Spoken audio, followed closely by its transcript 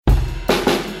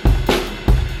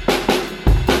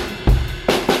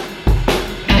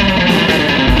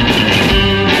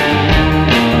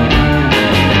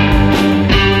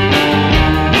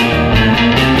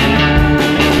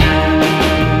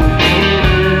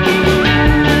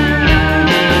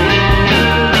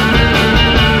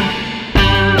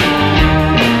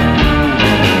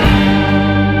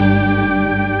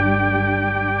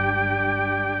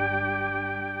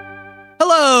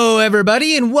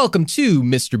everybody, and welcome to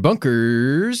Mr.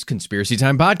 Bunker's Conspiracy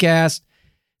Time Podcast,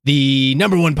 the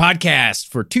number one podcast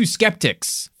for two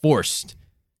skeptics forced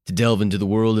to delve into the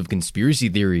world of conspiracy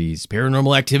theories,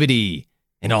 paranormal activity,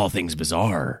 and all things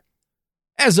bizarre.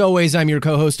 As always, I'm your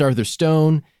co-host, Arthur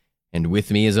Stone, and with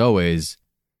me, as always,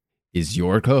 is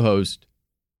your co-host,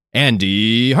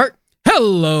 Andy Hart.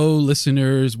 Hello,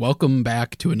 listeners. Welcome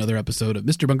back to another episode of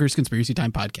Mr. Bunker's Conspiracy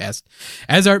Time Podcast.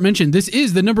 As Art mentioned, this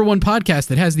is the number one podcast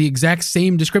that has the exact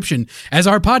same description as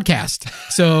our podcast.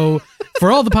 So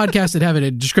for all the podcasts that have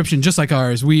a description just like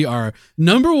ours, we are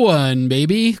number one,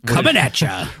 baby. Coming at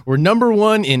ya. We're number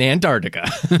one in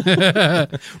Antarctica.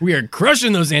 We are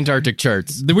crushing those Antarctic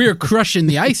charts. We are crushing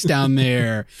the ice down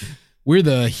there. We're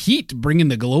the heat bringing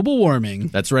the global warming.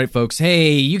 That's right, folks.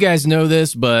 Hey, you guys know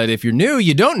this, but if you're new,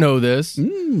 you don't know this.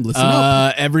 Listen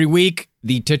up. Every week,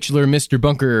 the titular Mr.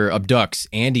 Bunker abducts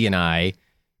Andy and I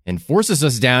and forces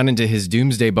us down into his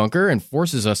doomsday bunker and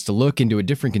forces us to look into a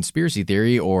different conspiracy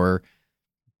theory or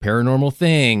paranormal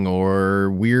thing or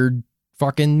weird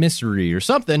fucking mystery or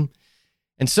something.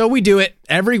 And so we do it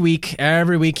every week.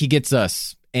 Every week he gets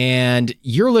us. And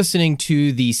you're listening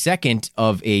to the second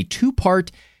of a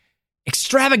two-part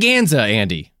extravaganza,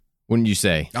 Andy, wouldn't you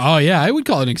say? Oh, yeah, I would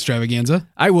call it an extravaganza.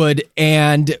 I would.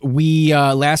 And we,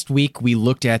 last week, we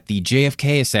looked at the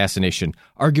JFK assassination,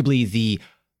 arguably the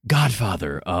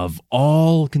godfather of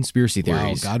all conspiracy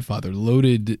theories. Wow, godfather.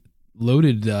 Loaded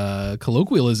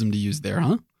colloquialism to use there,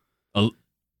 huh? Are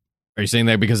you saying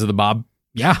that because of the mob?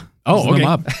 Yeah. Oh, okay. The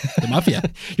mob. The mafia.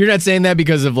 You're not saying that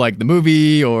because of, like, the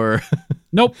movie or...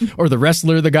 Nope. Or the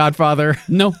wrestler, the Godfather?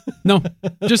 No.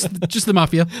 Just the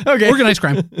mafia. Okay. Organized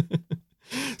crime.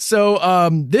 So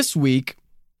this week,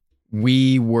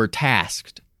 we were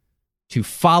tasked to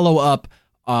follow up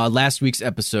last week's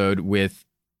episode with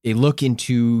a look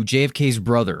into JFK's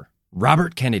brother,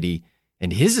 Robert Kennedy,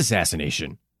 and his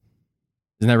assassination.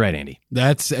 Isn't that right, Andy?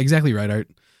 That's exactly right, Art.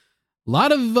 A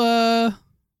lot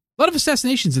of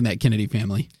assassinations in that Kennedy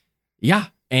family. Yeah.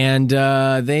 And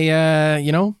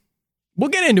they, we'll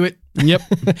get into it. Yep.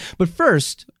 But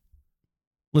first,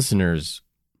 listeners,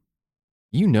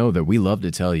 you know that we love to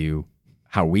tell you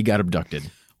how we got abducted.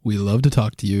 We love to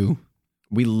talk to you.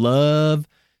 We love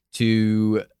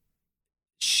to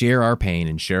share our pain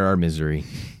and share our misery.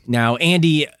 Now,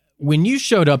 Andy, when you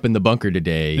showed up in the bunker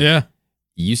today,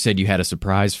 you said you had a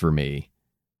surprise for me.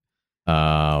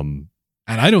 And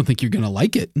I don't think you're going to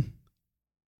like it.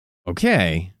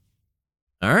 Okay.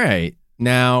 All right.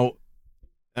 Now...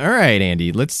 All right,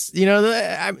 Andy, let's,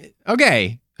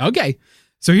 okay. Okay.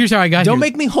 So here's how I got here. Don't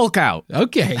make me Hulk out.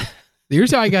 Okay.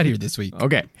 Here's how I got here this week.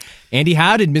 Okay. Andy,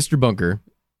 how did Mr. Bunker,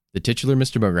 the titular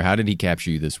Mr. Bunker, how did he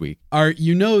capture you this week? Art,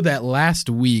 you know that last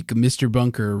week, Mr.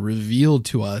 Bunker revealed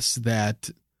to us that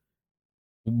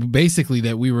basically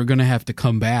that we were going to have to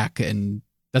come back and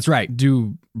that's right,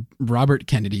 do Robert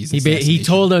Kennedy's assassination. He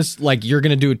told us, like, you're going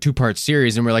to do a two-part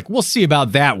series, and we're like, we'll see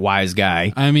about that, wise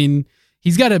guy. I mean...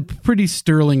 He's got a pretty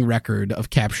sterling record of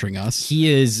capturing us. He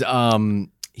is,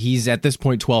 he's at this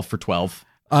point 12 for 12.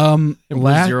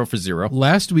 0 for 0.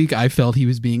 Last week, I felt he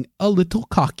was being a little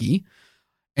cocky,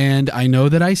 and I know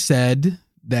that I said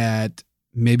that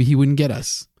maybe he wouldn't get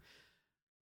us.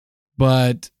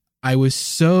 But I was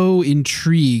so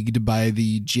intrigued by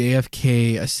the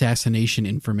JFK assassination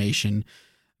information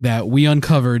that we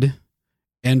uncovered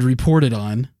and reported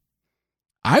on.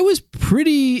 I was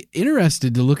pretty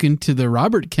interested to look into the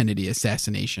Robert Kennedy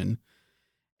assassination.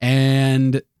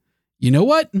 And you know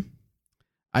what?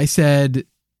 I said,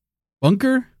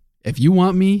 Bunker, if you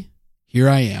want me, here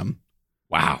I am.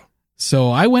 Wow.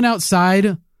 So I went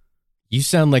outside. You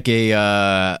sound like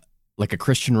a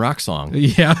Christian rock song.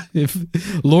 Yeah.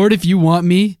 Lord, if you want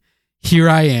me, here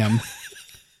I am.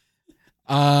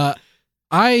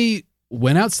 I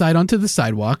went outside onto the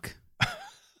sidewalk.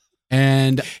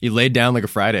 And you laid down like a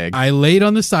fried egg. I laid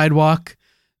on the sidewalk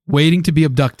waiting to be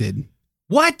abducted.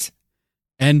 What?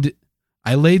 And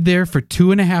I laid there for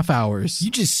 2.5 hours. You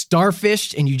just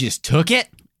starfished and you just took it?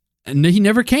 And he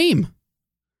never came.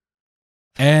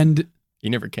 And he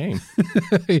never came.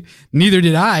 Neither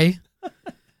did I.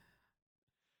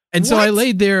 And so What? I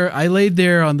laid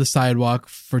there on the sidewalk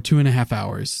for 2.5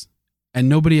 hours and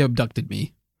nobody abducted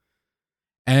me.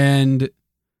 And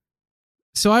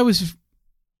so I was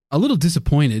a little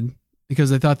disappointed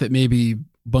because I thought that maybe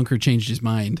Bunker changed his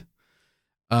mind.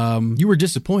 You were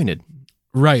disappointed.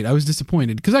 Right. I was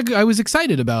disappointed because I was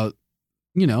excited about,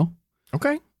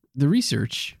 Okay. the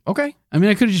research. Okay. I mean,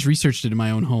 I could have just researched it in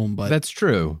my own home, but That's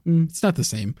true. it's not the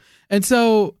same. And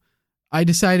so I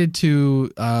decided to,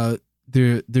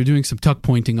 they're doing some tuck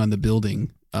pointing on the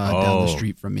building down the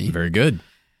street from me. Very good.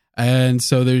 And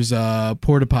so there's a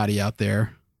porta potty out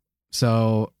there.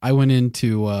 So I went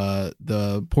into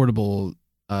the portable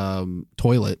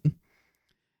toilet,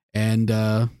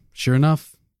 and sure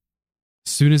enough,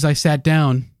 as soon as I sat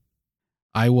down,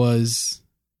 I was,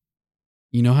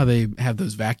 you know how they have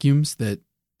those vacuums that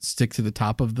stick to the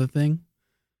top of the thing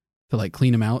to like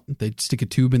clean them out? They stick a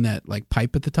tube in that like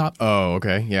pipe at the top. Oh,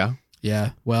 okay. Yeah.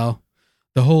 Yeah. Well,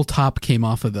 the whole top came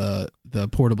off of the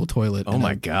portable toilet. Oh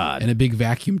my God. And a big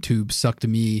vacuum tube sucked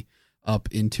me up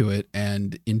into it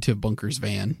and into Bunker's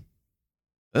van.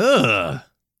 Ugh.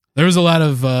 There was a lot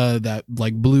of that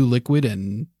like blue liquid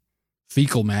and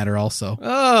fecal matter also.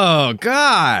 Oh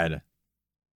God.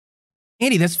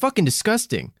 Andy, that's fucking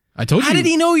disgusting. I told you. How did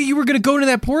he know you were going to go to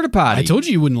that porta potty? I told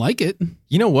you wouldn't like it.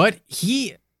 You know what?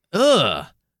 No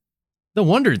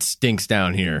wonder it stinks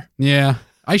down here. Yeah.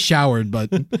 I showered, but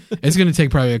it's going to take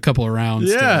probably a couple of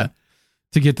rounds to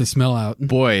get the smell out.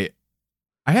 Boy,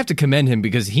 I have to commend him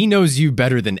because he knows you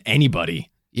better than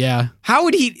anybody. Yeah. How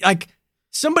would he, like,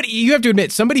 you have to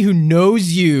admit, somebody who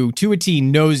knows you to a T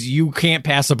knows you can't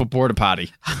pass up a porta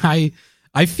potty.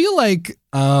 I feel like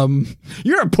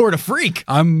You're a porta freak.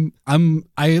 I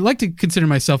like to consider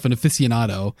myself an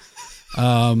aficionado.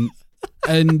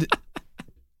 And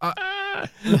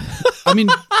I mean,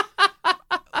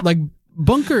 like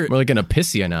Bunker, More like an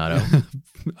aficionado.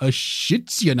 a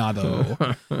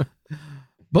shitsionado.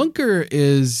 Bunker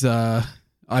is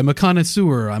I'm a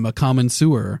connoisseur, I'm a common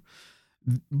sewer.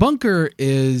 Bunker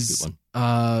is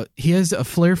he has a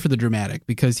flair for the dramatic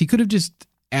because he could have just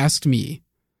asked me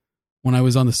when I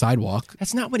was on the sidewalk.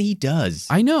 That's not what he does.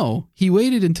 I know. He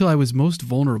waited until I was most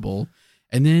vulnerable,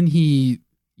 and then he,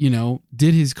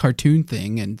 did his cartoon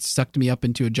thing and sucked me up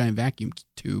into a giant vacuum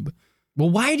tube. Well,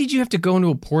 why did you have to go into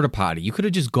a porta potty? You could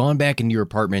have just gone back into your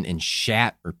apartment and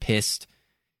shat or pissed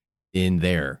in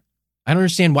there. I don't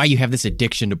understand why you have this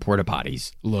addiction to porta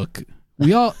potties. Look,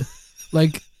 we all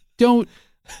don't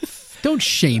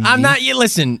shame me. I'm not.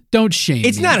 Listen, Don't shame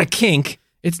it's me. not a kink.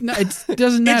 It's not. It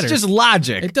doesn't matter. It's just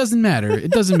logic. It doesn't matter. It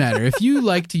doesn't matter. If you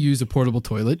like to use a portable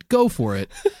toilet, go for it.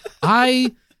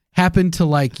 I happen to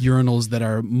like urinals that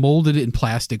are molded in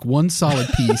plastic, one solid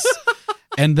piece,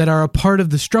 and that are a part of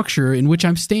the structure in which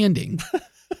I'm standing.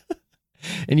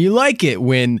 And you like it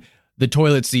when the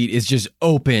toilet seat is just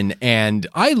open and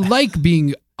I like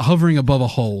hovering above a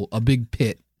hole, a big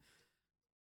pit,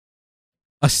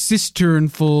 a cistern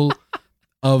full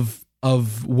of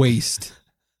waste.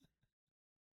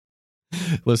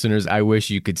 Listeners, I wish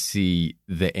you could see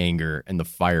the anger and the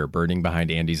fire burning behind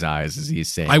Andy's eyes as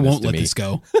he's saying I won't to let me. this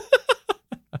go.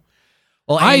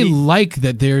 Well, I Andy, like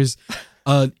that there's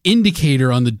an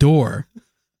indicator on the door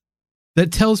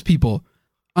that tells people,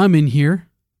 I'm in here.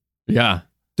 yeah.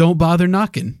 Don't bother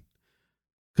knocking.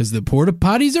 Because the porta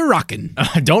potties are rocking.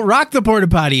 Don't rock the porta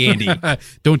potty, Andy.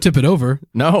 Don't tip it over.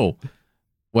 No.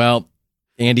 Well,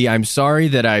 Andy, I'm sorry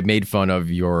that I made fun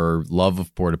of your love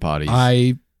of porta potties.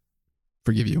 I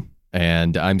forgive you.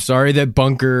 And I'm sorry that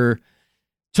Bunker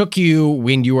took you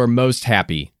when you were most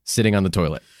happy sitting on the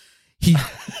toilet. He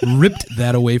ripped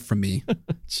that away from me.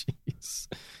 Jeez.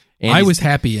 I was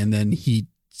happy, and then he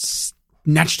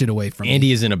snatched it away from me.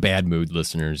 Andy is in a bad mood,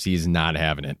 listeners. He's not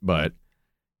having it, but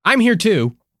I'm here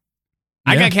too.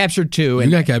 I Yeah. got captured too. You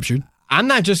And got captured. I'm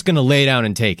not just going to lay down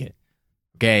and take it.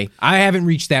 Okay? I haven't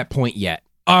reached that point yet.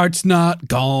 Art's not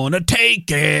gonna take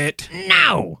it.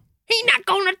 No. He's not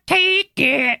going to take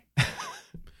it.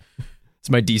 It's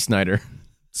my D. Snyder.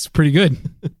 It's pretty good.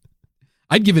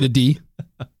 I'd give it a D.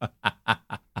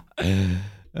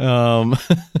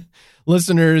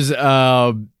 Listeners,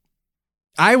 I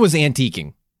was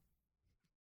antiquing.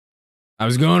 I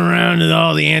was going around to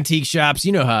all the antique shops.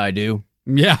 You know how I do.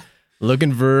 Yeah.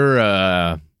 Looking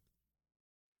for,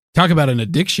 Talk about an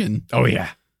addiction. oh yeah.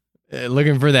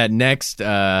 Looking for that next,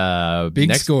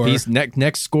 next score. piece,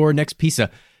 next piece of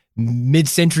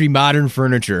mid-century modern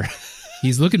furniture.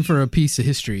 He's looking for a piece of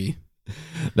history.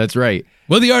 That's right.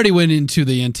 Well, he already went into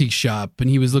the antique shop and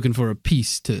he was looking for a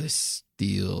piece to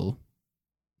steal.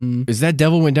 Is that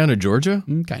Devil Went Down to Georgia?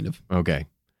 Kind of. Okay.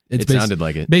 It's It sounded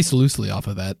like it. based loosely off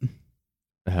of that.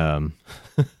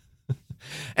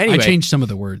 Anyway, I changed some of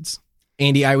the words.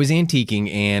 Andy, I was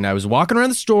antiquing and I was walking around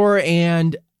the store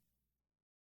and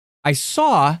I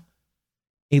saw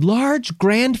a large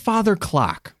grandfather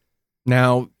clock.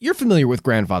 Now, you're familiar with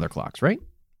grandfather clocks, right?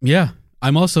 Yeah.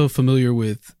 I'm also familiar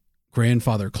with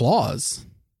Grandfather Claus.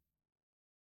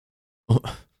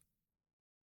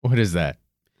 What is that?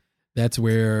 That's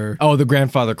where... Oh, the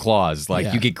grandfather clause. Like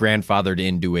Yeah. you get grandfathered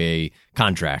into a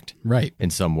contract Right. in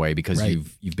some way because Right.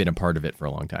 you've been a part of it for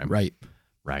a long time. Right.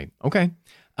 Right. Okay.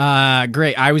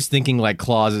 Great. I was thinking like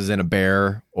Claus is in a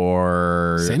bear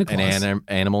or Santa Claus. an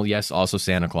animal. Yes, also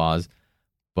Santa Claus.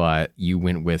 But you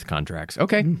went with contracts.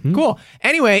 Okay, Mhm. cool.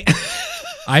 Anyway.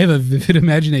 I have a vivid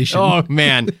imagination. Oh,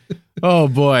 man. Oh,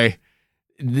 boy.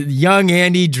 The young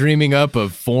Andy dreaming up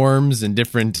of forms and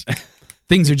different...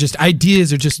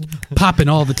 Ideas are just popping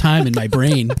all the time in my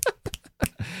brain.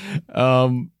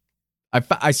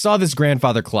 I saw this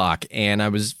grandfather clock and I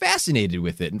was fascinated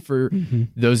with it. And for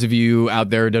those of you out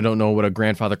there that don't know what a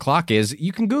grandfather clock is,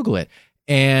 you can Google it.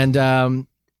 And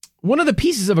one of the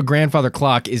pieces of a grandfather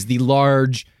clock is the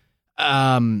large,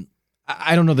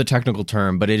 I don't know the technical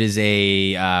term, but it is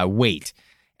a weight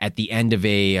at the end of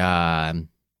a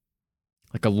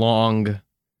like a long,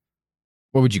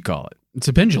 what would you call it? It's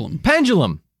a pendulum.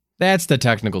 Pendulum. That's the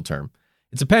technical term.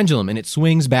 It's a pendulum and it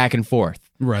swings back and forth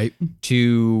Right.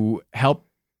 to help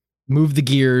move the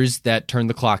gears that turn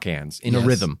the clock hands in a Yes.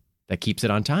 rhythm that keeps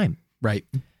it on time. Right.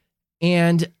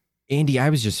 And Andy, I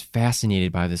was just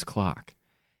fascinated by this clock.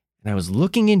 And I was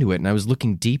looking into it and I was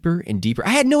looking deeper and deeper. I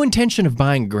had no intention of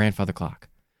buying a grandfather clock,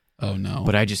 Oh, no.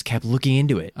 but I just kept looking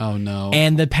into it. Oh, no.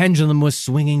 And the pendulum was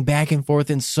swinging back and forth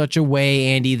in such a way,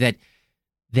 Andy, that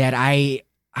I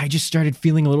just started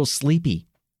feeling a little sleepy.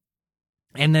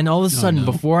 And then all of a sudden,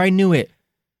 no. before I knew it,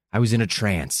 I was in a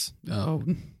trance. Oh,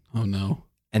 no.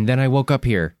 And then I woke up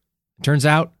here. Turns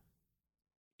out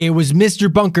it was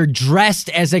Mr. Bunker dressed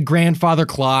as a grandfather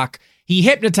clock. He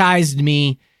hypnotized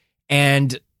me,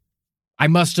 and I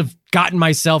must have gotten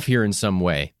myself here in some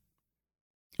way.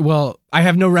 Well, I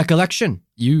have no recollection.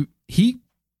 if he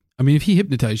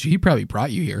hypnotized you, he probably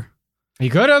brought you here. He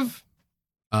could have.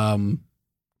 Can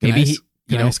Maybe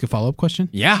I ask a follow-up question?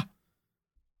 Yeah.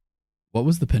 What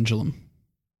was the pendulum?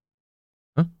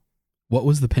 Huh? What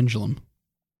was the pendulum?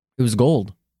 It was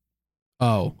gold.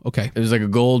 Oh, okay. It was like a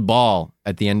gold ball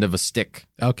at the end of a stick.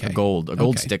 Okay. A gold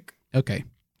Okay. stick. Okay.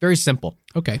 Very simple.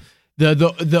 Okay.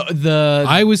 The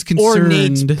I was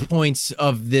ornate concerned. points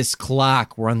of this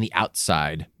clock were on the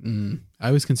outside.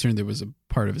 I was concerned there was a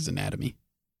part of his anatomy.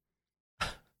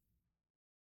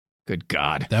 Good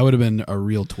God. That would have been a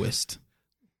real twist.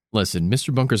 Listen,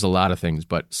 Mr. Bunker's a lot of things,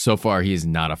 but so far he is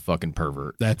not a fucking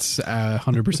pervert. That's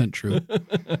 100% true.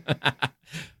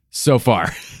 So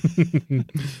far.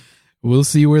 We'll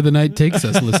see where the night takes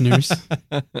us, listeners.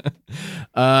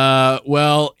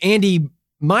 Well, Andy,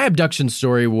 my abduction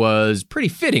story was pretty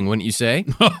fitting, wouldn't you say?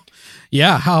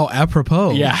 Yeah, how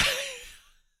apropos. Yeah.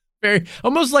 Very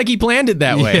almost like he planned it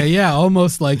that way. Yeah,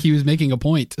 almost like he was making a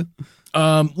point.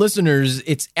 Listeners,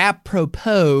 it's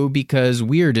apropos because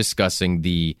we are discussing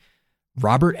the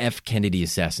Robert F. Kennedy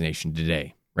assassination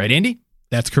today. Right, Andy?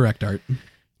 That's correct, Art.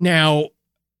 Now,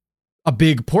 a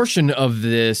big portion of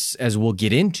this, as we'll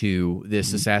get into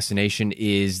this assassination,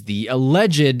 is the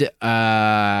alleged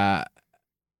assassinator,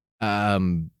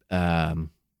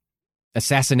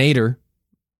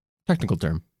 technical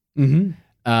term. Mm-hmm.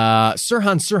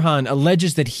 Sirhan Sirhan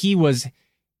alleges that he was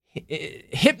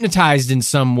hypnotized in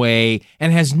some way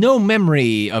and has no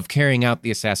memory of carrying out the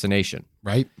assassination.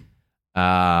 Right?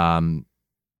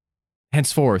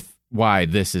 Henceforth, why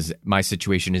my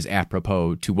situation is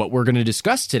apropos to what we're going to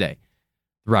discuss today.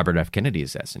 The Robert F. Kennedy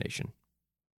assassination.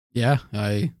 Yeah,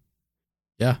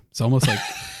 it's almost like,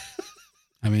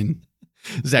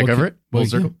 Does that cover it? Full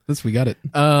circle? We got it.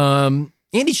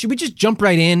 Andy, should we just jump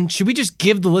right in? Should we just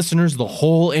give the listeners the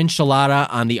whole enchilada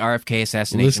on the RFK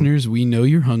assassination? Listeners, we know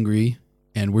you're hungry,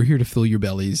 and we're here to fill your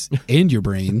bellies and your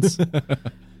brains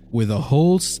with a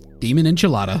whole steaming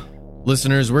enchilada.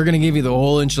 Listeners, we're going to give you the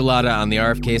whole enchilada on the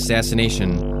RFK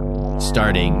assassination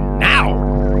starting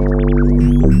now.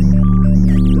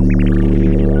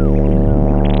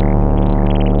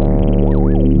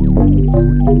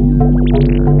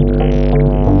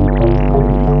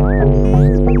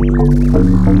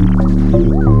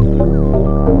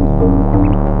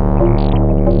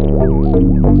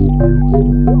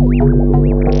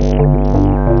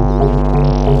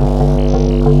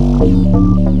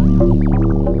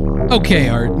 Okay,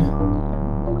 Art.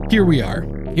 Here we are.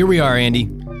 Here we are, Andy.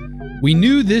 We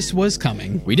knew this was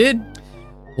coming. We did.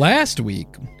 Last week,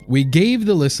 we gave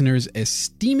the listeners a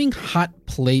steaming hot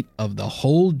plate of the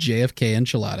whole JFK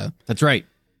enchilada. That's right.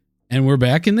 And we're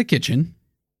back in the kitchen,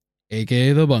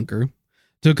 aka the bunker,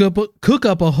 to cook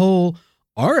up a whole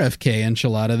RFK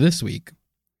enchilada this week.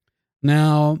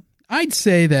 Now, I'd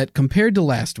say that compared to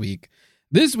last week,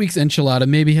 this week's enchilada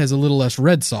maybe has a little less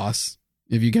red sauce,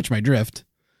 if you catch my drift,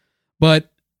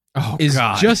 but is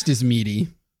just as meaty.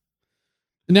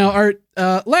 Now, Art,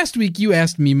 last week you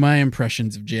asked me my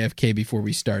impressions of JFK before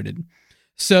we started.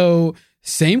 So,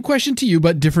 same question to you,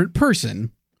 but different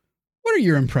person. What are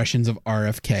your impressions of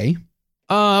RFK?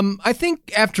 I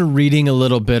think after reading a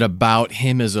little bit about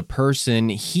him as a person,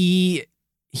 he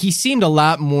seemed a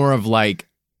lot more of like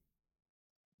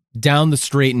down the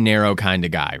straight and narrow kind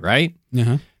of guy, right?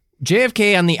 Uh-huh.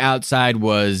 JFK on the outside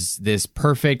was this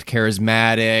perfect,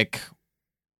 charismatic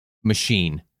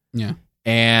machine. Yeah.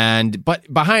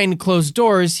 But behind closed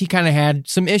doors, he kind of had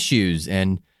some issues,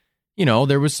 and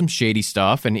there was some shady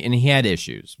stuff, and he had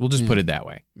issues. We'll just put it that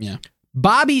way. Yeah.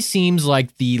 Bobby seems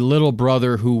like the little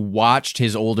brother who watched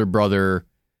his older brother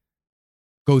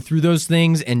go through those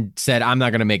things and said, I'm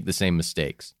not going to make the same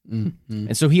mistakes. Mm-hmm.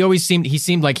 And so he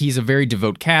seemed like he's a very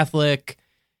devout Catholic,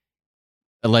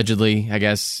 allegedly, I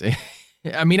guess.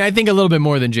 I mean, I think a little bit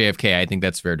more than JFK. I think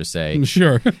that's fair to say.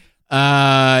 Sure.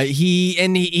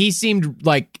 He seemed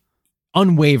like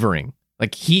unwavering.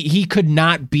 Like he could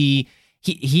not be,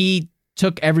 he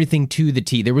took everything to the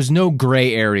T. There was no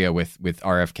gray area with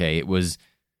RFK. It was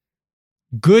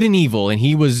good and evil, and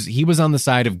he was on the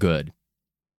side of good.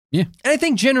 Yeah. And I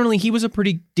think generally he was a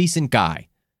pretty decent guy.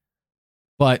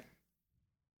 But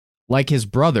like his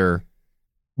brother,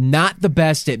 not the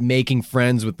best at making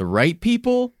friends with the right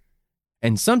people,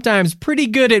 and sometimes pretty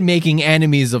good at making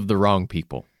enemies of the wrong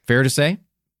people. Fair to say?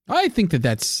 I think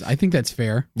that's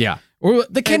fair. Yeah. Or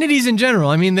The Kennedys in general.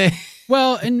 I mean, they...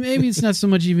 Well, and maybe it's not so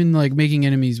much even like making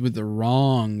enemies with the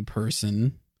wrong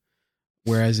person,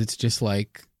 whereas it's just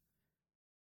like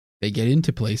they get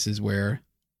into places where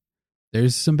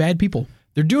there's some bad people.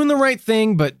 They're doing the right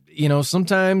thing, but,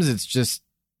 sometimes it's just...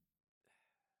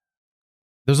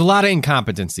 There's a lot of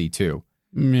incompetency, too.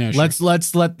 Yeah, sure. Let's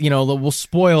we'll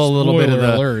spoil a little bit of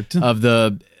Spoiler alert. of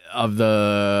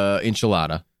the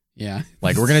enchilada. Yeah.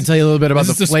 Like, we're going to tell you a little bit about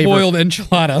This the is flavor. spoiled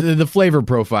enchilada. The flavor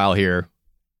profile here.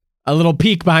 A little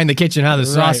peek behind the kitchen, how the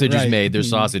sausage is right. made. There's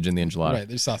sausage in the enchilada. Right,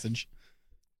 there's sausage.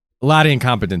 A lot of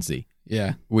incompetency,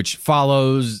 Yeah. which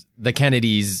follows the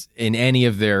Kennedys in any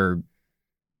of their,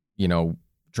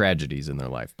 tragedies in their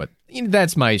life. But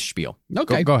that's my spiel.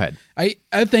 Okay. Go ahead. I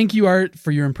thank you, Art,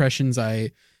 for your impressions.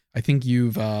 I think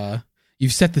you've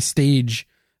set the stage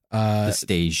The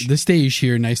stage. the stage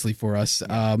here nicely for us.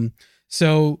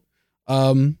 So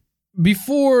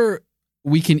before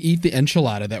we can eat the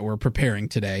enchilada that we're preparing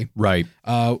today, Right.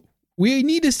 we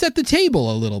need to set the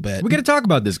table a little bit. We got to talk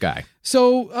about this guy.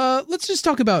 So let's just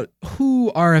talk about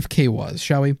who RFK was,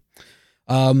 shall we?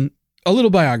 A little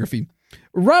biography.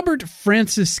 Robert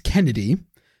Francis Kennedy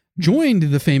joined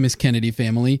the famous Kennedy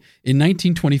family in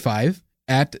 1925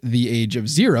 at the age of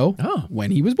 0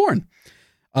 when he was born.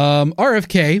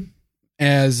 RFK,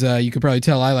 as you could probably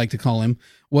tell I like to call him,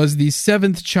 was the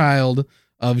 7th child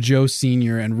of Joe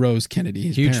Sr. and Rose Kennedy.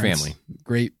 His Huge parents. family.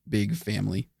 Great big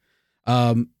family.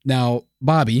 Now,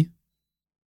 Bobby,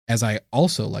 as I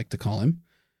also like to call him,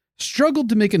 struggled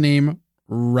to make a name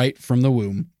right from the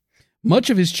womb.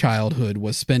 Much of his childhood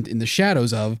was spent in the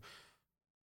shadows of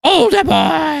older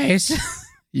boys.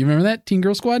 You remember that? Teen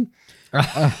Girl Squad?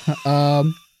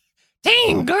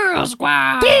 Teen Girl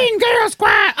Squad. Teen Girl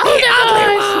Squad! Older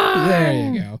boys! There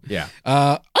you go. Yeah.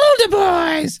 Older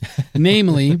boys!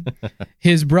 Namely,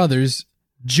 his brothers,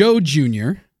 Joe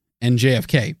Jr. and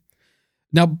JFK.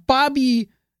 Now, Bobby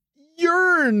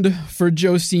yearned for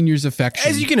Joe Sr.'s affection.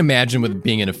 As you can imagine with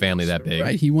being in a family that big.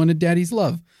 Right, he wanted daddy's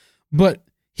love. But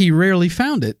he rarely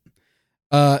found it.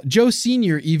 Joe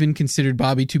Sr. even considered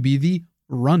Bobby to be the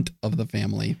runt of the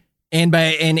family. And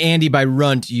Andy, by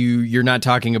runt, you're not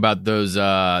talking about those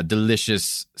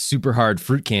delicious, super hard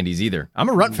fruit candies either. I'm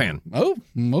a runt fan. Oh,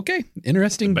 okay.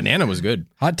 Interesting. Banana was good.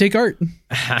 Hot take, Art.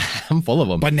 I'm full of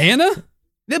them. Banana?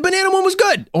 The banana one was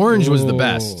good. Orange was the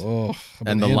best.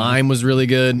 And the lime was really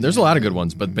good. There's a lot of good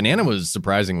ones, but banana was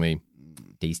surprisingly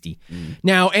tasty.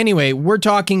 Now, anyway, we're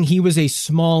talking he was a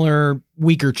smaller,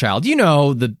 weaker child.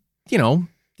 It's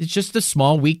just a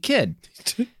small, weak kid.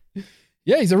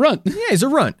 Yeah, he's a runt. Yeah, he's a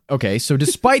runt. Okay, so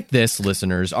despite this,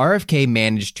 listeners, RFK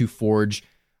managed to forge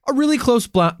a really close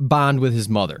bond with his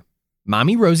mother,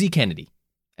 Mommy Rosie Kennedy,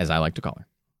 as I like to call her.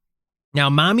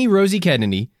 Now, Mommy Rosie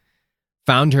Kennedy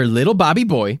found her little Bobby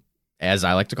boy, as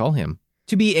I like to call him,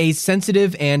 to be a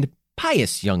sensitive and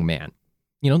pious young man.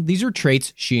 These are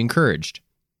traits she encouraged.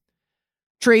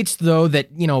 Traits, though,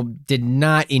 that, did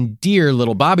not endear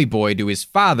little Bobby boy to his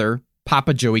father,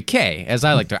 Papa Joey K, as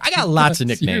I like to. I got lots of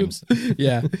nicknames.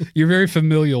 Yeah, you're very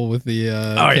familial with the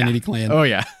Kennedy clan. Oh,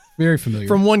 yeah. Very familiar.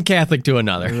 From one Catholic to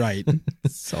another. Right.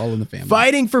 It's all in the family.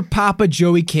 Fighting for Papa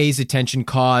Joey K's attention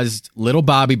caused little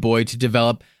Bobby boy to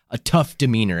develop a tough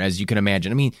demeanor, as you can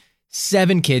imagine. I mean,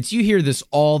 7 kids. You hear this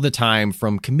all the time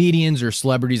from comedians or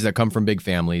celebrities that come from big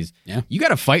families. Yeah. You got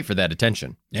to fight for that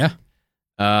attention. Yeah.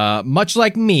 Much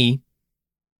like me,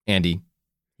 Andy,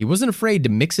 he wasn't afraid to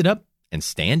mix it up and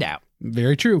stand out.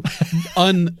 Very true.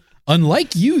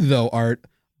 Unlike you, though, Art,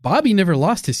 Bobby never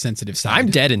lost his sensitive side. I'm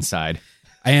dead inside.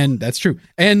 And that's true.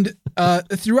 And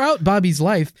throughout Bobby's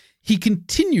life, he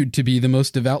continued to be the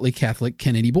most devoutly Catholic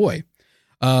Kennedy boy.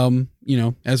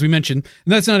 As we mentioned,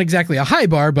 and that's not exactly a high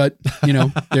bar, but,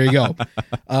 there you go.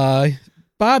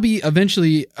 Bobby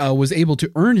eventually was able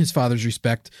to earn his father's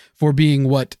respect for being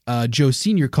what Joe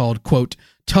Sr. called, quote,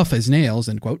 tough as nails,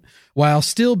 end quote, while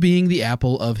still being the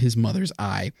apple of his mother's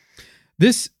eye.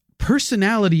 This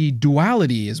personality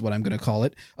duality is what I'm going to call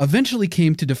it, eventually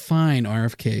came to define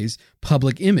RFK's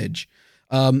public image.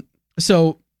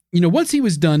 Once he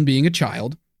was done being a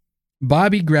child,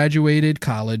 Bobby graduated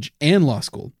college and law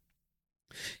school.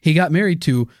 He got married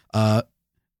to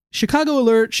Chicago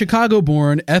alert,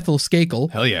 Chicago-born Ethel Skakel.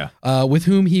 Hell yeah. With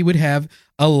whom he would have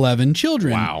 11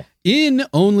 children. Wow. In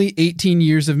only 18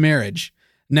 years of marriage.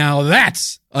 Now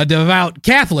that's a devout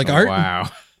Catholic, Art. Wow.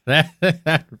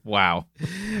 Wow.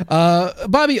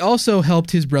 Bobby also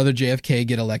helped his brother JFK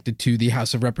get elected to the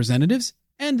House of Representatives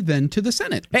and then to the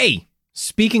Senate. Hey,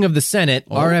 speaking of the Senate,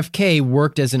 Oh. RFK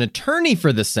worked as an attorney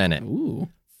for the Senate. Ooh.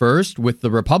 First with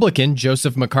the Republican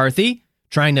Joseph McCarthy,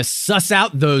 trying to suss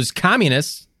out those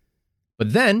communists.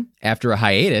 But then, after a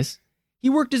hiatus, he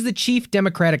worked as the chief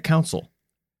Democratic counsel.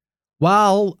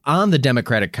 While on the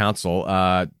Democratic counsel,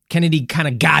 Kennedy kind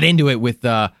of got into it with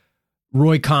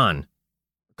Roy Cohn.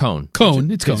 Cohn.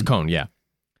 It's Cohn. Cohn, yeah.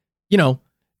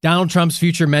 Donald Trump's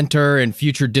future mentor and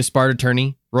future disbarred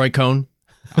attorney, Roy Cohn.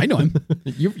 I know him.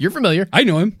 You're familiar. I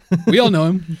know him. We all know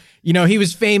him. He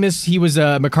was famous. He was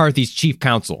McCarthy's chief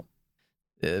counsel.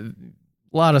 A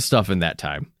lot of stuff in that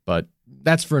time, but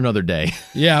that's for another day.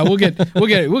 Yeah, we'll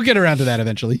get around to that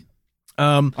eventually.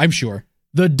 I'm sure.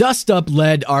 The dust-up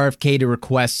led RFK to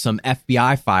request some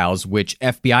FBI files, which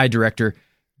FBI Director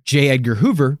J. Edgar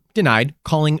Hoover denied,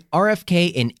 calling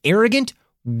RFK an arrogant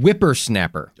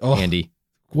whippersnapper, Oh. Andy.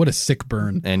 What a sick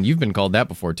burn. And you've been called that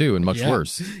before, too, and much Yeah.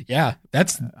 worse. Yeah,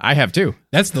 I have, too.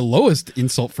 that's the lowest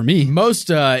insult for me. Most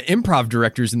improv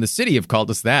directors in the city have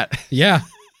called us that. Yeah.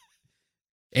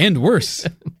 And worse.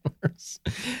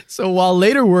 So while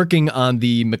later working on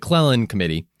the McClellan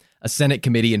Committee, a Senate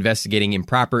committee investigating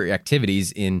improper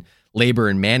activities in labor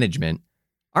and management,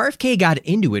 RFK got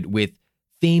into it with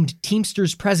famed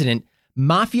Teamsters president,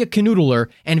 mafia canoodler,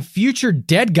 and future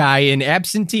dead guy in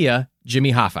absentia,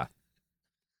 Jimmy Hoffa.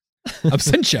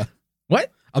 Absentia.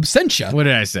 What? Absentia. What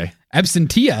did I say?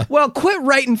 Absentia. Well, quit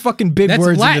writing fucking big That's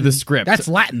words Latin. into the script. That's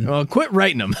Latin. Well, quit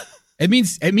writing them. It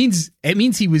means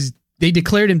he was. They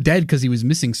declared him dead because he was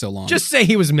missing so long. Just say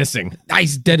he was missing.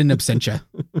 He's dead in absentia.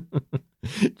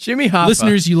 Jimmy Hoffa.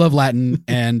 Listeners, you love Latin,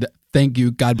 and thank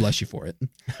you. God bless you for it.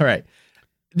 All right.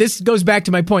 This goes back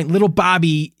to my point. Little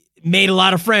Bobby made a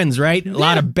lot of friends, right? A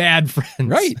lot of bad friends.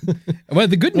 Right. Well,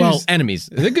 the good news. Well, enemies.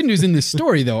 The good news in this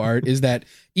story, though, Art, is that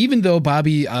even though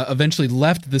Bobby eventually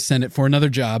left the Senate for another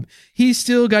job, he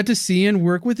still got to see and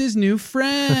work with his new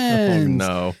friends. Oh,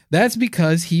 no. That's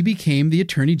because he became the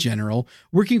Attorney General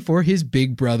working for his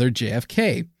big brother,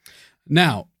 JFK.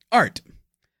 Now, Art,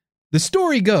 the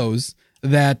story goes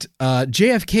that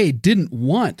JFK didn't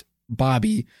want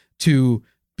Bobby to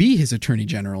be his Attorney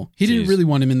General. He didn't Jeez. really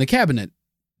want him in the cabinet,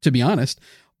 to be honest.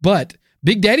 But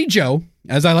Big Daddy Joe,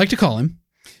 as I like to call him,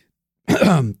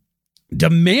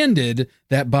 demanded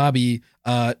that Bobby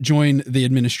join the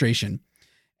administration.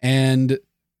 And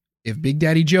if Big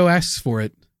Daddy Joe asks for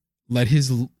it, let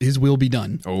his will be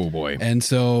done. Oh, boy. And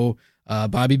so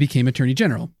Bobby became Attorney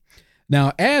General.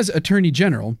 Now, as Attorney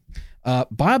General,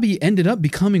 Bobby ended up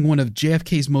becoming one of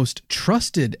JFK's most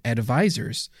trusted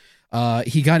advisors.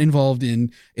 He got involved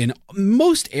in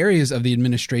most areas of the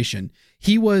administration.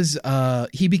 He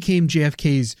became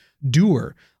JFK's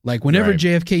doer. Like whenever Right.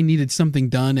 JFK needed something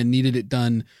done and needed it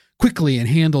done quickly and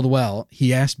handled well,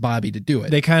 he asked Bobby to do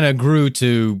it. JFK kind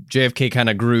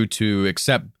of grew to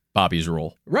accept Bobby's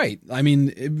role. Right. I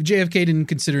mean, JFK didn't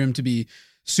consider him to be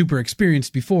super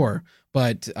experienced before,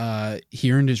 but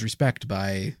he earned his respect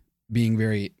by being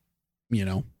very,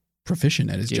 proficient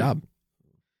at his Yeah. job.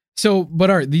 So, but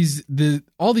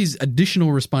all these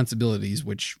additional responsibilities,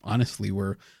 which honestly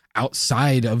were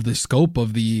outside of the scope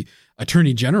of the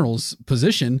Attorney General's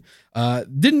position,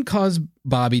 didn't cause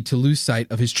Bobby to lose sight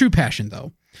of his true passion,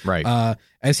 though. Right.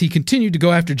 As he continued to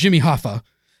go after Jimmy Hoffa.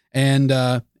 And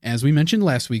as we mentioned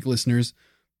last week, listeners,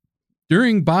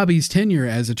 during Bobby's tenure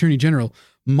as Attorney General,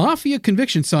 mafia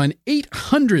convictions saw an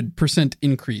 800%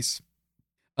 increase.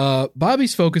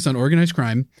 Bobby's focus on organized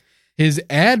crime, his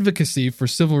advocacy for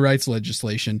civil rights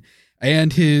legislation,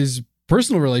 and his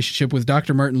personal relationship with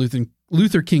Dr. Martin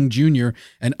Luther King Jr.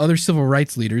 and other civil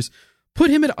rights leaders put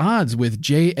him at odds with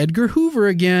J. Edgar Hoover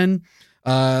again.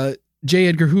 J.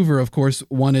 Edgar Hoover, of course,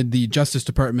 wanted the Justice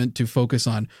Department to focus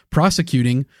on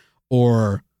prosecuting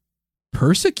or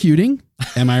persecuting,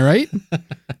 am I right?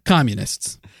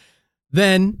 Communists.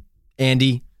 Then,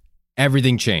 Andy,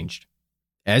 everything changed.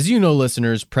 As you know,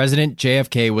 listeners, President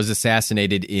JFK was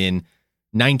assassinated in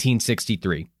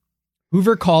 1963.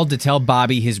 Hoover called to tell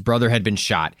Bobby his brother had been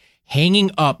shot,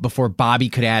 hanging up before Bobby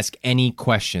could ask any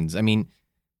questions. I mean,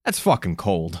 that's fucking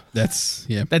cold. That's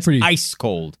pretty ice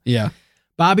cold. Yeah.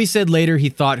 Bobby said later he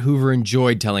thought Hoover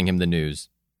enjoyed telling him the news.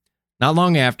 Not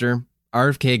long after,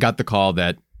 RFK got the call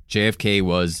that JFK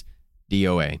was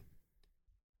DOA.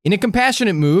 In a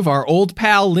compassionate move, our old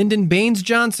pal Lyndon Baines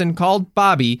Johnson called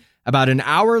Bobby about an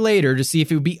hour later to see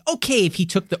if it would be okay if he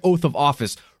took the oath of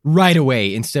office right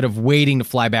away instead of waiting to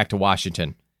fly back to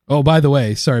Washington. Oh, by the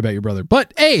way, sorry about your brother.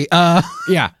 But hey,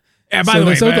 yeah. By the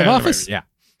way, oath of office? Yeah.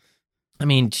 I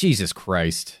mean, Jesus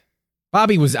Christ.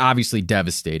 Bobby was obviously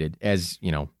devastated, as,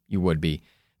 you would be.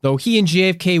 Though he and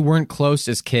JFK weren't close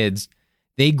as kids,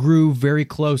 they grew very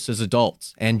close as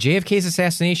adults. And JFK's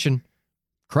assassination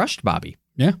crushed Bobby.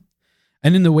 Yeah.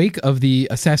 And in the wake of the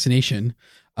assassination,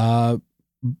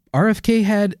 RFK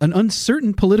had an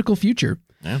uncertain political future.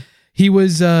 Yeah. He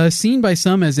was seen by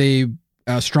some as a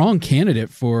strong candidate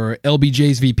for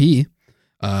LBJ's VP,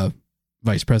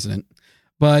 vice president.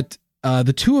 But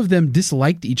the two of them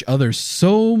disliked each other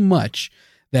so much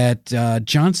that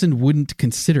Johnson wouldn't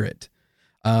consider it.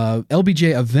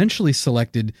 LBJ eventually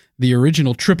selected the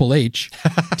original Triple H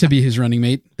to be his running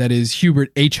mate. That is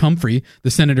Hubert H. Humphrey, the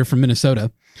senator from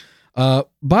Minnesota.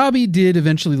 Bobby did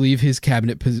eventually leave his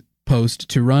cabinet post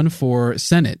to run for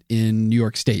Senate in New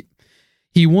York State.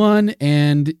 He won,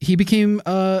 and he became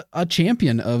a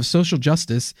champion of social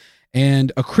justice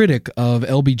and a critic of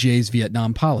LBJ's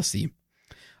Vietnam policy.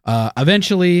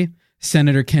 Eventually,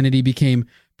 Senator Kennedy became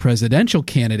presidential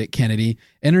candidate Kennedy,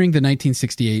 entering the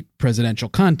 1968 presidential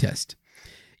contest.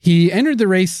 He entered the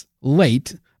race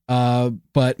late,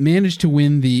 but managed to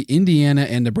win the Indiana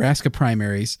and Nebraska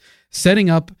primaries, setting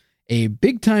up a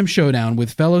big-time showdown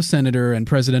with fellow senator and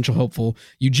presidential hopeful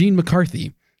Eugene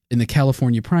McCarthy in the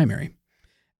California primary.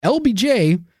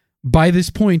 LBJ, by this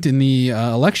point in the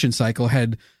election cycle,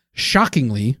 had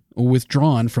shockingly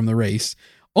withdrawn from the race,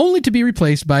 only to be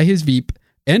replaced by his Veep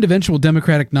and eventual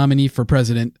Democratic nominee for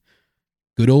president,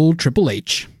 good old Triple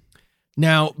H.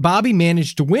 Now, Bobby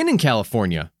managed to win in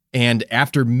California, and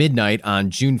after midnight on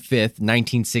June 5th,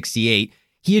 1968,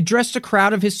 he addressed a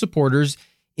crowd of his supporters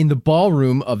in the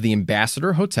ballroom of the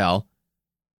Ambassador Hotel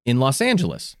in Los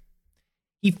Angeles.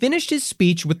 He finished his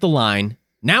speech with the line,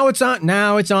 Now it's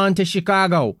on to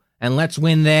Chicago, and let's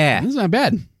win there. That's not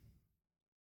bad.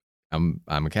 I'm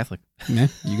a Catholic. Yeah,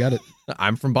 you got it.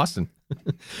 I'm from Boston.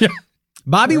 Yeah.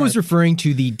 Bobby was referring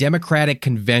to the Democratic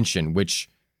Convention, which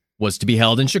was to be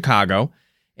held in Chicago,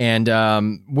 and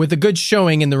with a good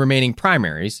showing in the remaining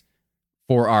primaries.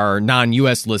 For our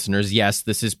non-U.S. listeners, yes,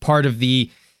 this is part of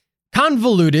the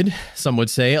convoluted, some would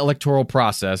say, electoral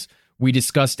process we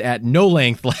discussed at no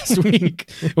length last week.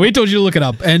 We told you to look it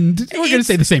up, and we're going to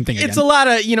say the same thing again. It's a lot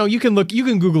of, you can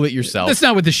Google it yourself. That's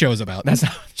not what the show's about. That's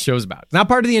not what the show's about. It's not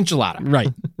part of the enchilada.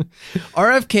 Right.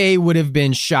 RFK would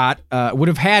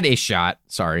have had a shot,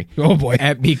 oh boy,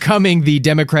 at becoming the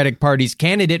Democratic Party's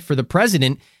candidate for the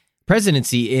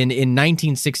presidency in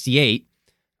 1968.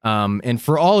 And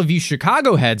for all of you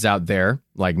Chicago heads out there,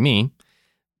 like me,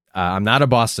 I'm not a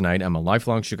Bostonite. I'm a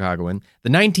lifelong Chicagoan. The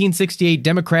 1968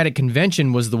 Democratic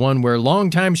Convention was the one where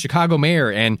longtime Chicago mayor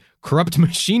and corrupt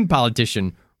machine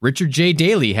politician Richard J.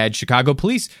 Daley had Chicago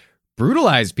police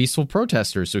brutalize peaceful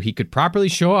protesters so he could properly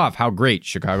show off how great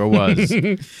Chicago was.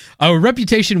 A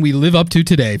reputation we live up to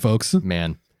today, folks.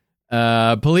 Man.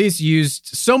 Police used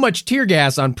so much tear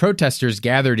gas on protesters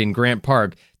gathered in Grant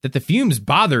Park that the fumes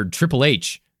bothered Triple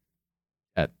H.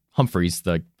 Humphreys,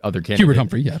 the other candidate. Hubert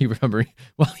Humphrey, yeah. Hubert Humphrey.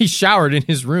 Well, he showered in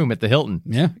his room at the Hilton.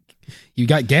 Yeah. You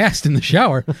got gassed in the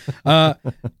shower.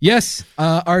 Yes,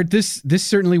 Art, this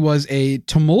certainly was a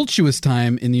tumultuous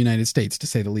time in the United States, to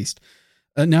say the least.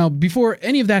 Now, before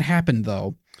any of that happened,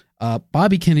 though,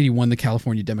 Bobby Kennedy won the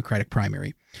California Democratic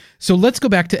primary. So let's go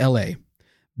back to L.A.,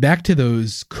 back to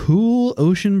those cool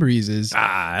ocean breezes,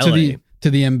 LA. to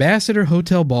the Ambassador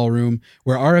Hotel ballroom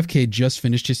where RFK just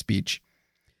finished his speech.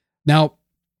 Now,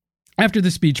 after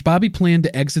the speech, Bobby planned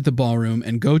to exit the ballroom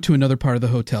and go to another part of the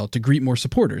hotel to greet more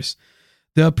supporters.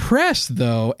 The press,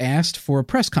 though, asked for a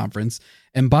press conference,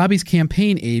 and Bobby's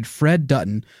campaign aide, Fred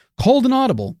Dutton, called an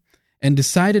audible and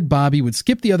decided Bobby would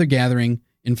skip the other gathering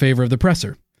in favor of the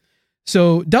presser.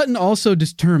 So Dutton also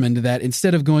determined that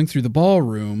instead of going through the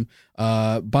ballroom,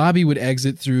 Bobby would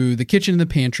exit through the kitchen and the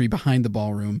pantry behind the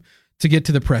ballroom to get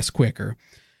to the press quicker.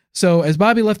 So as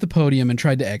Bobby left the podium and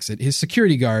tried to exit, his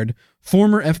security guard,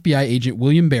 former FBI agent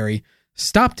William Berry,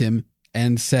 stopped him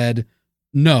and said,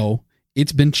 "No,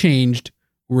 it's been changed.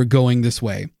 We're going this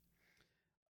way."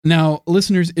 Now,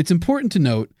 listeners, it's important to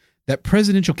note that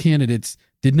presidential candidates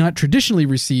did not traditionally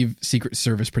receive Secret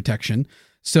Service protection,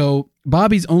 so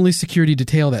Bobby's only security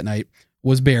detail that night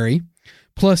was Berry,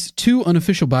 plus 2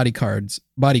 unofficial bodyguards,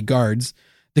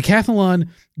 decathlon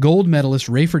gold medalist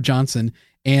Rayford Johnson,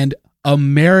 and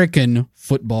American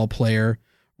football player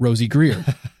Rosie Greer.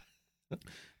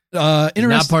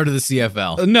 Not part of the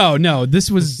CFL. No, this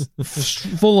was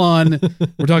full on.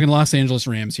 We're talking Los Angeles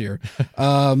Rams here.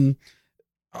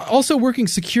 Also working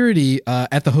security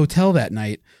at the hotel that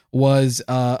night was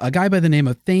a guy by the name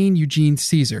of Thane Eugene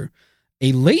Caesar,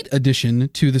 a late addition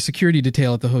to the security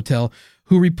detail at the hotel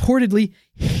who reportedly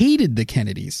hated the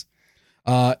Kennedys.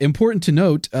 Important to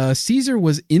note, Caesar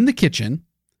was in the kitchen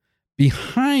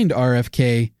behind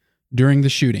RFK during the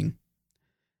shooting.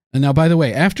 And now, by the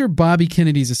way, after Bobby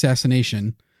Kennedy's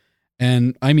assassination,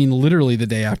 and I mean literally the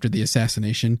day after the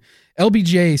assassination,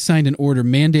 LBJ signed an order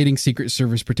mandating Secret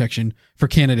Service protection for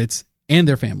candidates and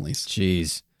their families.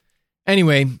 Jeez.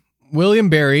 Anyway, William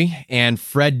Berry and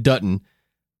Fred Dutton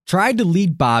tried to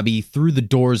lead Bobby through the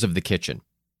doors of the kitchen.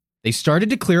 They started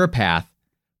to clear a path,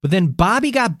 but then Bobby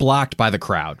got blocked by the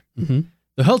crowd. Mm-hmm.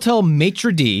 The hotel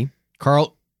maitre d',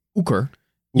 Carl Uecker.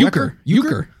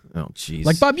 Oh, jeez.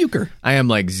 Like Bob Uecker. I am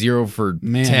like 0 for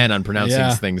 10 on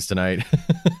pronouncing things tonight.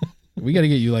 We got to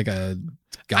get you like a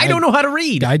guide. I don't know how to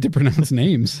read. Guide to pronounce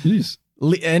names. Jeez.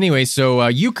 Anyway, so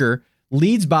Uecker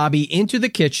leads Bobby into the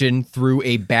kitchen through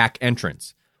a back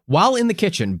entrance. While in the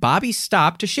kitchen, Bobby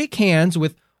stopped to shake hands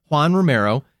with Juan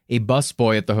Romero, a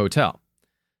busboy at the hotel.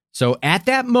 So at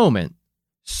that moment,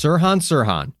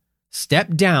 Sirhan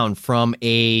stepped down from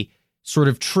a sort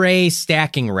of tray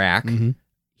stacking rack. Mm-hmm.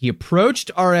 He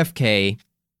approached RFK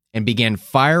and began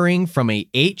firing from a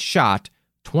 8-shot,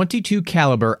 22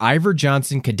 caliber Iver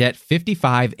Johnson Cadet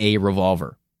 55A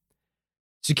revolver.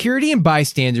 Security and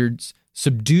bystanders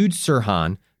subdued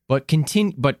Sirhan,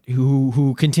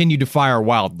 who continued to fire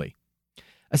wildly.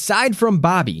 Aside from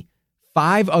Bobby,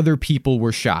 5 other people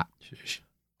were shot.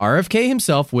 RFK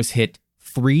himself was hit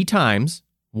 3 times.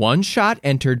 1 shot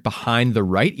entered behind the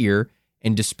right ear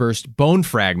and dispersed bone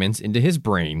fragments into his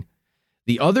brain.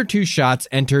 The other 2 shots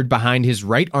entered behind his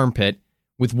right armpit,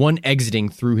 with 1 exiting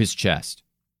through his chest,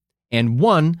 and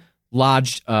 1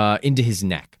 lodged into his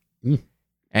neck.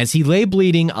 As he lay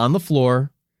bleeding on the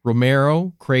floor,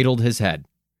 Romero cradled his head.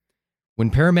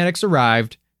 When paramedics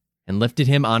arrived and lifted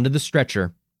him onto the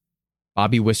stretcher,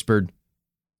 Bobby whispered,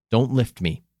 "Don't lift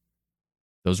me."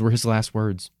 Those were his last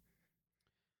words.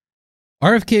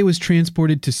 RFK was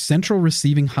transported to Central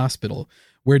Receiving Hospital,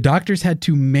 where doctors had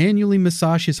to manually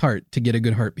massage his heart to get a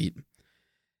good heartbeat.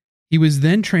 He was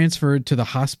then transferred to the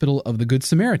Hospital of the Good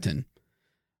Samaritan,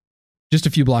 just a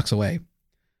few blocks away.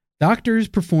 Doctors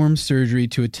performed surgery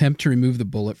to attempt to remove the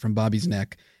bullet from Bobby's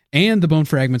neck and the bone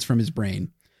fragments from his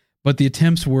brain, but the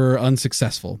attempts were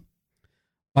unsuccessful.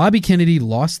 Bobby Kennedy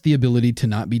lost the ability to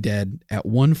not be dead at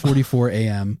 1:44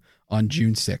 a.m. on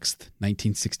June 6th,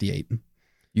 1968.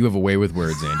 You have a way with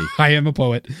words, Andy. I am a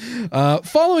poet.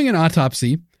 Following an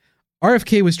autopsy,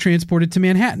 RFK was transported to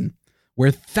Manhattan,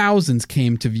 where thousands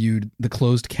came to view the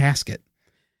closed casket.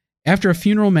 After a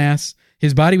funeral mass,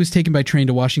 his body was taken by train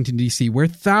to Washington, D.C., where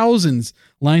thousands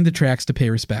lined the tracks to pay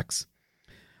respects.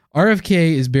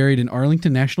 RFK is buried in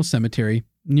Arlington National Cemetery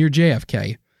near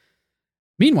JFK.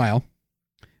 Meanwhile,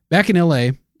 back in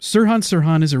L.A.,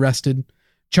 Sirhan is arrested,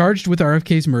 charged with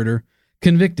RFK's murder,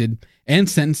 convicted, and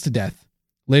sentenced to death,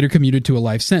 later commuted to a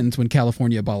life sentence when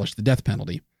California abolished the death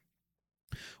penalty.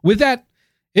 With that,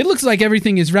 it looks like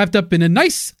everything is wrapped up in a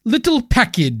nice little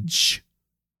package.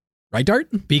 Right,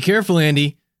 Dart? Be careful,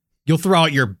 Andy. You'll throw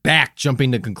out your back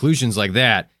jumping to conclusions like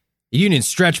that. You didn't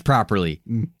stretch properly,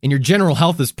 and your general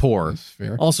health is poor. That's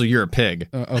fair. Also, you're a pig.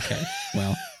 Okay,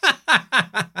 well,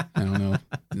 I don't know.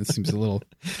 It seems a little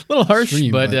harsh,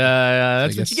 extreme, but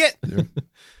that's what you get. Yeah.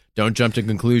 Don't jump to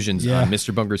conclusions on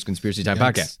Mr. Bunker's Conspiracy Time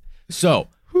podcast. So,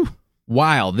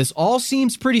 while this all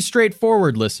seems pretty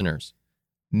straightforward, listeners,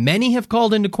 many have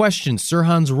called into question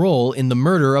Sirhan's role in the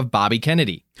murder of Bobby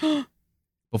Kennedy.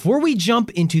 Before we jump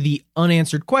into the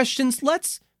unanswered questions,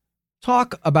 let's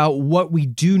talk about what we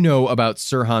do know about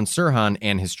Sirhan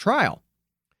and his trial.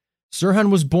 Sirhan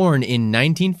was born in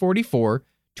 1944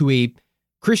 to a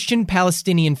Christian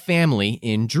Palestinian family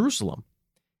in Jerusalem.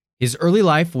 His early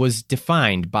life was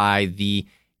defined by the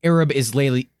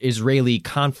Arab-Israeli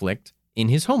conflict in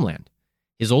his homeland.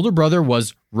 His older brother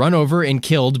was run over and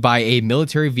killed by a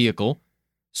military vehicle,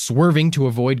 swerving to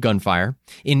avoid gunfire.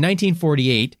 In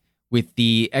 1948, with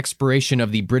the expiration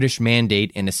of the British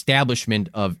Mandate and establishment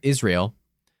of Israel,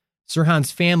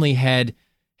 Sirhan's family had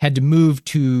to move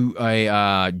to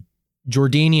a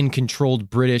Jordanian-controlled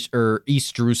British or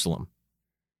East Jerusalem.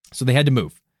 So they had to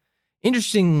move.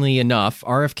 Interestingly enough,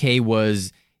 RFK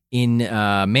was in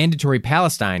mandatory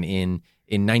Palestine in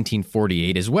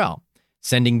 1948 as well,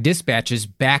 sending dispatches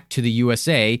back to the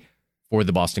USA for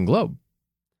the Boston Globe.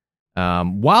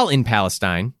 While in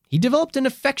Palestine, he developed an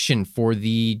affection for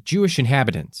the Jewish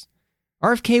inhabitants.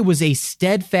 RFK was a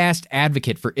steadfast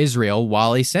advocate for Israel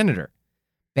while a senator.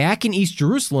 Back in East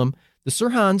Jerusalem, the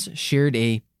Sirhans shared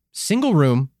a single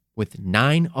room with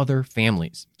 9 other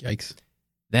families. Yikes.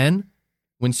 Then,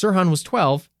 when Sirhan was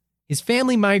 12, his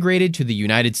family migrated to the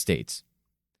United States.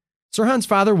 Sirhan's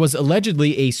father was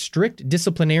allegedly a strict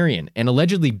disciplinarian and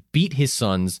allegedly beat his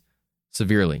sons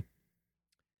severely.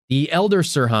 The elder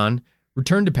Sirhan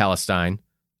returned to Palestine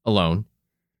alone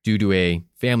due to a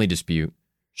family dispute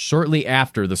shortly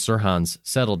after the Sirhans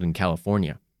settled in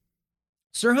California.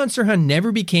 Sirhan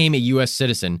never became a U.S.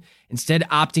 citizen, instead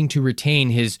opting to retain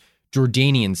his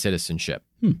Jordanian citizenship.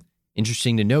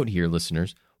 Interesting to note here,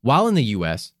 listeners, while in the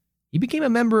U.S., he became a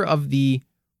member of the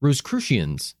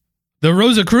Rosicrucians. The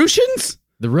Rosicrucians?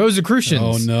 The Rosicrucians.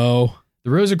 Oh, no.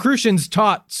 The Rosicrucians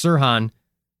taught Sirhan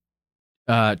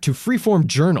to freeform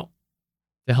journal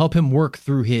to help him work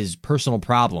through his personal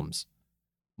problems.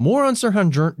 More on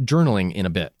Sirhan journaling in a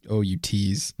bit. Oh, you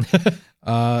tease.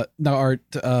 Now, Art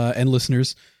and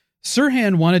listeners,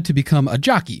 Sirhan wanted to become a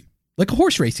jockey, like a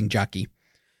horse racing jockey.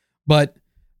 But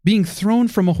being thrown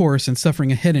from a horse and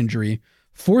suffering a head injury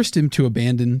forced him to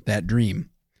abandon that dream.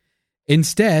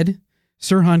 Instead,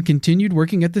 Sirhan continued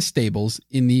working at the stables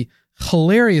in the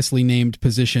hilariously named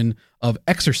position of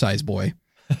exercise boy.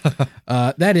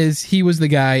 That is, he was the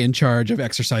guy in charge of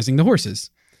exercising the horses.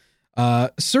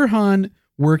 Sirhan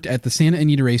worked at the Santa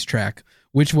Anita racetrack,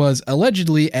 which was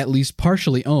allegedly at least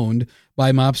partially owned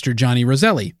by mobster Johnny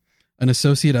Roselli, an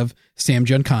associate of Sam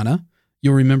Giancana.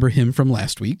 You'll remember him from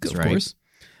last week, of course.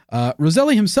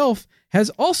 Roselli himself has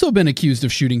also been accused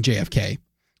of shooting JFK.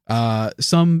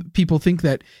 Some people think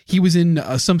that he was in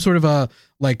some sort of a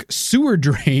sewer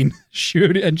drain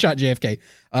shoot and shot JFK.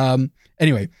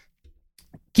 Anyway,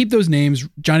 keep those names,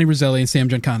 Johnny Roselli and Sam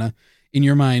Giancana, in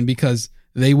your mind because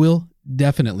they will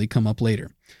definitely come up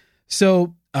later.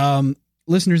 So,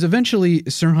 listeners, eventually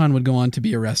Sirhan would go on to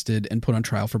be arrested and put on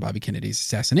trial for Bobby Kennedy's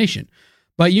assassination.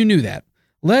 But you knew that.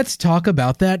 Let's talk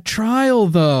about that trial,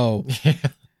 though.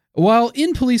 While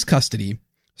in police custody,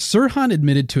 Sirhan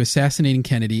admitted to assassinating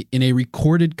Kennedy in a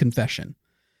recorded confession.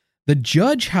 The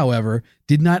judge, however,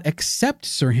 did not accept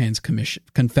Sirhan's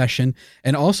confession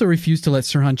and also refused to let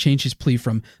Sirhan change his plea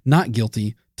from not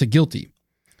guilty to guilty.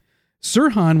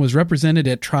 Sirhan was represented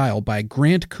at trial by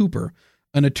Grant Cooper,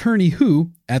 an attorney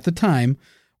who, at the time,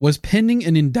 was pending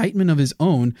an indictment of his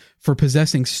own for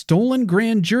possessing stolen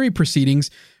grand jury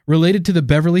proceedings related to the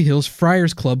Beverly Hills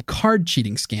Friars Club card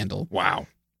cheating scandal. Wow.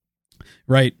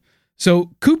 Right.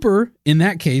 So Cooper, in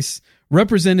that case,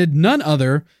 represented none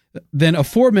other than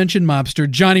aforementioned mobster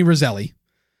Johnny Roselli.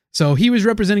 So he was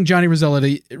representing Johnny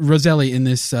Roselli in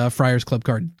this Friars Club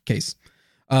card case.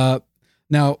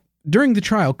 Now, during the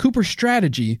trial, Cooper's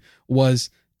strategy was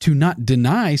to not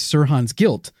deny Sirhan's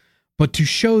guilt, but to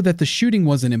show that the shooting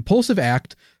was an impulsive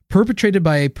act perpetrated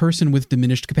by a person with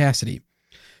diminished capacity.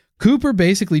 Cooper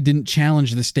basically didn't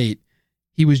challenge the state.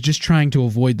 He was just trying to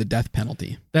avoid the death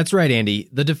penalty. That's right, Andy.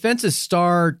 The defense's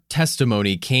star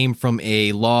testimony came from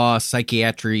a law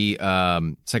psychiatry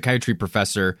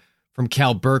professor from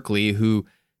Cal Berkeley who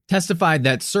testified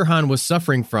that Sirhan was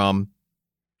suffering from,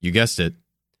 you guessed it,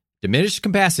 diminished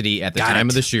capacity at the time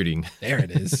of the shooting. There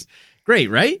it is. Great,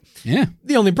 right? Yeah.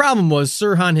 The only problem was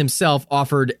Sirhan himself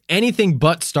offered anything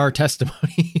but star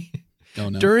testimony. Oh,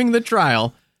 no. During the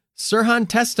trial, Sirhan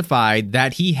testified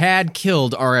that he had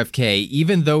killed RFK,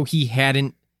 even though he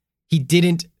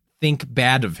didn't think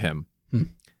bad of him.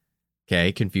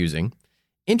 Okay, confusing.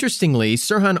 Interestingly,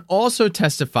 Sirhan also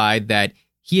testified that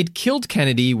he had killed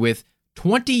Kennedy with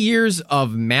 20 years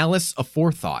of malice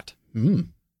aforethought.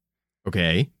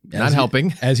 Okay, not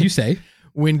helping. As you say.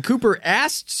 When Cooper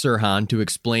asked Sirhan to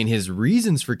explain his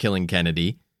reasons for killing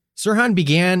Kennedy, Sirhan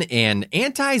began an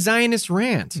anti-Zionist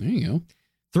rant. There you go.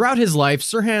 Throughout his life,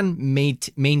 Sirhan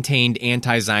maintained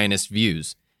anti-Zionist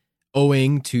views,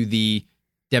 owing to the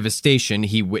devastation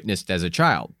he witnessed as a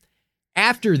child.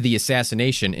 After the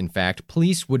assassination, in fact,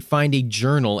 police would find a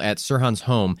journal at Sirhan's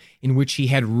home in which he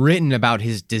had written about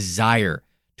his desire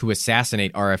to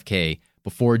assassinate RFK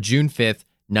before June 5th,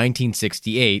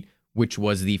 1968, which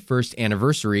was the first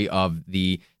anniversary of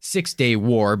the Six-Day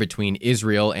War between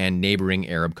Israel and neighboring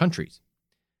Arab countries.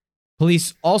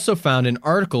 Police also found an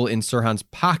article in Sirhan's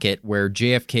pocket where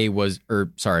RFK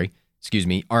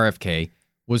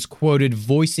was quoted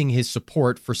voicing his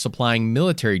support for supplying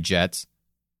military jets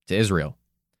to Israel.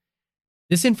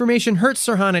 This information hurt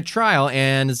Sirhan at trial,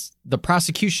 and the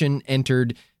prosecution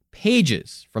entered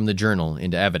pages from the journal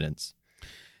into evidence.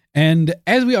 And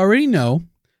as we already know,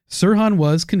 Sirhan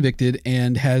was convicted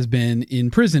and has been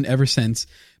in prison ever since,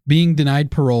 being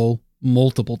denied parole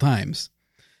multiple times.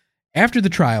 After the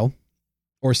trial,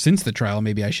 or since the trial,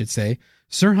 maybe I should say,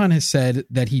 Sirhan has said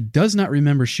that he does not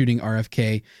remember shooting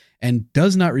RFK and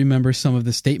does not remember some of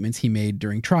the statements he made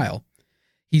during trial.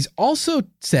 He's also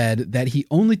said that he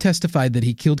only testified that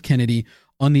he killed Kennedy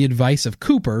on the advice of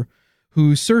Cooper,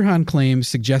 who Sirhan claims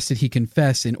suggested he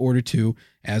confess in order to,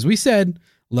 as we said,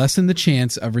 lessen the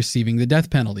chance of receiving the death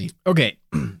penalty. Okay,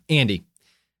 Andy.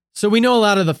 So we know a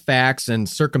lot of the facts and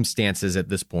circumstances at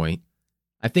this point.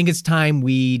 I think it's time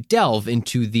we delve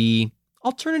into the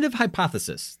alternative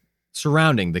hypothesis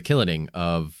surrounding the killing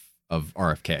of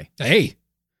RFK. Hey,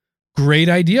 great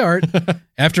idea, Art.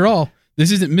 After all,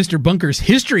 this isn't Mr. Bunker's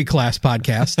history class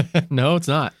podcast. No, it's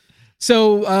not.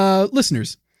 So,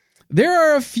 listeners, there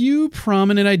are a few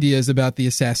prominent ideas about the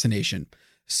assassination.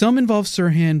 Some involve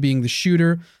Sirhan being the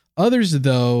shooter. Others,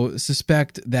 though,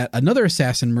 suspect that another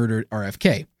assassin murdered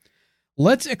RFK.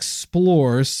 Let's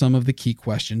explore some of the key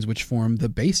questions which form the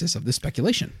basis of this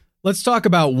speculation. Let's talk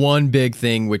about one big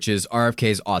thing, which is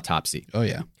RFK's autopsy. Oh,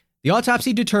 yeah. The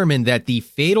autopsy determined that the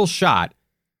fatal shot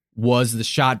was the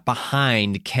shot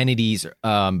behind Kennedy's,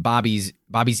 Bobby's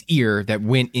ear that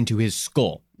went into his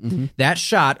skull. Mm-hmm. That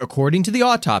shot, according to the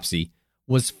autopsy,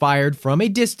 was fired from a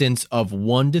distance of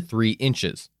 1 to 3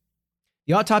 inches.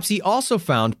 The autopsy also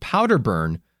found powder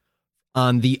burn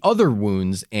on the other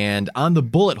wounds and on the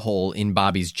bullet hole in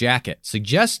Bobby's jacket,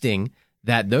 suggesting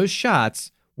that those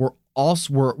shots were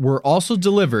also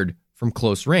delivered from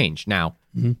close range. Now,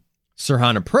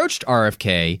 Sirhan approached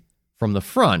RFK from the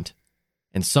front,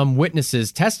 and some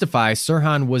witnesses testify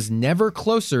Sirhan was never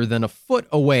closer than a foot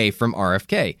away from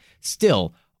RFK.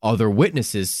 Still, other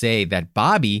witnesses say that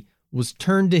Bobby was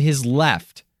turned to his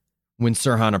left when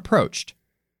Sirhan approached,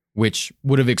 which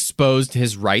would have exposed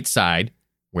his right side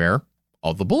where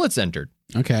all the bullets entered.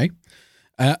 Okay.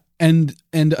 And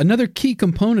another key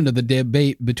component of the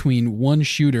debate between one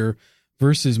shooter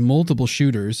versus multiple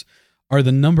shooters are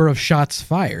the number of shots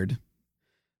fired.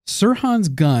 Sirhan's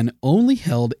gun only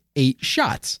held 8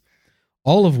 shots,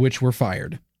 all of which were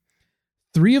fired.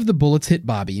 3 of the bullets hit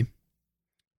Bobby.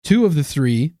 2 of the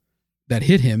 3 that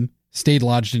hit him stayed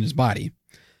lodged in his body.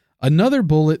 Another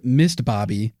bullet missed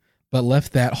Bobby, but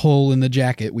left that hole in the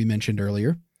jacket we mentioned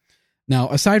earlier. Now,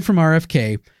 aside from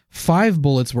RFK, 5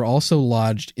 bullets were also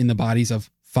lodged in the bodies of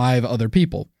 5 other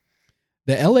people.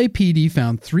 The LAPD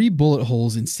found 3 bullet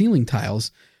holes in ceiling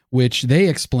tiles, which they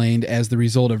explained as the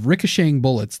result of ricocheting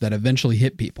bullets that eventually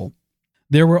hit people.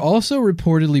 There were also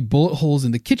reportedly bullet holes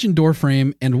in the kitchen door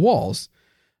frame and walls.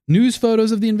 News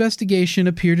photos of the investigation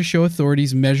appear to show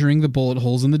authorities measuring the bullet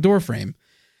holes in the door frame.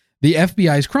 The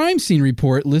FBI's crime scene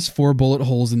report lists 4 bullet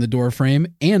holes in the door frame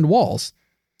and walls.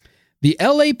 The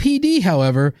LAPD,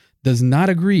 however, does not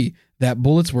agree that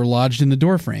bullets were lodged in the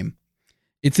doorframe.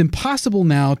 It's impossible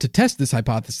now to test this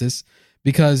hypothesis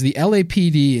because the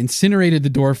LAPD incinerated the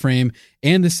doorframe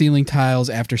and the ceiling tiles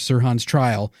after Sirhan's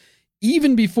trial,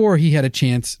 even before he had a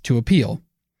chance to appeal.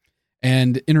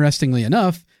 And interestingly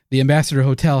enough, the Ambassador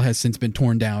Hotel has since been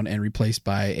torn down and replaced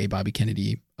by a Bobby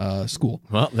Kennedy school.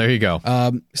 Well, there you go.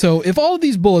 So if all of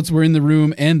these bullets were in the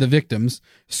room and the victims,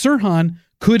 Sirhan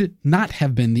could not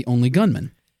have been the only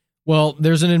gunman. Well,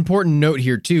 there's an important note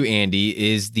here too, Andy,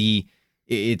 it's the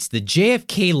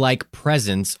JFK-like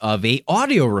presence of a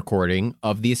audio recording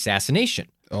of the assassination.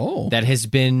 Oh. That has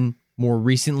been more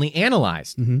recently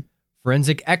analyzed. Mm-hmm.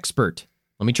 Forensic expert,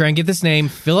 let me try and get this name,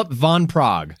 Philip von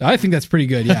Prague. I think that's pretty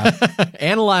good, yeah.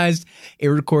 Analyzed a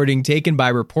recording taken by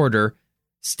reporter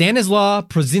Stanislaw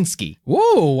Prozinski.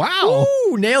 Whoa, wow.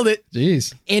 Ooh, nailed it.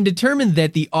 Jeez. And determined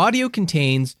that the audio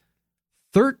contains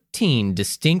 13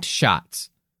 distinct shots,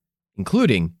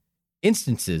 including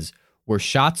instances where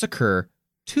shots occur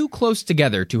too close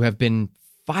together to have been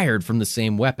fired from the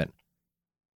same weapon.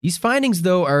 These findings,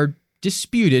 though, are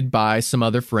disputed by some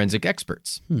other forensic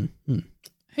experts.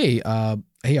 Hey,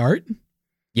 Art?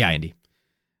 Yeah, Andy.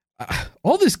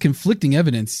 All this conflicting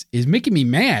evidence is making me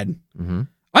mad. Mm-hmm.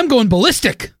 I'm going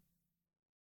ballistic.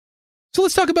 So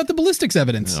let's talk about the ballistics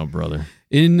evidence. Oh, brother.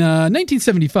 In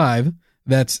 1975,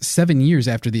 that's 7 years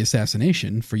after the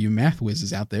assassination, for you math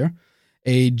whizzes out there,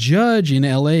 a judge in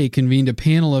LA convened a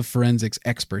panel of forensics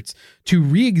experts to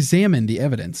re-examine the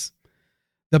evidence.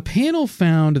 The panel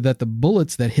found that the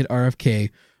bullets that hit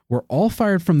RFK were all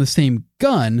fired from the same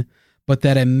gun, but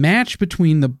that a match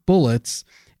between the bullets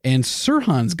and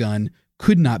Sirhan's gun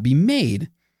could not be made.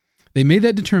 They made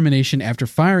that determination after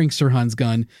firing Sirhan's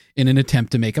gun in an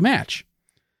attempt to make a match.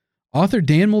 Author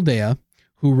Dan Moldea,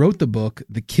 who wrote the book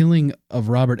The Killing of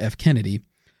Robert F. Kennedy,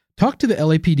 talked to the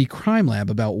LAPD crime lab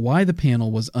about why the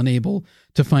panel was unable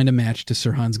to find a match to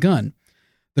Sirhan's gun.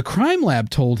 The crime lab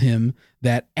told him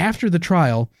that after the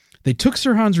trial, they took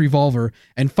Sirhan's revolver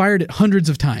and fired it hundreds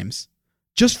of times.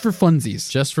 Just for funsies.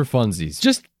 Just for funsies.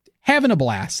 Just having a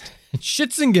blast.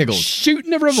 Shits and giggles.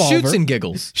 Shooting a revolver. Shoots and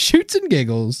giggles. Shoots and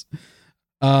giggles.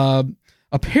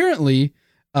 Apparently,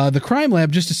 the crime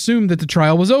lab just assumed that the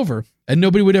trial was over and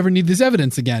nobody would ever need this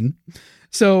evidence again.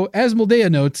 So, as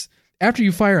Moldea notes, after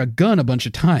you fire a gun a bunch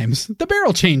of times, the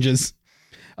barrel changes.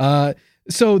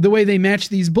 So the way they match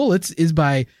these bullets is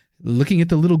by looking at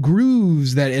the little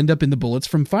grooves that end up in the bullets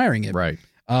from firing it. Right.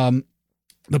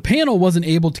 The panel wasn't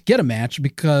able to get a match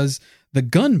because the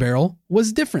gun barrel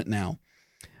was different now.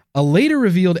 A later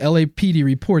revealed LAPD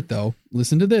report, though,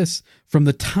 listen to this, from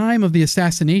the time of the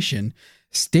assassination,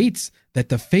 states that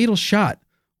the fatal shot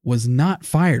was not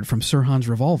fired from Sirhan's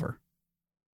revolver.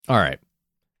 All right.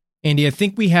 Andy, I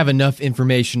think we have enough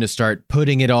information to start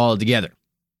putting it all together.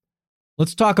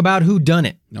 Let's talk about who done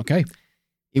it. Okay.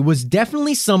 It was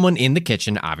definitely someone in the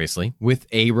kitchen, obviously, with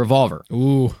a revolver.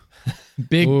 Ooh.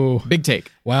 Big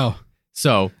take. Wow.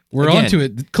 So, we're again, on to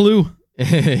it. Clue.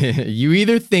 You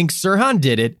either think Sirhan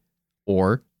did it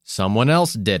or someone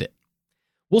else did it.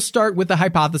 We'll start with the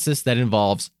hypothesis that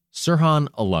involves Sirhan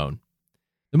alone.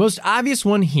 The most obvious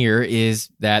one here is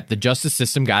that the justice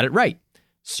system got it right.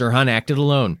 Sirhan acted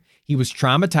alone. He was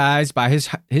traumatized by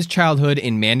his childhood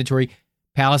in mandatory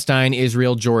Palestine,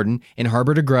 Israel, Jordan, and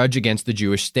harbored a grudge against the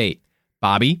Jewish state.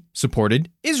 Bobby supported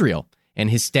Israel, and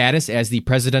his status as the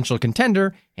presidential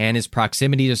contender and his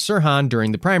proximity to Sirhan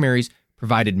during the primaries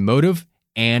provided motive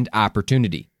and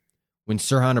opportunity. When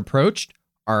Sirhan approached,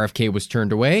 RFK was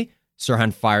turned away,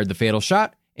 Sirhan fired the fatal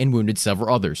shot, and wounded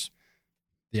several others.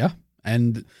 Yeah,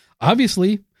 and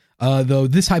obviously, though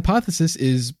this hypothesis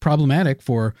is problematic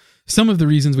for some of the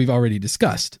reasons we've already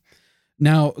discussed.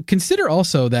 Now, consider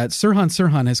also that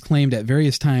Sirhan has claimed at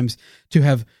various times to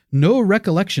have no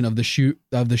recollection of the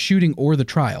shooting or the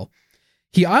trial.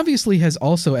 He obviously has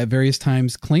also at various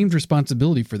times claimed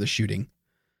responsibility for the shooting.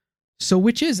 So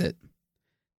which is it?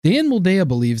 Dan Moldea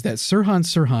believes that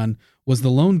Sirhan was the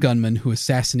lone gunman who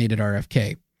assassinated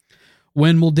RFK.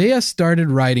 When Moldea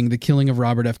started writing The Killing of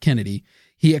Robert F. Kennedy,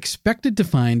 he expected to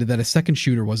find that a second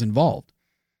shooter was involved.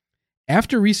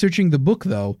 After researching the book,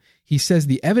 though, he says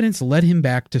the evidence led him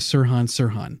back to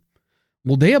Sirhan.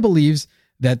 Moldea believes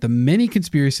that the many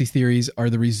conspiracy theories are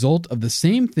the result of the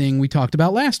same thing we talked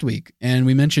about last week, and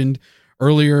we mentioned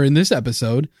earlier in this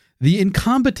episode, the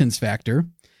incompetence factor,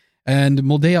 and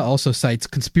Moldea also cites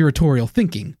conspiratorial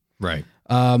thinking. Right.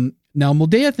 Now,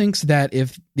 Moldea thinks that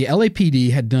if the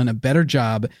LAPD had done a better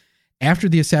job after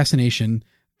the assassination,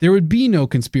 there would be no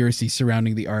conspiracy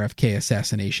surrounding the RFK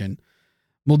assassination.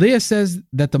 Moldea says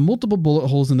that the multiple bullet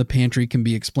holes in the pantry can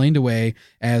be explained away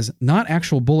as not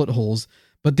actual bullet holes,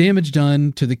 but damage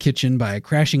done to the kitchen by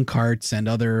crashing carts and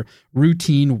other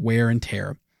routine wear and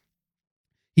tear.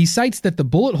 He cites that the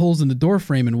bullet holes in the door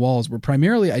frame and walls were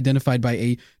primarily identified by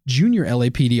a junior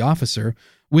LAPD officer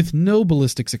with no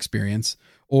ballistics experience,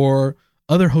 or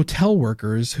other hotel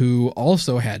workers who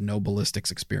also had no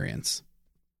ballistics experience.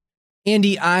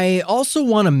 Andy, I also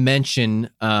want to mention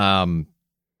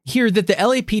here that the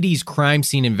LAPD's crime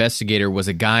scene investigator was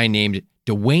a guy named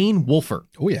Dwayne Wolfer.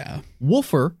 Oh, yeah.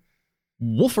 Wolfer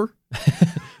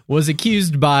was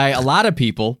accused by a lot of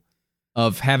people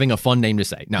of having a fun name to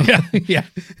say. No. Yeah.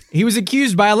 He was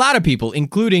accused by a lot of people,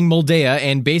 including Moldea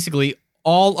and basically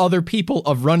all other people,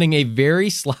 of running a very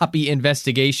sloppy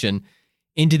investigation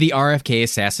into the RFK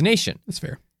assassination. That's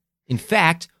fair. In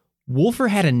fact, Wolfer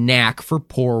had a knack for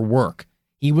poor work.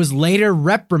 He was later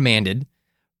reprimanded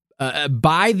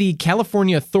by the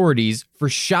California authorities for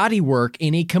shoddy work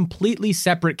in a completely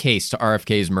separate case to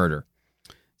RFK's murder.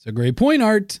 It's a great point,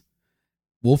 Art.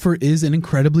 Wolfer is an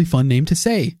incredibly fun name to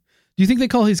say. Do you think they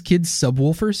call his kids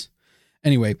subwoofers?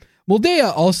 Anyway,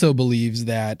 Moldea also believes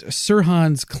that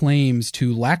Sirhan's claims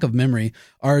to lack of memory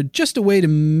are just a way to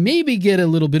maybe get a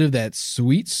little bit of that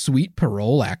sweet, sweet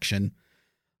parole action.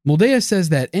 Moldea says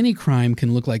that any crime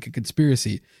can look like a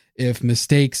conspiracy if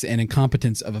mistakes and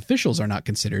incompetence of officials are not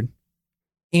considered.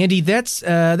 Andy, that's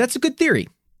a good theory,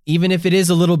 even if it is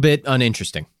a little bit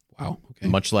uninteresting. Wow. Okay.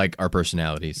 Much like our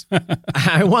personalities.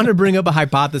 I want to bring up a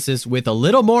hypothesis with a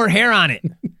little more hair on it.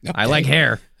 Okay. I like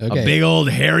hair. Okay. A big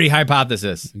old hairy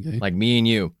hypothesis, like me and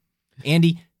you.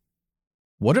 Andy,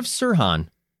 what if Sirhan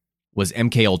was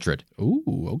MK Ultra,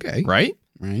 Ooh, okay. right?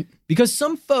 Right. Because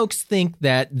some folks think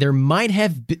that he might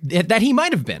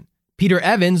have been. Peter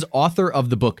Evans, author of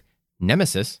the book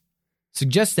Nemesis,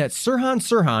 suggests that Sirhan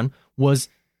Sirhan was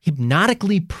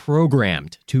hypnotically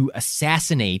programmed to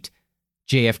assassinate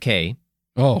JFK.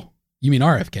 Oh, you mean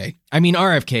RFK? I mean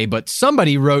RFK, but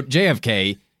somebody wrote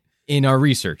JFK in our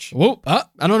research. Whoa.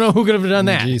 I don't know who could have done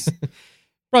that. Jeez.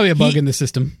 Probably a bug in the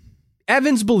system.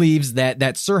 Evans believes that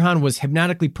Sirhan was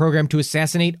hypnotically programmed to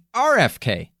assassinate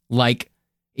RFK, like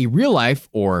a real life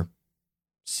or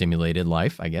simulated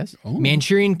life, I guess,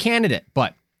 Manchurian candidate.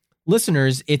 But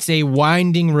listeners, it's a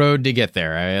winding road to get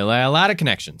there. A lot of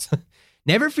connections.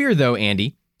 Never fear, though,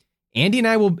 Andy. Andy and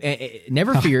I will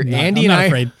never fear. Andy and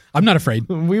I, I'm not afraid.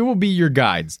 We will be your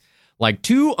guides, like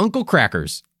two Uncle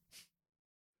Crackers.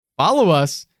 Follow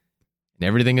us, and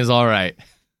everything is all right.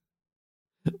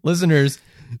 Listeners,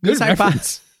 this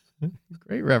hypothesis.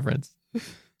 Great reference.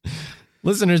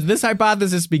 Listeners, this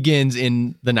hypothesis begins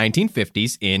in the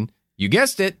 1950s in, you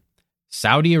guessed it,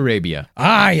 Saudi Arabia.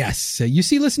 Ah, yes. You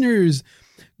see, listeners,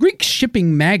 Greek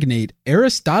shipping magnate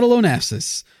Aristotle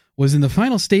Onassis was in the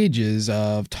final stages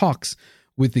of talks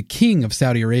with the king of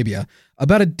Saudi Arabia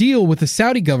about a deal with the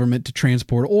Saudi government to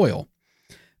transport oil.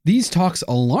 These talks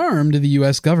alarmed the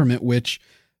U.S. government, which,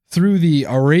 through the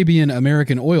Arabian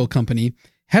American Oil Company,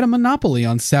 had a monopoly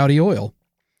on Saudi oil.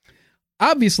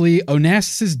 Obviously,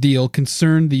 Onassis' deal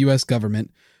concerned the U.S.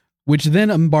 government, which then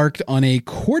embarked on a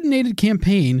coordinated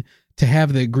campaign to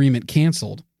have the agreement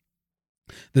canceled.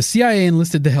 The CIA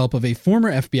enlisted the help of a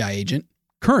former FBI agent,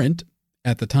 current,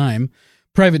 at the time,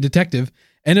 private detective,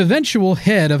 and eventual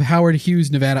head of Howard Hughes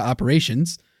Nevada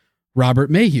operations, Robert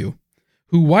Mayhew,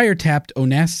 who wiretapped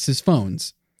Onassis'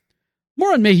 phones.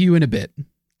 More on Mayhew in a bit.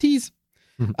 Tease.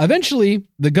 Eventually,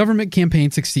 the government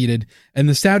campaign succeeded, and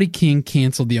the Saudi king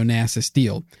canceled the Onassis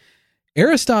deal.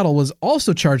 Aristotle was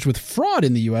also charged with fraud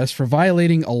in the U.S. for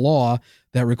violating a law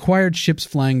that required ships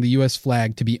flying the U.S.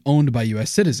 flag to be owned by U.S.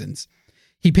 citizens.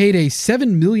 He paid a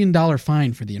 $7 million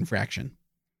fine for the infraction.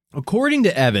 According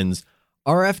to Evans,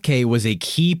 RFK was a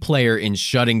key player in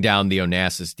shutting down the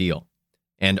Onassis deal,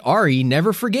 and Ari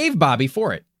never forgave Bobby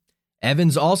for it.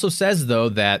 Evans also says, though,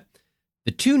 that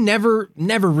the two never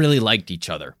really liked each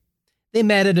other. They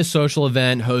met at a social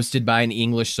event hosted by an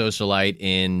English socialite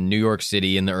in New York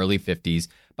City in the early 50s.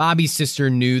 Bobby's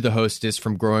sister knew the hostess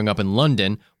from growing up in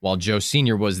London, while Joe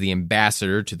Sr. was the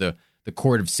ambassador to the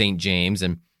court of St. James.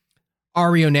 And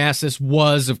Ari Onassis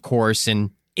was, of course, an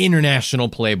international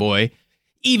playboy,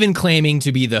 even claiming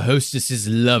to be the hostess's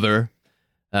lover,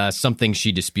 something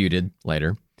she disputed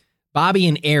later. Bobby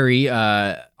and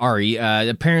Ari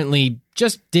apparently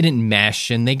just didn't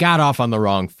mesh, and they got off on the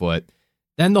wrong foot.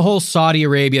 Then the whole Saudi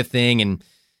Arabia thing, and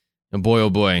boy, oh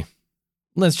boy,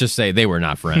 let's just say they were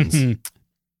not friends.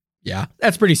 Yeah.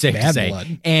 That's pretty safe to say.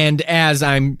 Blood. And as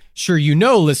I'm sure you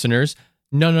know, listeners,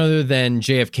 none other than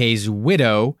JFK's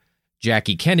widow,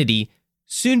 Jackie Kennedy,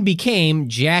 soon became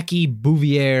Jackie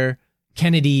Bouvier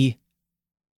Kennedy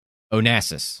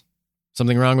Onassis.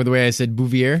 Something wrong with the way I said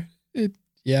Bouvier?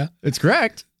 Yeah. It's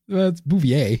correct. It's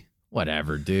Bouvier.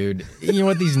 Whatever, dude. You know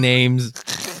what, these names?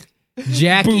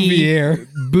 Jackie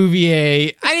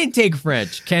Bouvier. I didn't take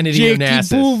French. Kennedy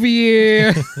Onassis.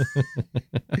 Bouvier.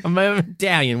 I'm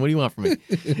Italian. What do you want from me?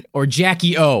 Or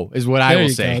Jackie O is what I will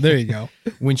say. There you go.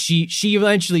 When she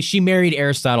eventually married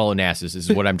Aristotle Onassis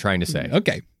is what I'm trying to say.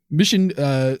 Okay. Mission,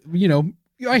 I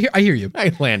hear you.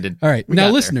 I landed. All right. Now,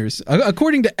 listeners,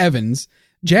 according to Evans,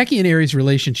 Jackie and Ari's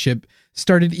relationship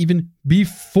started even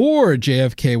before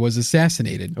JFK was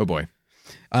assassinated. Oh boy.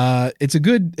 It's a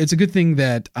good thing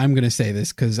that I'm going to say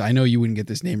this because I know you wouldn't get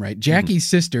this name right. Jackie's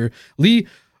sister, Lee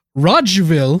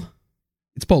Radziwill,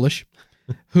 it's Polish,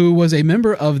 who was a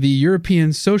member of the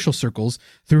European social circles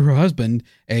through her husband,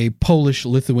 a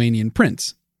Polish-Lithuanian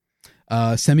prince.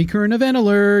 Semi-current event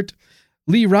alert.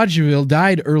 Lee Radziwill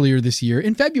died earlier this year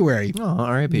in February. Oh,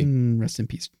 R.I.P. Rest in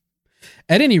peace.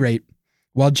 At any rate,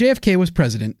 while JFK was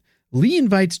president, Lee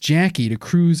invites Jackie to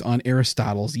cruise on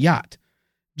Aristotle's yacht.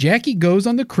 Jackie goes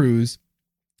on the cruise,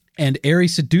 and Ari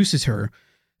seduces her,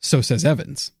 so says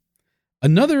Evans.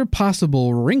 Another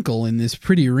possible wrinkle in this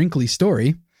pretty wrinkly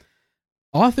story,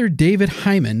 author David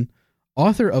Hyman,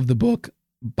 author of the book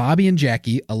Bobby and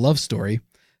Jackie, A Love Story,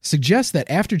 suggests that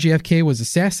after JFK was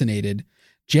assassinated,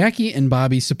 Jackie and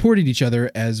Bobby supported each other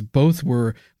as both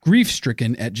were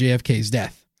grief-stricken at JFK's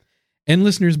death. And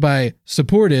listeners, by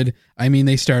supported, I mean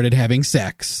they started having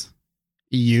sex.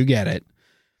 You get it.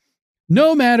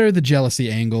 No matter the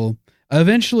jealousy angle,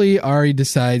 eventually Ari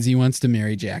decides he wants to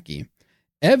marry Jackie.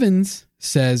 Evans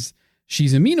says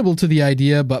She's amenable to the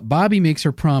idea, but Bobby makes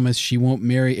her promise she won't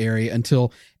marry Ari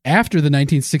until after the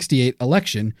 1968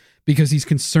 election because he's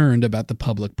concerned about the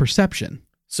public perception.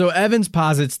 So Evans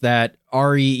posits that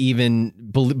Ari even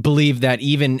believed that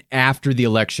even after the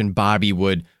election, Bobby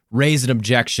would raise an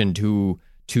objection to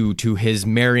his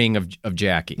marrying of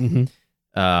Jackie.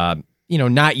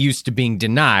 Mm-hmm. Not used to being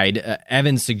denied,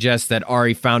 Evans suggests that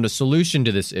Ari found a solution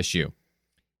to this issue.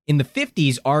 In the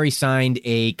 50s, Ari signed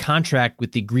a contract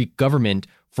with the Greek government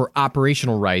for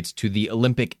operational rights to the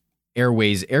Olympic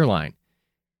Airways airline.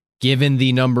 Given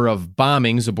the number of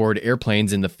bombings aboard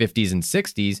airplanes in the 50s and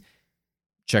 60s,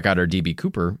 check out our D.B.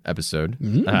 Cooper episode.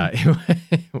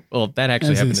 Well, that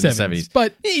actually happened in the 70s.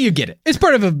 But you get it. It's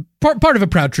part of a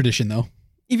proud tradition, though.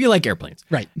 If you like airplanes.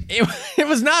 Right. It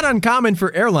was not uncommon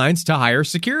for airlines to hire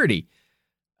security.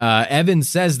 Evans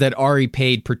says that Ari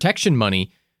paid protection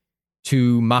money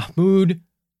to Mahmoud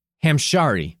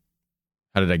Hamshari.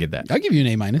 How did I get that? I'll give you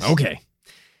an A-. Okay.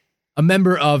 A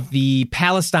member of the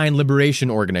Palestine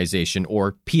Liberation Organization,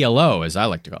 or PLO, as I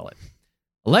like to call it.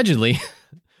 Allegedly,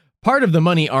 part of the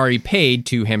money Ari paid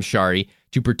to Hamshari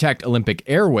to protect Olympic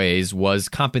Airways was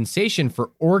compensation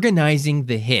for organizing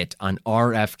the hit on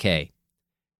RFK.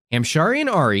 Hamshari and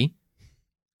Ari,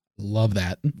 love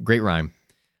that, great rhyme,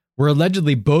 were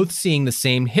allegedly both seeing the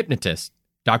same hypnotist,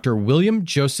 Dr. William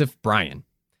Joseph Bryan,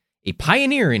 a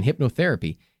pioneer in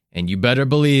hypnotherapy, and you better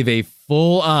believe a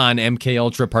full-on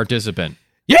MKUltra participant.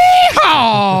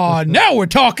 Yeehaw! Now we're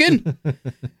talking.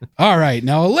 All right.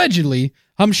 Now, allegedly,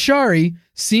 Hamshari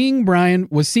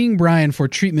was seeing Bryan for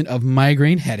treatment of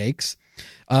migraine headaches.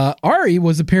 Ari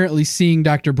was apparently seeing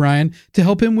Dr. Bryan to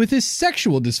help him with his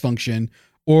sexual dysfunction,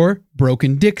 or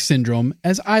broken dick syndrome,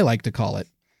 as I like to call it.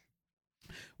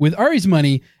 With Ari's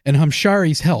money and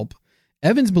Hamshari's help,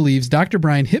 Evans believes Dr.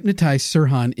 Bryan hypnotized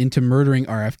Sirhan into murdering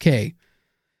RFK.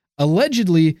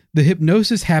 Allegedly, the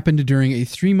hypnosis happened during a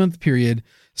 3-month period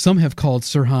some have called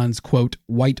Sirhan's, quote,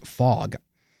 white fog.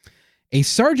 A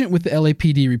sergeant with the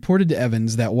LAPD reported to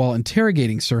Evans that while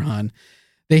interrogating Sirhan,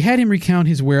 they had him recount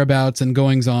his whereabouts and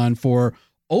goings-on for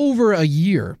over a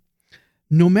year.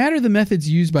 No matter the methods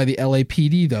used by the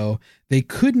LAPD, though, they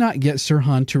could not get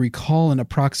Sirhan to recall an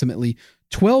approximately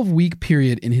 12-week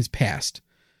period in his past.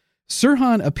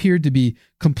 Sirhan appeared to be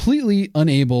completely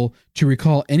unable to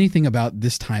recall anything about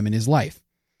this time in his life.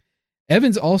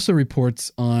 Evans also reports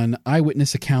on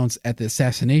eyewitness accounts at the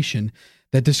assassination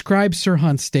that describe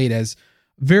Sirhan's state as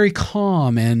very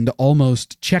calm and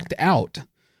almost checked out.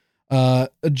 A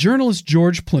journalist,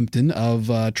 George Plimpton,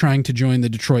 of Trying to Join the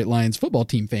Detroit Lions football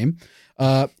team fame,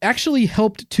 actually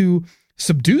helped to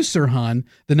subdue Sirhan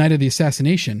the night of the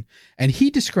assassination, and he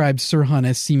described Sirhan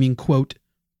as seeming, quote,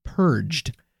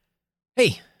 purged.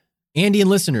 Hey, Andy and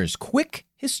listeners, quick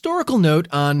historical note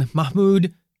on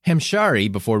Mahmoud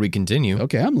Hamshari before we continue.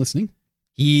 Okay, I'm listening.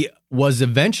 He was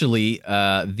eventually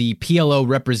the PLO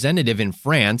representative in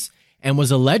France and was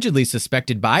allegedly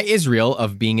suspected by Israel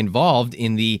of being involved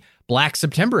in the Black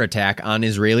September attack on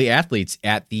Israeli athletes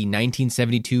at the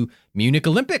 1972 Munich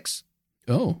Olympics.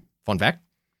 Oh. Fun fact.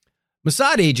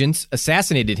 Mossad agents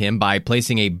assassinated him by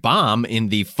placing a bomb in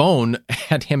the phone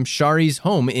at Hamshari's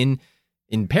home in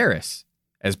Paris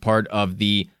as part of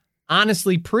the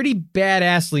honestly pretty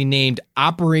badassly named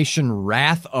Operation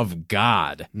Wrath of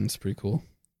God. That's pretty cool.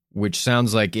 Which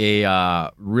sounds like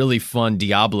a really fun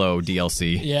Diablo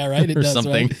DLC. Yeah, right. It or does,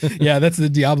 something. Right? Yeah, that's the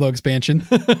Diablo expansion.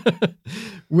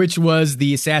 Which was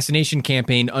the assassination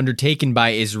campaign undertaken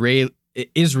by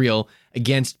Israel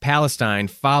against Palestine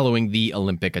following the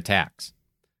Olympic attacks.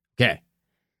 Okay.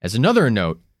 As another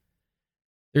note,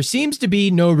 there seems to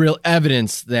be no real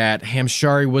evidence that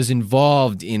Hamshari was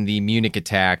involved in the Munich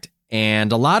attack,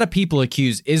 and a lot of people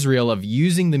accuse Israel of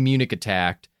using the Munich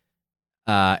attack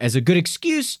as a good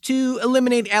excuse to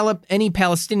eliminate any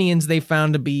Palestinians they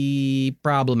found to be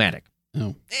problematic.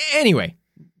 Oh. Anyway,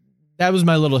 that was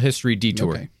my little history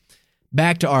detour. Okay.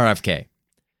 Back to RFK.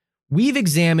 We've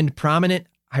examined prominent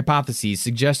hypotheses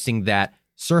suggesting that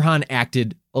Sirhan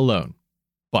acted alone.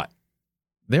 But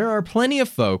there are plenty of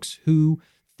folks who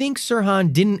think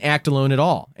Sirhan didn't act alone at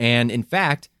all, and in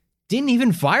fact, didn't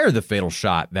even fire the fatal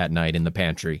shot that night in the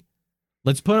pantry.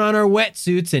 Let's put on our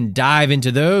wetsuits and dive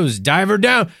into those. Diver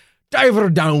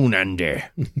down under.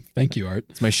 Thank you, Art.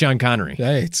 It's my Sean Connery.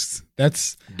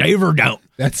 That's Diver down.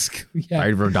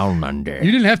 Diver down under.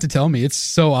 You didn't have to tell me. It's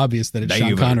so obvious that it's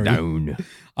Sean Connery. Down.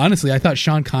 Honestly, I thought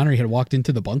Sean Connery had walked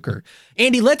into the bunker.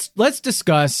 Andy, let's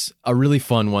discuss a really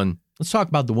fun one. Let's talk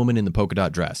about the woman in the polka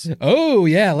dot dress. Oh,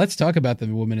 yeah. Let's talk about the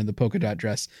woman in the polka dot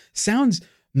dress. Sounds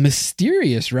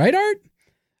mysterious, right, Art?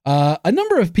 A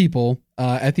number of people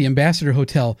at the Ambassador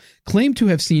Hotel claim to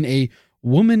have seen a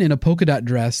woman in a polka dot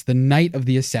dress the night of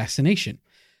the assassination.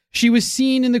 She was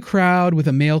seen in the crowd with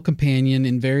a male companion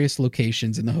in various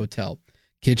locations in the hotel,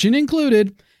 kitchen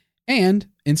included, and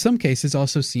in some cases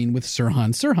also seen with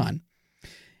Sirhan Sirhan.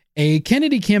 A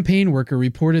Kennedy campaign worker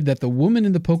reported that the woman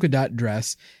in the polka dot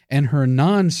dress and her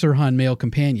non-Sirhan male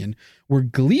companion were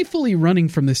gleefully running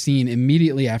from the scene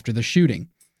immediately after the shooting.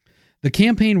 The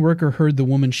campaign worker heard the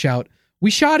woman shout,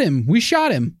 "We shot him! We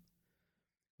shot him!"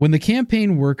 When the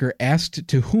campaign worker asked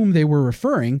to whom they were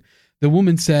referring, the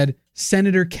woman said,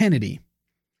 "Senator Kennedy."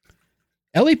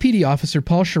 LAPD officer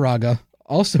Paul Sharaga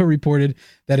also reported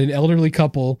that an elderly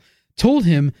couple told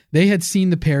him they had seen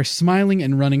the pair smiling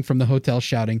and running from the hotel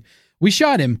shouting, "We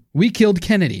shot him! We killed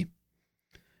Kennedy!"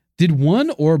 Did one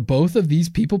or both of these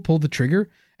people pull the trigger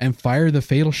and fire the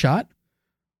fatal shot?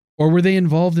 Or were they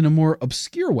involved in a more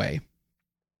obscure way?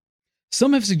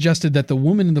 Some have suggested that the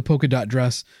woman in the polka dot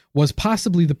dress was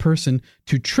possibly the person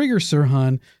to trigger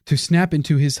Sirhan to snap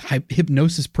into his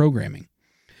hypnosis programming.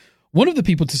 One of the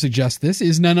people to suggest this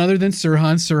is none other than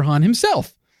Sirhan Sirhan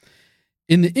himself.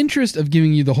 In the interest of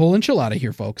giving you the whole enchilada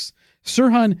here, folks,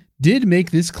 Sirhan did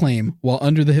make this claim while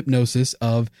under the hypnosis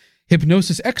of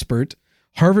hypnosis expert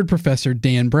Harvard professor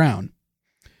Dan Brown.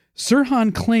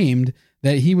 Sirhan claimed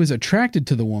that he was attracted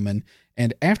to the woman,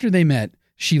 and after they met,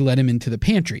 she led him into the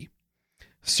pantry.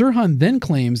 Sirhan then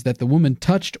claims that the woman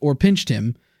touched or pinched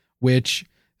him, which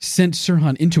sent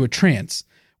Sirhan into a trance,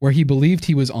 where he believed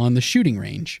he was on the shooting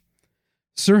range.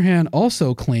 Sirhan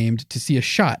also claimed to see a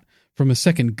shot from a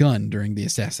second gun during the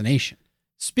assassination.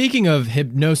 Speaking of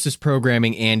hypnosis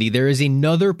programming, Andy, there is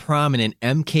another prominent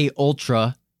MK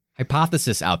Ultra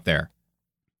hypothesis out there.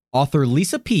 Author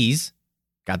Lisa Pease,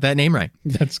 got that name right,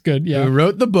 That's good, yeah. who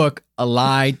wrote the book A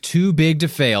Lie Too Big to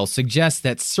Fail, suggests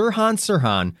that Sirhan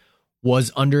Sirhan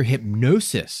was under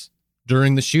hypnosis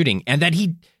during the shooting, and that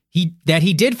he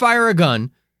did fire a gun,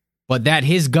 but that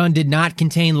his gun did not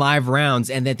contain live rounds,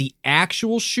 and that the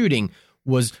actual shooting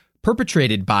was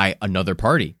perpetrated by another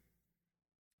party.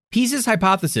 Pease's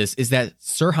hypothesis is that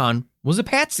Sirhan was a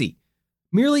patsy,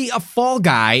 merely a fall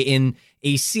guy in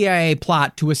a CIA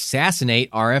plot to assassinate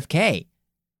RFK.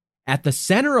 At the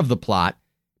center of the plot,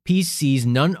 Pease sees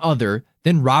none other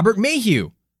than Robert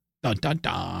Mayhew. Dun, dun,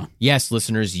 dun. Yes,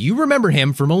 listeners, you remember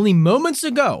him from only moments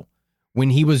ago when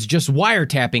he was just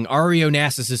wiretapping Ari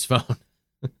Onassis' phone.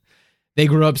 They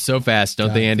grew up so fast,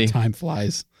 don't they, Andy? Time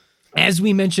flies. As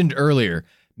we mentioned earlier,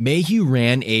 Mayhew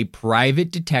ran a private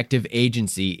detective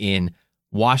agency in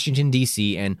Washington,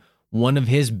 D.C., and one of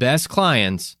his best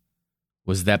clients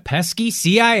was that pesky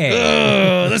CIA.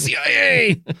 The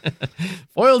CIA!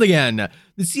 Foiled again.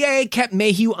 The CIA kept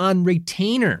Mayhew on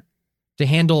retainer to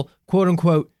handle,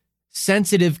 quote-unquote,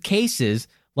 sensitive cases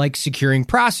like securing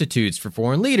prostitutes for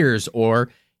foreign leaders, or,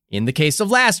 in the case of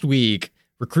last week,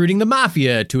 recruiting the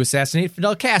mafia to assassinate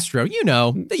Fidel Castro. You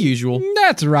know, the usual.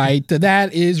 That's right.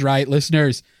 That is right,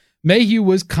 listeners. Mayhew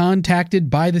was contacted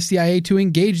by the CIA to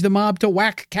engage the mob to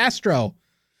whack Castro.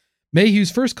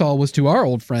 Mayhew's first call was to our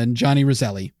old friend, Johnny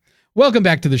Roselli. Welcome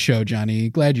back to the show, Johnny.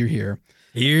 Glad you're here.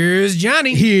 Here's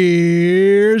Johnny.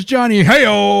 Here's Johnny.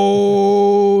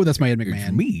 Hey-o! That's my Ed McMahon.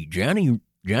 It's me, Johnny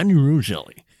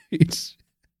Roselli.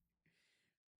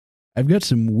 I've got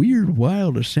some weird,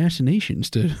 wild assassinations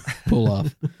to pull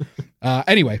off.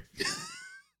 Anyway,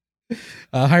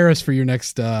 hire us for your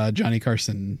next Johnny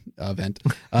Carson event.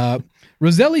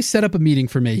 Roselli set up a meeting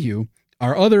for Mayhew,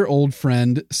 our other old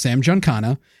friend, Sam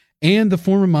Giancana, and the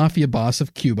former mafia boss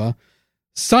of Cuba,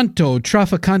 Santo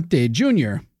Traficante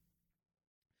Jr.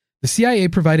 The CIA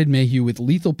provided Mayhew with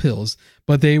lethal pills,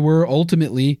 but they were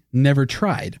ultimately never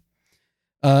tried.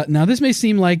 Now, this may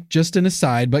seem like just an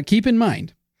aside, but keep in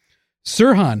mind,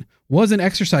 Sirhan was an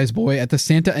exercise boy at the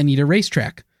Santa Anita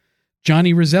racetrack.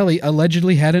 Johnny Roselli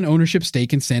allegedly had an ownership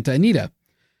stake in Santa Anita.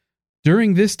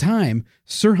 During this time,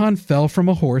 Sirhan fell from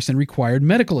a horse and required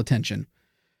medical attention.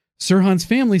 Sirhan's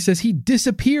family says he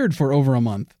disappeared for over a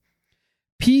month.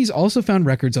 Pease also found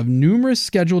records of numerous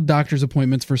scheduled doctor's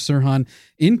appointments for Sirhan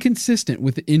inconsistent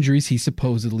with the injuries he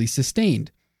supposedly sustained.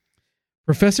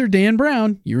 Professor Dan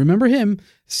Brown, you remember him,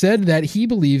 said that he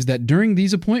believes that during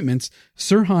these appointments,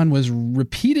 Sirhan was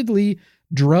repeatedly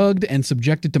drugged and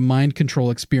subjected to mind control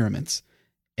experiments,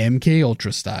 MK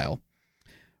Ultra style.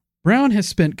 Brown has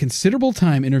spent considerable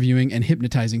time interviewing and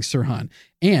hypnotizing Sirhan,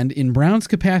 and in Brown's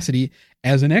capacity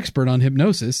as an expert on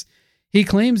hypnosis, he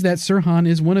claims that Sirhan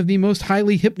is one of the most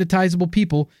highly hypnotizable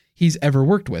people he's ever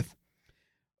worked with.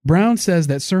 Brown says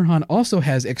that Sirhan also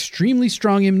has extremely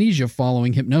strong amnesia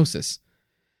following hypnosis.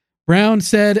 Brown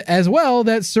said as well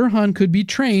that Sirhan could be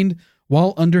trained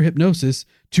while under hypnosis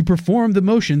to perform the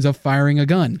motions of firing a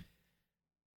gun.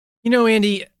 You know,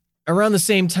 Andy, around the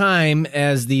same time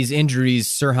as these injuries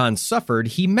Sirhan suffered,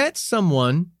 he met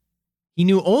someone he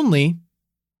knew only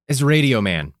as Radio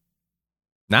Man.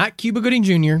 Not Cuba Gooding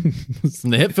Jr.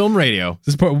 from the hit film Radio.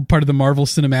 Is this part of the Marvel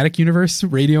Cinematic Universe,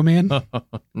 Radio Man?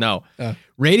 No.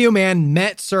 Radio Man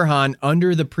met Sirhan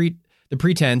under the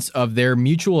pretense of their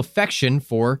mutual affection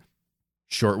for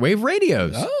shortwave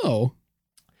radios. Oh.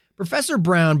 Professor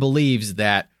Brown believes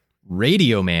that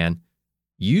Radio Man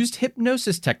used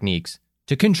hypnosis techniques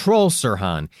to control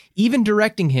Sirhan, even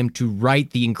directing him to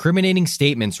write the incriminating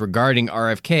statements regarding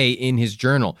RFK in his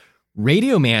journal.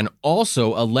 Radio Man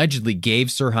also allegedly gave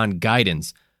Sirhan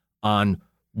guidance on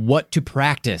what to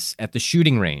practice at the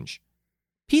shooting range.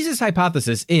 Pease's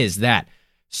hypothesis is that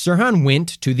Sirhan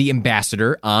went to the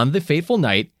ambassador on the fateful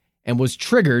night and was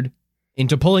triggered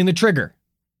into pulling the trigger.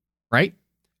 Right?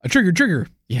 A trigger.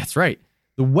 Yeah, that's right.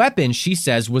 The weapon, she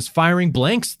says, was firing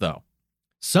blanks, though.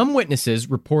 Some witnesses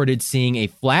reported seeing a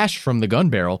flash from the gun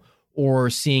barrel or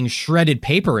seeing shredded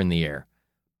paper in the air.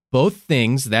 Both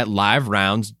things that live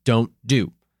rounds don't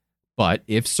do. But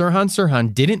if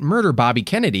Sirhan didn't murder Bobby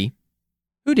Kennedy,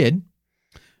 who did?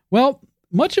 Well,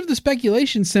 much of the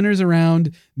speculation centers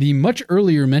around the much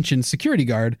earlier mentioned security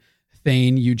guard,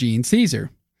 Thane Eugene Caesar.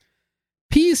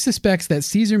 Pease suspects that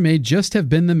Caesar may just have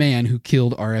been the man who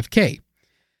killed RFK.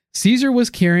 Caesar was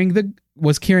carrying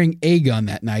a gun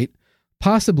that night,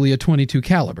 possibly a .22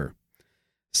 caliber.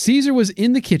 Caesar was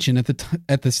in the kitchen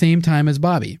at the same time as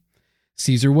Bobby.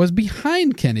 Caesar was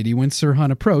behind Kennedy when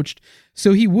Sirhan approached,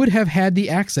 so he would have had the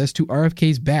access to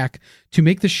RFK's back to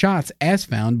make the shots as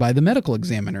found by the medical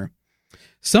examiner.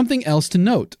 Something else to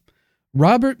note.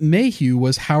 Robert Mayhew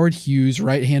was Howard Hughes'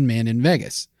 right-hand man in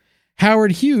Vegas.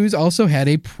 Howard Hughes also had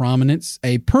a permanent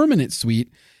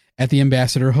suite at the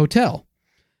Ambassador Hotel.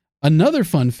 Another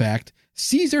fun fact,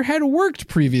 Caesar had worked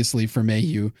previously for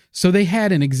Mayhew, so they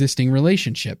had an existing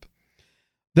relationship.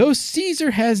 Though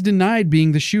Caesar has denied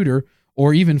being the shooter,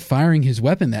 or even firing his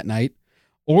weapon that night,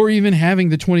 or even having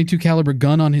the .22 caliber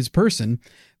gun on his person,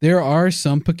 there are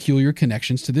some peculiar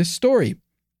connections to this story.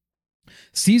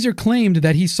 Caesar claimed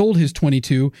that he sold his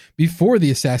 .22 before the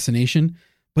assassination,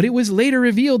 but it was later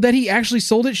revealed that he actually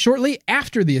sold it shortly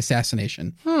after the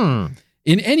assassination.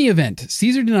 In any event,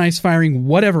 Caesar denies firing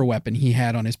whatever weapon he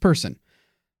had on his person.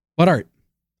 But Art,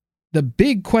 the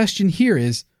big question here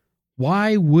is,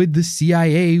 why would the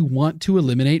CIA want to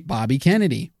eliminate Bobby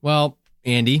Kennedy? Well,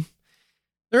 Andy,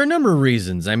 there are a number of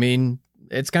reasons. I mean,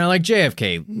 it's kind of like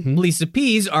JFK. Mm-hmm. Lisa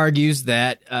Pease argues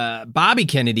that Bobby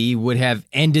Kennedy would have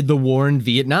ended the war in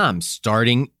Vietnam,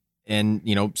 started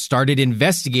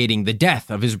investigating the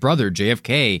death of his brother,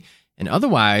 JFK, and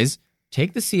otherwise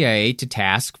take the CIA to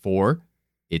task for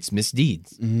its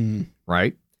misdeeds.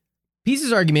 Right?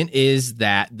 Pease's argument is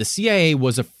that the CIA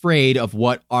was afraid of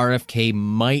what RFK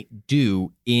might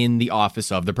do in the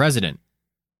office of the president.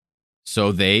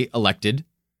 So they elected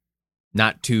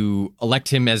not to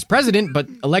elect him as president, but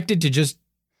elected to just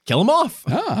kill him off.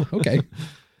 Ah, okay.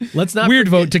 Let's not Weird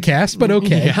vote to cast, but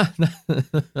okay. Yeah,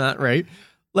 not right.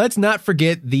 Let's not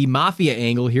forget the mafia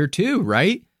angle here too,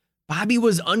 right? Bobby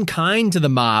was unkind to the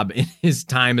mob in his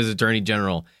time as Attorney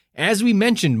General. As we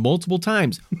mentioned multiple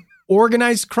times,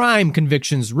 organized crime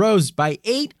convictions rose by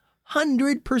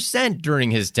 800% during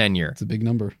his tenure. That's a big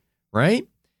number. Right?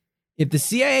 If the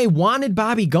CIA wanted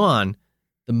Bobby gone,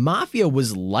 the mafia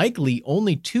was likely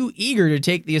only too eager to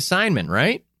take the assignment,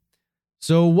 right?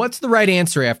 So what's the right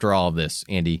answer after all of this,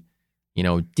 Andy?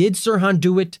 Did Sirhan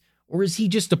do it, or is he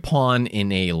just a pawn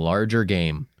in a larger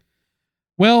game?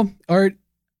 Well, Art,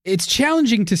 it's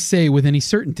challenging to say with any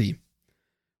certainty.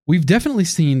 We've definitely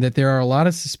seen that there are a lot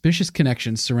of suspicious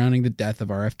connections surrounding the death of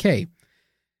RFK.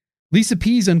 Lisa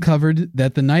Pease uncovered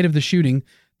that the night of the shooting,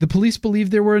 the police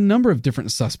believed there were a number of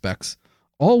different suspects,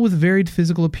 all with varied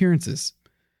physical appearances.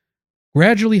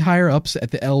 Gradually, higher-ups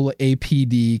at the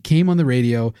LAPD came on the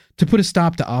radio to put a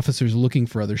stop to officers looking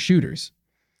for other shooters.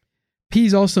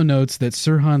 Pease also notes that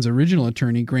Sirhan's original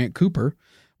attorney, Grant Cooper,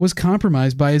 was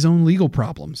compromised by his own legal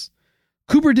problems.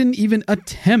 Cooper didn't even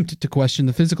attempt to question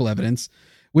the physical evidence,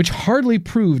 which hardly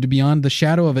proved beyond the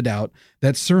shadow of a doubt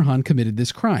that Sirhan committed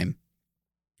this crime.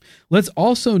 Let's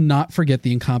also not forget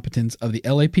the incompetence of the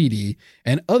LAPD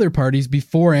and other parties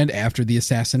before and after the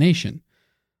assassination.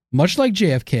 Much like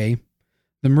JFK,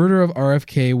 the murder of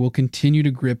RFK will continue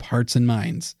to grip hearts and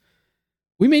minds.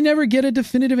 We may never get a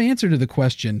definitive answer to the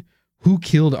question, who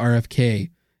killed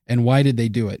RFK and why did they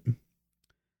do it?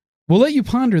 We'll let you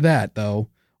ponder that, though,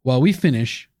 while we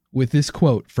finish with this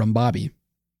quote from Bobby.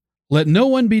 Let no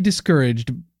one be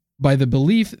discouraged by the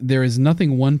belief there is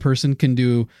nothing one person can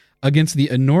do against the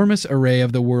enormous array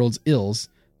of the world's ills,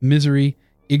 misery,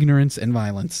 ignorance, and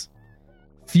violence.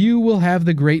 Few will have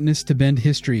the greatness to bend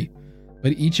history,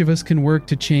 but each of us can work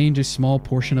to change a small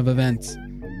portion of events.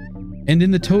 And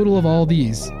in the total of all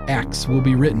these acts will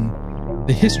be written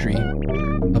the history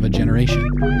of a generation.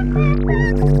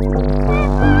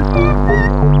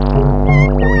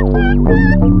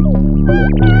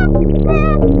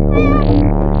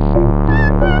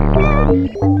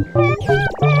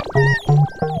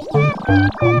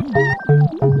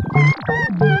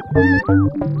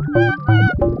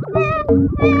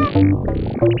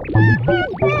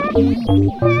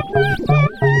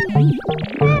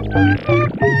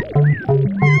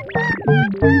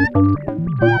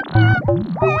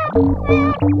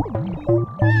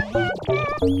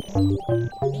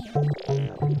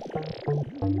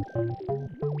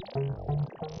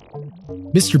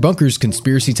 Mr. Bunker's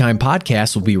Conspiracy Time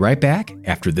podcast will be right back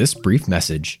after this brief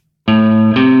message.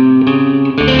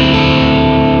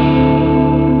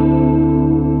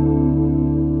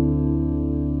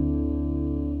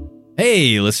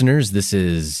 Hey, listeners, this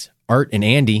is Art and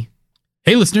Andy.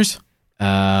 Hey, listeners.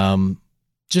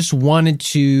 Just wanted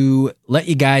to let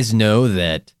you guys know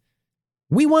that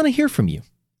we want to hear from you.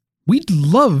 We'd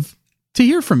love to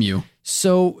hear from you.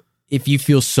 So if you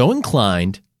feel so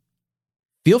inclined,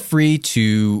 feel free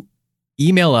to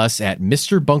email us at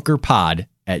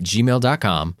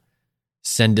mrbunkerpod@gmail.com.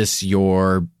 Send us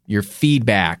your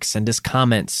feedback, send us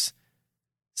comments,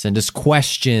 send us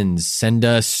questions, send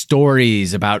us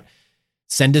stories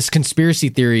send us conspiracy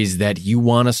theories that you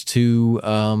want us to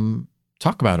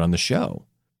talk about on the show.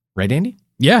 Right, Andy?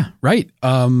 Yeah, right.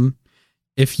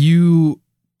 If you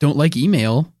don't like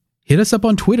email, hit us up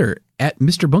on Twitter at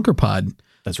Mr. Bunker Pod.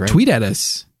 That's right. Tweet at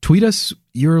us. Tweet us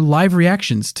your live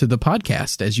reactions to the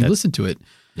podcast as you listen to it.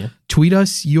 Yeah. Tweet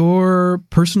us your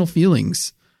personal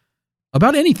feelings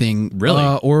about anything,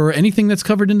 really, or anything that's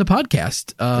covered in the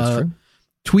podcast. That's true.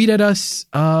 Tweet at us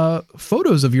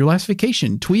photos of your last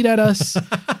vacation. Tweet at us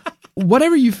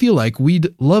whatever you feel like.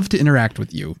 We'd love to interact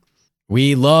with you.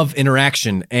 We love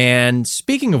interaction. And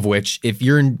speaking of which, if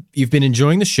you've been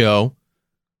enjoying the show,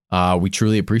 we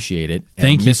truly appreciate it.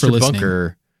 Thank you Mr. for listening.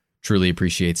 Bunker truly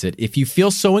appreciates it. If you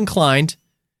feel so inclined,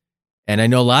 and I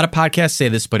know a lot of podcasts say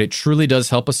this, but it truly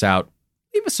does help us out,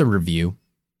 leave us a review.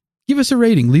 Give us a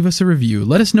rating. Leave us a review.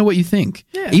 Let us know what you think.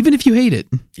 Yeah. Even if you hate it.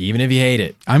 Even if you hate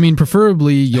it. I mean,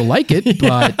 preferably you'll like it,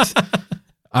 but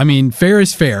I mean, fair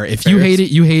is fair. If you hate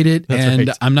it, you hate it. That's and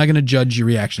right. I'm not going to judge your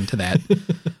reaction to that.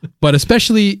 But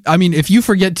especially, I mean, if you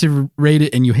forget to rate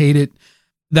it and you hate it,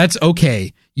 that's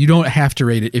okay. You don't have to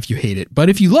rate it if you hate it. But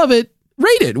if you love it,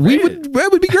 rate it. That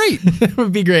would be great. That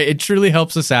would be great. It truly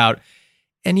helps us out.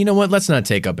 And you know what? Let's not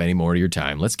take up any more of your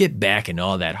time. Let's get back into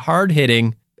all that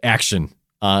hard-hitting action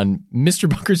on Mr.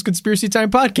 Bunker's Conspiracy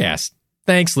Time podcast.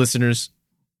 Thanks, listeners.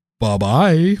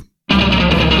 Bye-bye.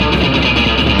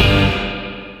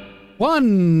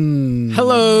 Juan.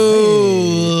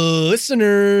 Hello,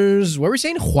 listeners. What were we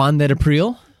saying? Juan de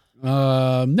April?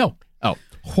 No. Oh.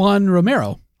 Juan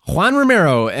Romero. Juan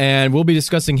Romero, and we'll be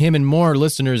discussing him and more.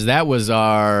 Listeners, that was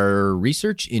our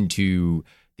research into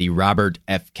the Robert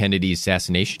F. Kennedy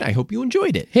assassination. I hope you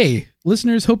enjoyed it. Hey,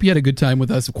 listeners, hope you had a good time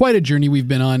with us. Quite a journey we've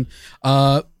been on.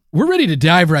 We're ready to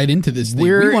dive right into this thing.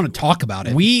 We want to talk about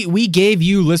it. We gave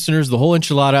you listeners the whole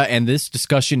enchilada, and this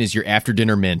discussion is your after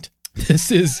dinner mint.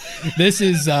 This is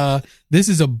a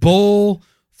bowl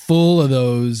full of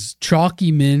those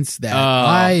chalky mints that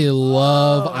I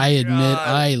love. I admit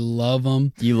I love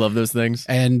them. You love those things?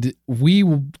 And we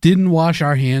didn't wash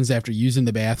our hands after using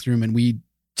the bathroom, and we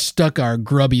stuck our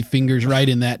grubby fingers right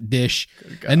in that dish.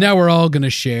 And now we're all going to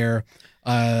share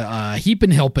a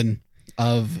heaping helping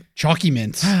of chalky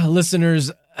mints.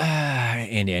 Listeners,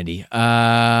 and Andy.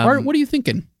 Art, what are you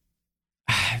thinking?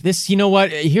 This, you know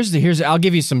what? Here's. I'll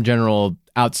give you some general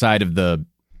outside of the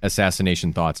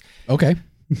assassination thoughts. Okay.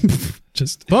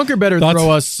 Just Bunker better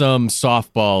throw us some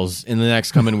softballs in the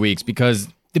next coming weeks, because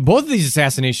both of these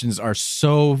assassinations are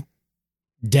so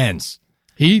dense.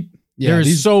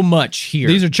 There's so much here.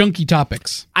 These are chunky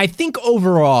topics. I think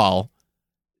overall,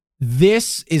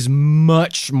 this is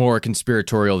much more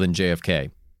conspiratorial than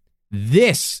JFK.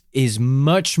 This is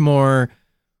much more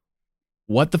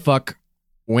what the fuck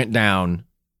went down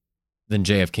than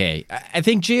JFK. I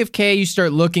think JFK, you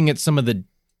start looking at some of the,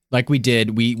 like we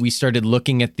did, we started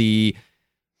looking at the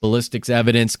ballistics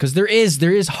evidence, because there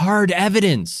is hard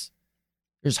evidence.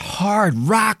 There's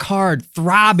rock hard,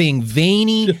 throbbing,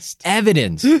 veiny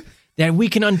evidence that we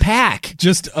can unpack.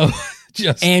 Just let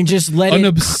an it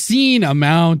obscene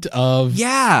amount of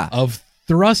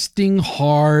thrusting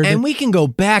hard, and we can go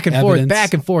back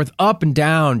and forth, up and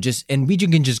down, and we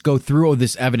can just go through all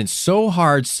this evidence so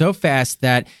hard, so fast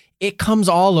that it comes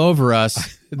all over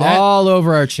us all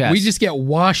over our chest. We just get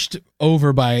washed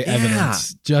over by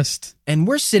evidence. And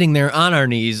we're sitting there on our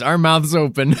knees, our mouths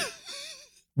open,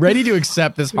 ready to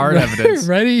accept this hard evidence.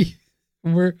 Ready.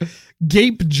 We're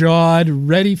gape-jawed,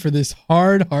 ready for this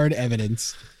hard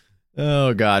evidence.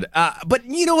 Oh, God. But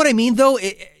you know what I mean, though?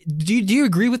 Do you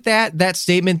agree with that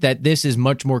statement that this is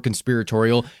much more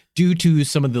conspiratorial due to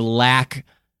some of the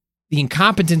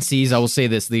incompetencies, I will say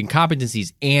this, the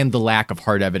incompetencies and the lack of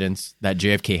hard evidence that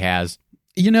JFK has?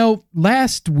 You know,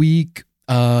 last week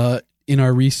in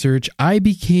our research, I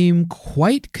became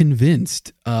quite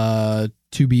convinced, to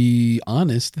be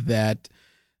honest, that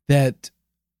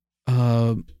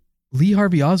Lee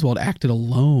Harvey Oswald acted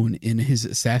alone in his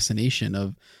assassination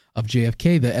of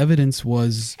JFK. The evidence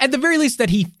was, at the very least, that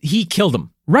he killed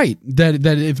him. Right. That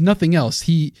if nothing else,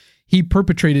 he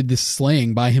perpetrated this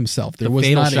slaying by himself. There was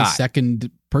not a second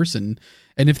person,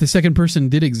 and if the second person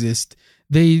did exist,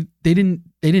 they didn't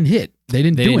hit. They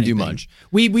didn't do much.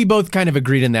 We both kind of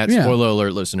agreed in that. Yeah. Spoiler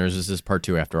alert, listeners. This is part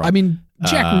 2 after all. I mean,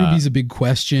 Jack Ruby's a big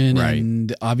question, right.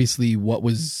 And obviously, what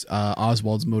was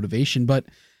Oswald's motivation? But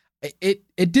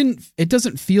it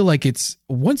doesn't feel like it's,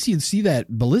 once you see that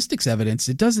ballistics evidence,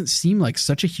 it doesn't seem like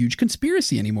such a huge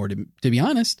conspiracy anymore. To be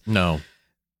honest, no.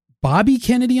 Bobby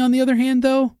Kennedy, on the other hand,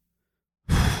 though,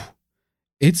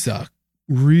 it's a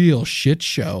real shit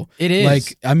show. It is.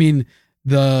 Like, I mean,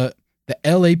 the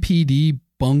LAPD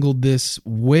bungled this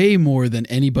way more than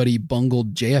anybody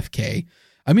bungled JFK.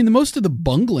 I mean, the most of the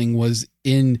bungling was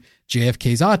in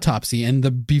JFK's autopsy and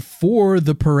the before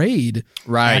the parade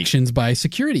actions by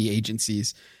security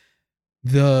agencies.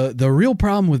 The real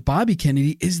problem with Bobby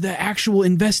Kennedy is the actual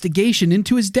investigation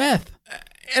into his death.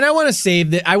 And I want to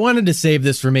save that. I wanted to save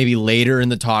this for maybe later in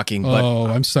the talking. But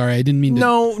I'm sorry. I didn't mean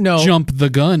to jump the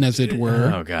gun, as it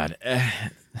were. Oh, God.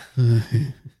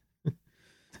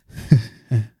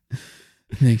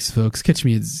 Thanks, folks. Catch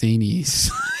me at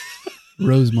Zany's.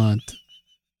 Rosemont.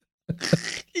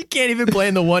 You can't even play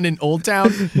in the one in Old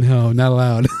Town? No, not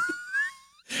allowed.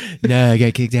 No, I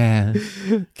got kicked out.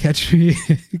 Catch me.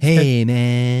 Hey,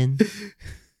 man.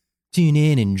 Tune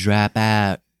in and drop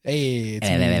out. Hey,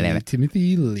 it's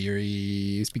Timothy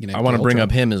Leary. Speaking of, I want to bring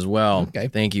up him as well. Okay.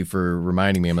 Thank you for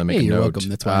reminding me. I'm going to make a you're note. Welcome.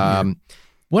 That's why I'm here.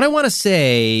 What I want to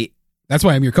say. That's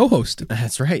why I'm your co-host.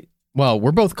 That's right. Well,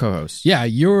 we're both co-hosts. Yeah,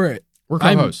 we're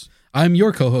co-hosts. I'm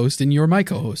your co-host and you're my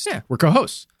co-host. Yeah, we're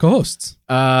co-hosts. Co-hosts.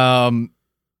 What I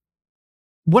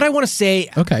want to say.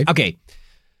 Okay.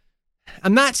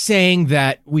 I'm not saying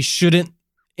that we shouldn't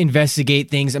investigate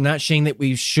things. I'm not saying that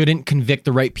we shouldn't convict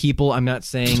the right people. I'm not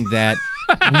saying that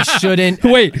we shouldn't.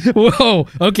 Wait. Whoa.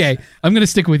 Okay. I'm going to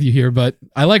stick with you here, but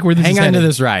I like where this is headed. Hang on to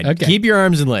this ride. Okay. Keep your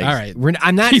arms and legs. All right.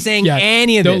 I'm not saying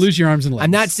any of this. Don't lose your arms and legs.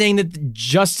 I'm not saying that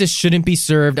justice shouldn't be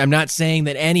served. I'm not saying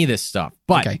that any of this stuff.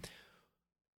 But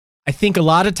I think a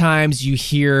lot of times you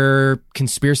hear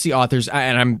conspiracy authors,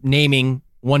 and I'm naming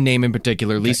one name in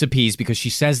particular, Lisa Pease, because she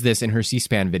says this in her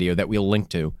C-SPAN video that we'll link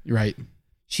to. Right.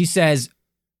 She says,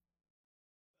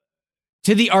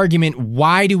 to the argument,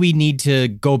 why do we need to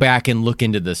go back and look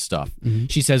into this stuff? Mm-hmm.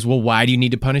 She says, well, why do you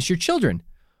need to punish your children?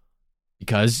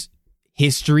 Because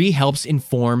history helps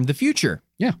inform the future.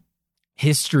 Yeah.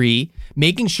 History,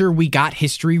 making sure we got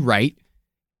history right,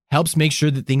 helps make sure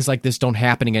that things like this don't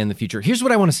happen again in the future. Here's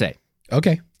what I want to say.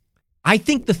 Okay. I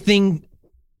think the thing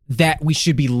that we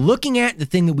should be looking at, the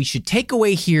thing that we should take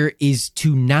away here is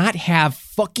to not have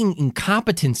fucking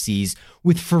incompetencies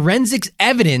with forensics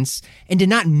evidence and to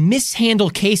not mishandle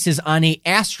cases on a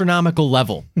astronomical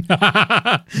level.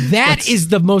 That is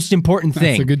the most important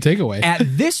thing. That's a good takeaway. At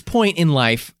this point in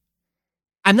life,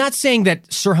 I'm not saying that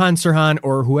Sirhan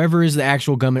or whoever is the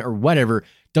actual gunman or whatever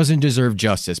doesn't deserve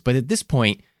justice, but at this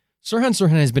point, Sirhan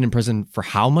has been in prison for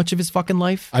how much of his fucking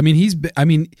life? I mean, he's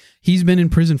been in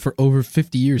prison for over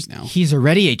 50 years now. He's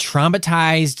already a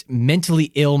traumatized,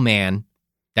 mentally ill man.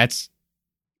 That's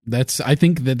I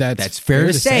think that's fair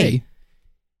to say.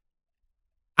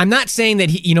 I'm not saying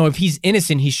that if he's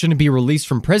innocent, he shouldn't be released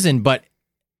from prison, but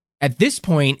at this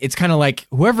point, it's kind of like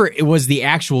whoever it was the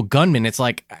actual gunman, it's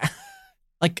like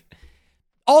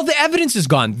all the evidence is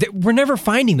gone. We're never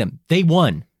finding them. They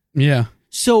won. Yeah.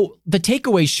 So the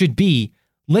takeaway should be,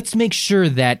 let's make sure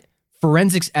that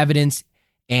forensics evidence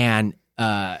and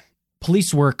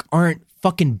police work aren't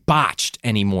fucking botched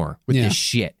anymore with this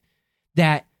shit.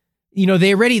 That,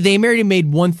 they already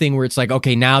made one thing where it's like,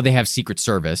 okay, now they have Secret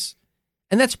Service.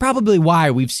 And that's probably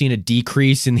why we've seen a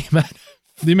decrease in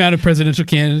the amount of presidential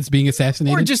candidates being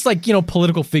assassinated. Or just like,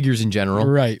 political figures in general.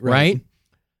 Right.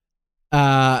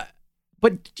 But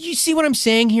do you see what I'm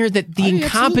saying here? That the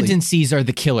incompetencies are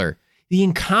the killer. The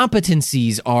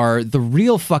incompetencies are the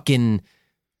real fucking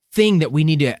thing that we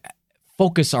need to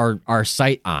focus our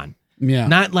sight on. Yeah.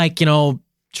 Not like,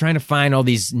 trying to find all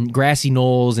these grassy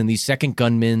knolls and these second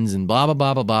gunmen and blah, blah,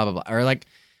 blah, blah, blah, blah. Or like,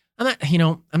 I'm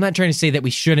not trying to say that we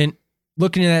shouldn't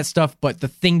look into that stuff, but the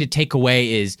thing to take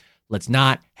away is let's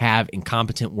not have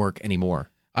incompetent work anymore.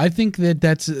 I think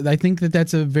that's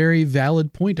a very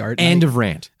valid point, Art. End of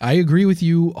rant. I agree with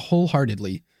you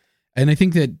wholeheartedly. And I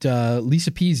think that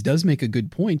Lisa Pease does make a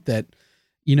good point that,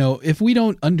 if we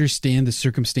don't understand the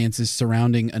circumstances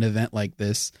surrounding an event like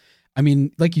this, I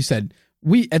mean, like you said,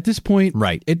 at this point,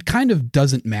 right, it kind of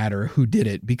doesn't matter who did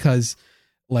it because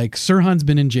like Sirhan's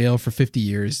been in jail for 50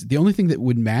 years. The only thing that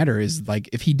would matter is like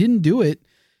if he didn't do it,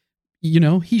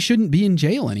 he shouldn't be in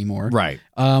jail anymore. Right.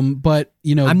 But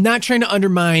I'm not trying to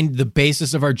undermine the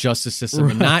basis of our justice system.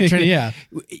 I'm not trying to, yeah.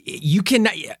 You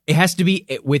cannot, it has to be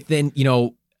within,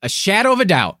 a shadow of a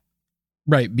doubt.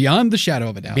 Right. Beyond the shadow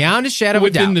of a doubt. Beyond a shadow of a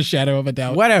doubt. Within the shadow of a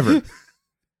doubt. Whatever.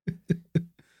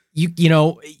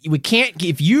 We can't,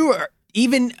 if you are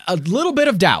even a little bit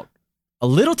of doubt, a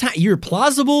little time, you're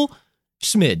plausible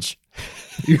smidge.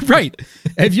 Right.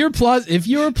 If you're a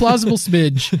plausible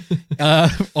smidge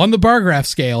on the bar graph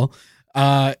scale,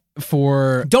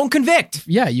 don't convict.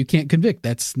 Yeah, you can't convict.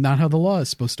 That's not how the law is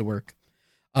supposed to work.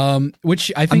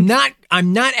 Which I think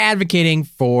I'm not advocating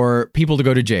for people to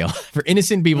go to jail, for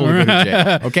innocent people to go to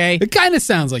jail. Okay, it kind of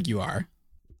sounds like you are.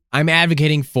 I'm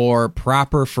advocating for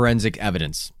proper forensic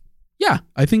evidence. Yeah,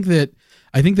 I think that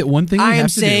one thing I am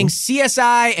saying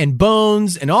CSI and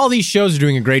Bones and all these shows are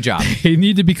doing a great job. They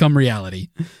need to become reality.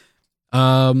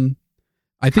 I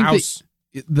think House.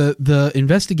 that the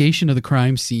investigation of the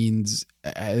crime scenes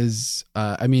as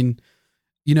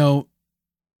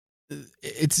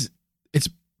it's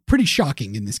pretty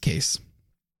shocking in this case,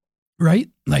 right?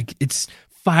 Like it's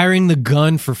firing the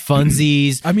gun for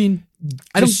funsies. I mean,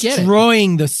 I don't get it.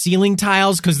 Destroying the ceiling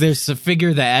tiles because there's a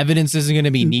figure the evidence isn't going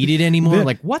to be needed anymore.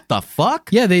 Like, what the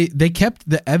fuck? Yeah, they kept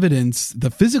the evidence, the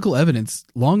physical evidence,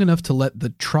 long enough to let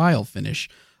the trial finish.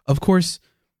 Of course,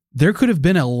 there could have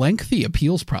been a lengthy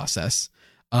appeals process,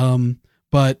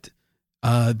 but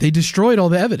they destroyed all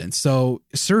the evidence. So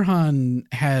Sirhan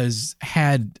has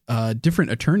had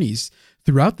different attorneys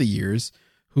throughout the years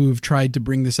who've tried to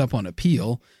bring this up on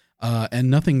appeal, and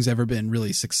nothing's ever been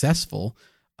really successful.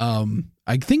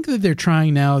 I think that they're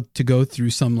trying now to go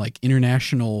through some like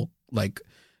international like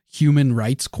human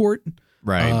rights court,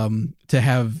 right? To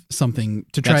have something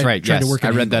to try. That's right. Try yes, to work. I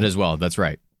read that as well. That's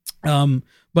right.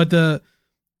 But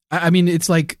it's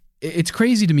like it's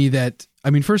crazy to me that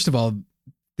first of all,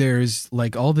 there's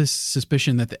like all this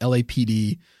suspicion that the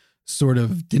LAPD sort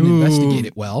of didn't investigate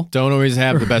it well. Don't always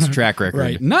have the best track record.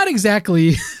 Right. Not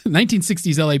exactly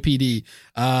 1960s LAPD.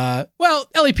 Well,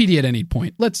 LAPD at any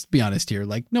point. Let's be honest here.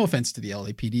 Like, no offense to the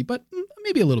LAPD, but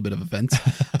maybe a little bit of offense.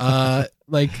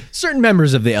 Like certain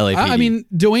members of the LAPD.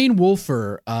 Dwayne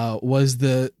Wolfer was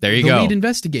the lead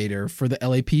investigator for the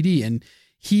LAPD, and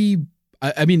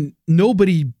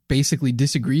nobody basically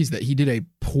disagrees that he did a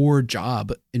poor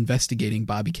job investigating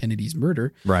Bobby Kennedy's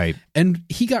murder. Right. And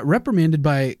he got reprimanded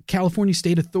by California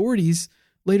state authorities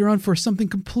later on for something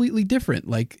completely different.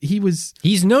 Like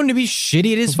he's known to be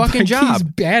shitty at his fucking job. He's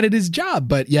bad at his job,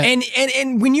 but yeah.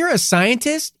 And when you're a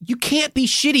scientist, you can't be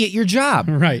shitty at your job.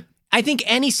 Right. I think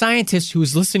any scientist who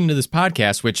is listening to this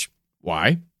podcast,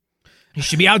 why? You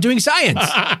should be out doing science.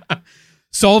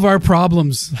 Solve our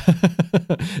problems.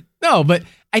 No, but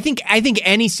I think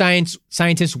any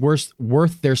scientist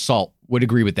worth their salt would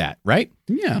agree with that, right?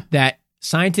 Yeah. That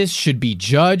scientists should be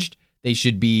judged, they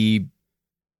should be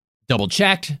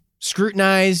double-checked,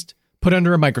 scrutinized, put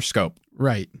under a microscope.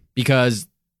 Right. Because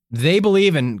they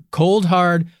believe in cold,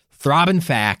 hard, throbbing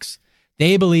facts.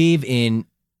 They believe in,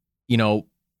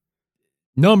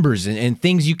 numbers and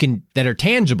things that are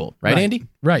tangible, right, Andy?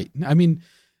 Right.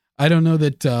 I don't know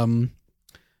that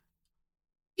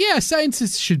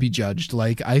scientists should be judged.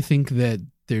 Like, I think that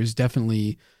there's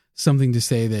definitely something to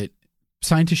say that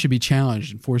scientists should be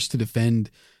challenged and forced to defend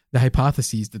the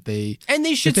hypotheses that they and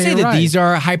they should say that these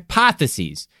are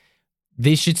hypotheses.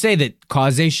 They should say that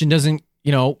causation doesn't,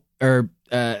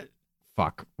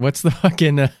 what's the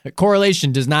fucking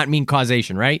correlation does not mean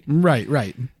causation, right?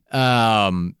 Right.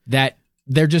 That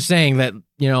they're just saying that,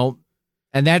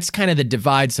 and that's kind of the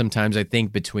divide sometimes, I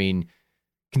think, between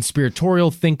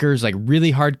conspiratorial thinkers, like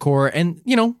really hardcore, and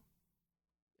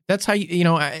that's how I'm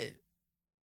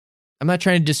not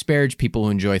trying to disparage people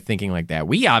who enjoy thinking like that.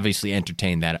 We obviously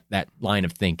entertain that line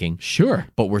of thinking, sure,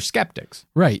 but we're skeptics,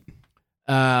 right?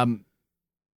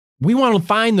 We want to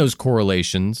find those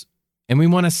correlations, and we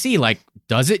want to see, like,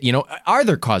 does it? Are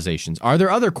there causations? Are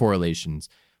there other correlations?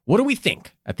 What do we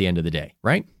think at the end of the day,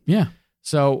 right? Yeah.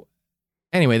 So,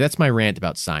 anyway, that's my rant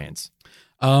about science.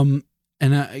 And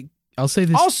I'll say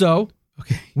this. Also,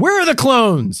 Okay. where are the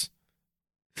clones?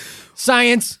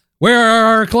 Science. Where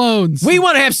are our clones? We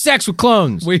want to have sex with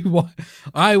clones.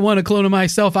 I want a clone of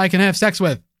myself I can have sex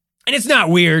with. And it's not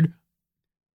weird.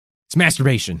 It's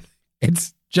masturbation.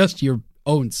 It's just your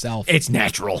own self. It's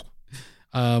natural.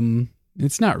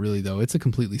 It's not really, though. It's a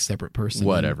completely separate person.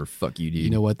 Whatever. Fuck you, dude. You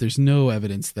know what? There's no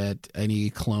evidence that any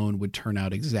clone would turn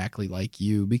out exactly like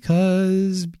you,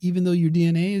 because even though your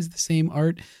DNA is the same,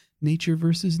 art, nature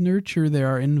versus nurture, there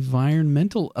are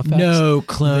environmental effects. No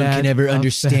clone that can ever affect-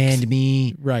 understand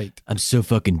me. Right. I'm so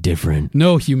fucking different.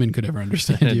 No human could ever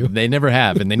understand you. They never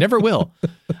have, and they never will.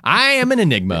 I am an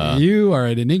enigma. You are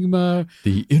an enigma.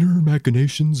 The inner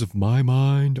machinations of my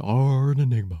mind are an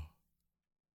enigma.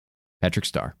 Patrick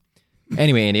Starr.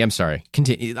 Anyway, Andy, I'm sorry.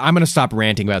 Continue. I'm going to stop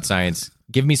ranting about science.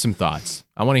 Give me some thoughts.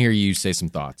 I want to hear you say some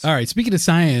thoughts. All right. Speaking of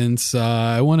science,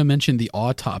 I want to mention the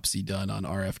autopsy done on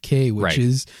RFK, which Right.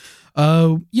 is,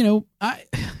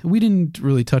 we didn't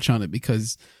really touch on it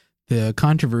because the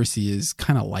controversy is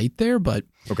kind of light there, but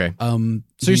Okay. So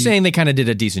you're saying they kind of did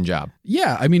a decent job.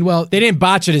 yeah, I mean, well, They didn't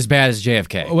botch it as bad as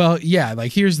JFK. well, yeah,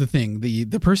 like here's the thing. The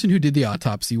person who did the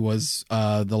autopsy was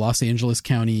the Los Angeles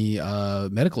County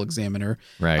medical examiner,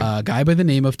 Right. a guy by the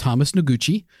name of Thomas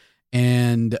Noguchi.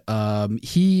 And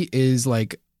he is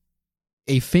like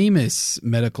a famous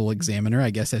medical examiner, I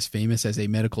guess as famous as a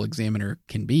medical examiner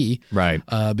can be, Right.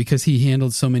 because he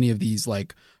handled so many of these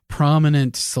like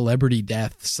prominent celebrity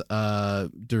deaths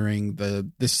during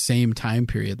this same time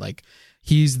period. Like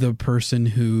he's the person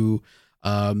who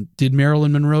did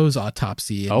Marilyn Monroe's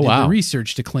autopsy and Oh, did wow. the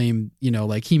research to claim,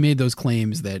 like he made those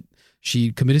claims that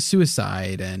she committed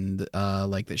suicide and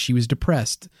like that she was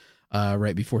depressed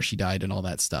right before she died and all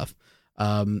that stuff.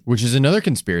 Which is another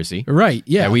conspiracy. Right.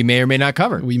 Yeah. That we may or may not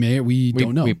cover. We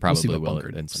don't know. We We'll probably see what will.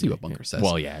 Bunker, at see what some Bunker point. says.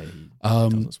 Well, yeah. He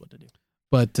tells us what to do.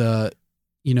 But,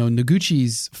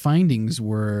 Noguchi's findings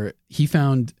were he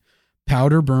found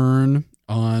powder burn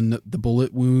on the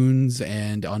bullet wounds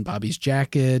and on Bobby's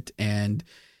jacket. And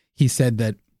he said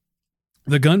that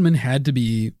the gunman had to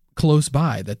be close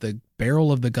by, that the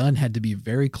barrel of the gun had to be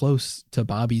very close to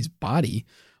Bobby's body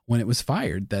when it was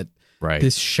fired, that Right.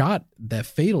 this shot, that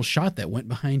fatal shot that went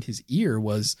behind his ear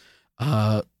was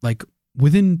like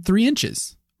within 3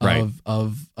 inches Right.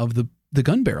 of the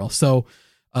gun barrel. So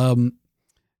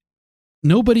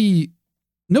nobody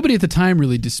at the time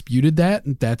really disputed that.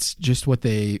 That's just what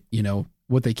they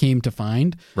came to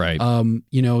find. Right.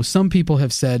 Some people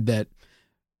have said that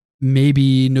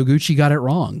maybe Noguchi got it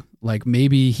wrong. Like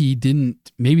maybe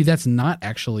that's not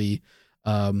actually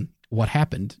what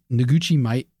happened. Noguchi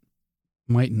might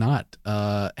not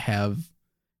have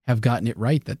gotten it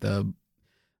right that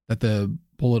the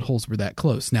bullet holes were that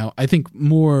close. Now, I think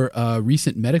more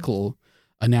recent medical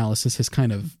analysis has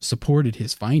kind of supported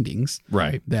his findings.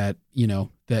 Right. That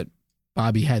that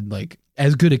Bobby had like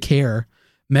as good a care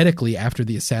medically after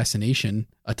the assassination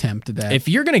attempt that If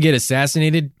you're going to get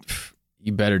assassinated,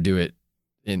 you better do it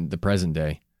in the present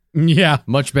day. yeah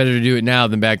Much better to do it now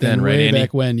than back then, right, way Andy?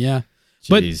 back when yeah.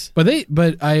 Jeez.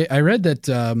 But I read that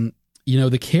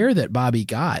the care that Bobby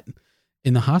got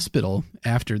in the hospital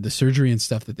after the surgery and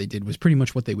stuff that they did was pretty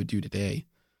much what they would do today.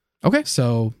 Okay.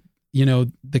 So,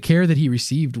 the care that he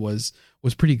received was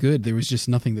pretty good. There was just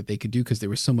nothing that they could do because there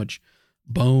was so much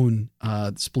bone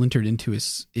splintered into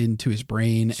his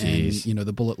brain. Jeez. And,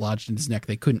 the bullet lodged in his neck.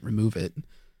 They couldn't remove it.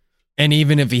 And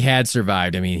even if he had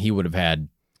survived, I mean, he would have had.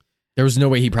 There was no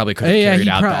way he probably could have carried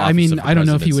out the office of the I don't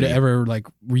know if he would have presidency. ever like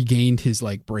regained his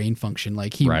like brain function.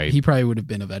 Like Right. he probably would have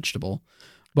been a vegetable.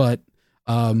 But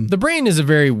The brain is a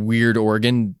very weird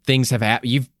organ. Things have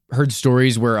happened. You've heard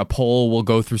stories where a pole will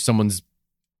go through someone's,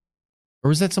 or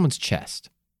was that someone's chest?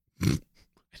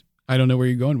 I don't know where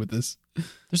you're going with this.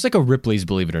 There's like a Ripley's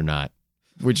Believe It or Not,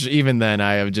 which even then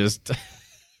I have just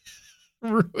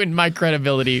ruined my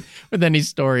credibility with any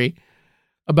story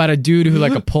about a dude who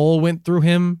like a pole went through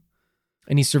him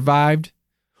and he survived.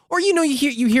 Or you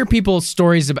hear people's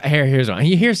stories about here's one.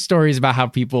 You hear stories about how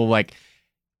people like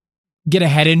get a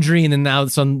head injury and then now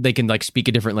they can like speak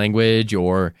a different language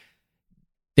or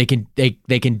they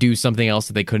can do something else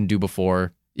that they couldn't do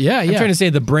before. Yeah, I'm trying to say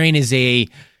the brain is we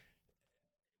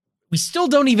still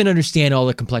don't even understand all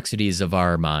the complexities of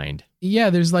our mind. Yeah,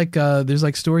 there's like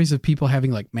stories of people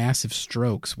having like massive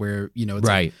strokes where, it's like,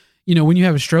 Right. when you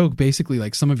have a stroke, basically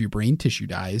like some of your brain tissue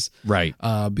dies Right.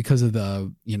 because of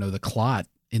the clot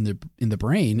in the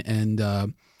brain.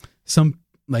 And some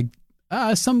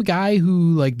guy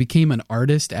who like became an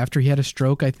artist after he had a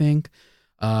stroke, I think,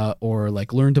 or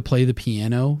like learn to play the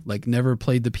piano, like never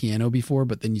played the piano before,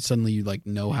 but then you suddenly like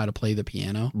know how to play the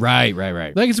piano. Right.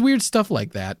 Like it's weird stuff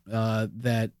like that.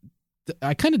 That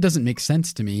kind of doesn't make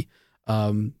sense to me,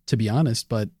 to be honest.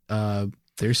 But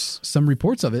there's some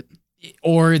reports of it.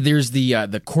 Or there's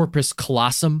the corpus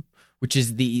callosum, which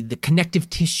is the connective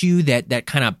tissue that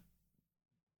kind of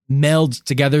melds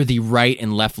together the right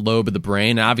and left lobe of the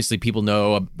brain. And obviously people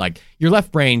know like your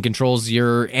left brain controls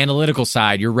your analytical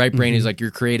side. Your right brain is like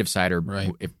your creative side, or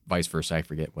if vice versa. I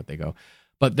forget what they go.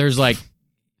 But there's like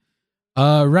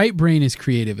right brain is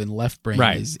creative and left brain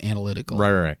is analytical.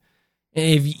 Right.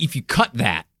 And if you cut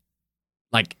that,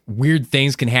 like weird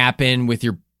things can happen with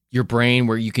your brain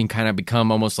where you can kind of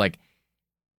become almost like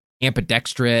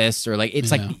ambidextrous, or like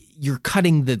it's like you're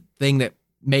cutting the thing that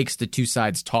makes the two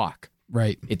sides talk.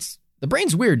 Right. It's the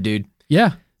brain's weird, dude.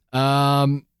 Yeah.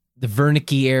 The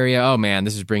Wernicke area. Oh man,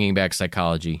 this is bringing back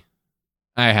psychology.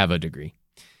 I have a degree.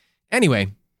 Anyway,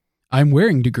 I'm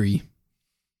wearing degree.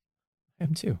 I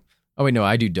am too. Oh wait, no,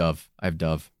 I do Dove. I have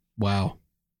Dove. Wow.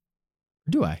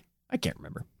 Or do I? I can't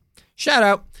remember. Shout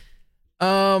out.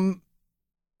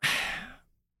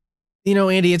 You know,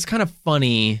 Andy, it's kind of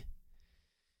funny.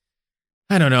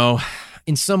 I don't know.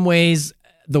 In some ways,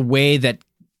 the way that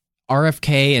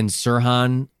RFK and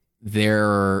Sirhan,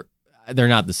 they're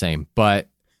not the same. But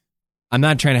I'm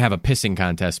not trying to have a pissing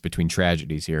contest between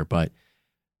tragedies here. But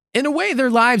in a way, their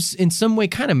lives in some way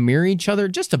kind of mirror each other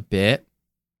just a bit.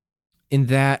 In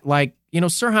that, like, you know,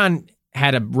 Sirhan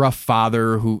had a rough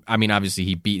father who, I mean, obviously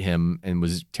he beat him and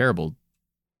was terrible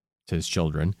to his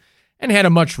children and had a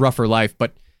much rougher life.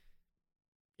 But,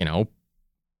 you know,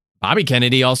 Bobby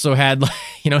Kennedy also had,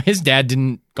 you know, his dad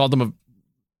called him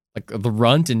the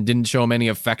runt and didn't show him any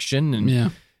affection. And,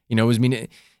 you know, it was mean.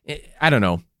 I don't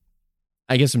know.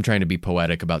 I guess I'm trying to be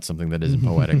poetic about something that isn't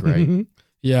poetic, right?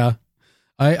 Yeah.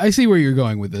 I see where you're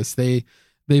going with this. They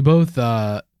both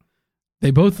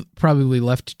probably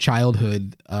left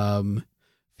childhood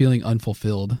feeling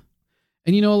unfulfilled.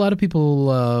 And, you know, a lot of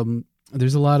people,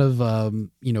 there's a lot of,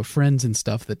 you know, friends and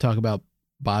stuff that talk about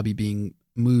Bobby being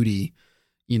moody,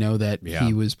 you know, that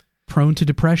he was prone to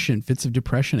depression, fits of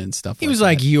depression and stuff. He was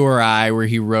like you or I, where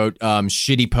he wrote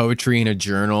shitty poetry in a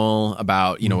journal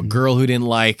about, you know, a girl who didn't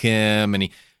like him. And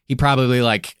he probably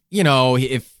like, you know,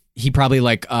 if he probably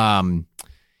like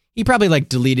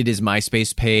deleted his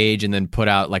MySpace page and then put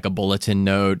out like a bulletin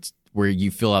note where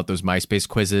you fill out those MySpace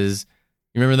quizzes.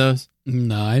 You remember those?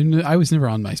 No, I was never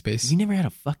on MySpace. You never had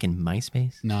a fucking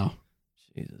MySpace? No.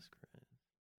 Jesus Christ.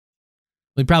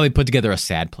 We probably put together a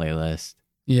sad playlist.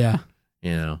 Yeah.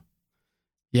 You know.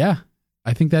 Yeah.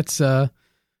 I think that's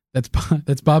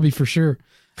Bobby for sure.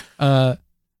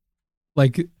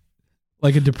 Like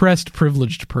a depressed,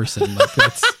 privileged person. Like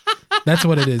that's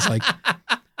what it is. Like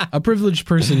a privileged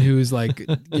person who is like,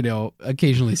 you know,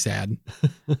 occasionally sad.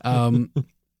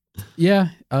 Yeah.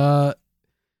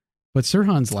 But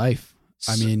Sirhan's life,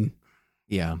 I mean,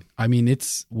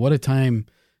 it's what a time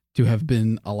to have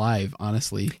been alive,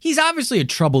 honestly. He's obviously a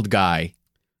troubled guy.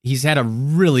 He's had a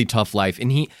really tough life.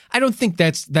 And I don't think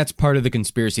that's part of the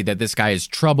conspiracy, that this guy is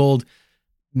troubled,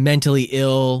 mentally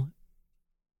ill.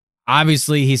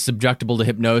 Obviously, he's susceptible to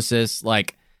hypnosis.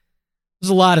 Like, there's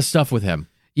a lot of stuff with him.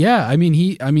 Yeah, I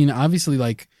mean, obviously,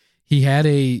 like, he had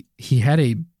a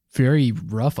very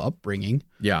rough upbringing.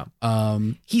 Yeah.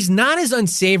 He's not as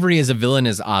unsavory as a villain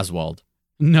as Oswald.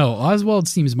 No, Oswald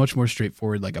seems much more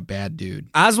straightforward, like a bad dude.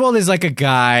 Oswald is like a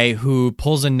guy who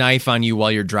pulls a knife on you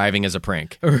while you're driving as a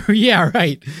prank. Yeah,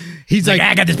 right. He's like,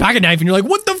 I got this pocket knife, and you're like,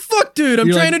 what the fuck, dude? I'm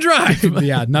trying to drive.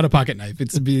 Yeah, not a pocket knife.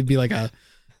 It'd be like a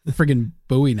friggin'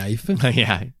 Bowie knife.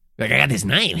 Yeah. Like, I got this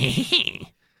knife. You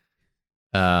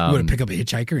want to pick up a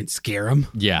hitchhiker and scare him?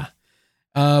 Yeah.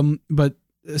 But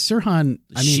Sirhan,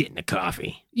 I mean, shit in the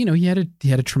coffee. You know, he had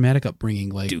a traumatic upbringing,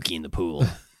 like Dookie in the pool.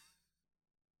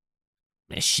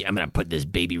 I'm gonna put this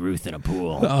baby Ruth in a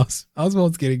pool.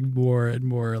 Oswald's getting more and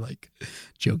more like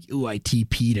jokey. Ooh, I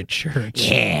TP'd at church.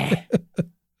 Yeah.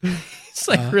 It's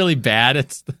like really bad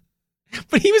at stuff.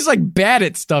 But he was like bad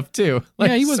at stuff too.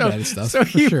 Like, yeah, he was bad at stuff. So for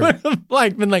he sure. would have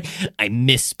like been like, I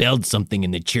misspelled something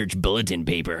in the church bulletin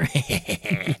paper.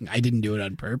 I didn't do it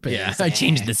on purpose. Yeah, I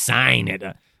changed the sign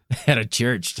at a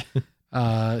church.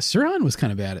 Sirhan was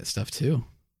kind of bad at stuff too.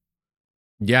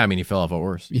 Yeah, I mean, he fell off a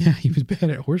horse. Yeah, he was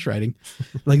bad at horse riding.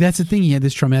 Like, that's the thing. He had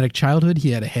this traumatic childhood. He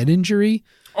had a head injury.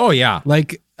 Oh, yeah.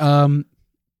 Like,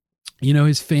 you know,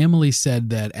 his family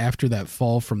said that after that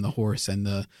fall from the horse and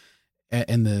the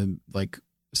like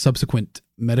subsequent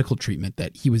medical treatment,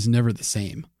 that he was never the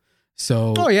same.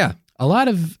 So, oh, yeah. A lot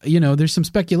of, you know, there's some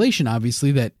speculation,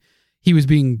 obviously, that he was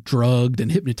being drugged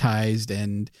and hypnotized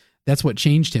and that's what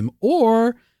changed him.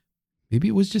 Or maybe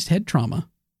it was just head trauma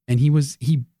and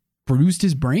he bruised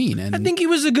his brain. And I think he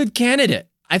was a good candidate.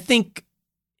 I think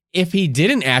if he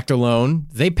didn't act alone,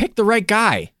 they picked the right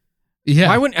guy. yeah,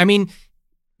 Why wouldn't, I mean,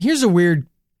 here's a weird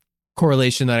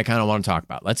correlation that I kind of want to talk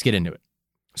about. Let's get into it.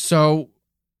 So,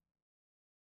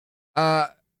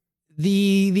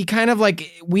 the kind of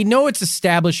like, we know it's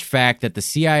established fact that the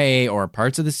CIA or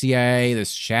parts of the CIA, this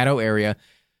shadow area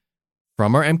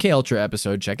from our MK Ultra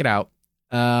episode, check it out,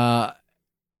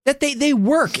 that they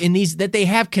work in these, that they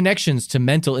have connections to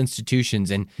mental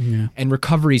institutions and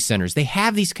recovery centers. They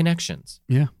have these connections.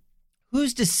 Yeah.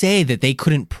 Who's to say that they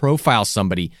couldn't profile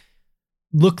somebody,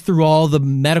 look through all the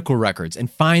medical records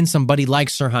and find somebody like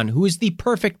Sirhan, who is the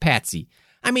perfect patsy?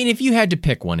 I mean, if you had to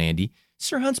pick one, Andy,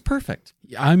 Sirhan's perfect.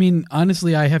 I mean,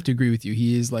 honestly, I have to agree with you.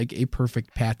 He is like a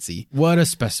perfect patsy. What a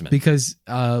specimen. Because,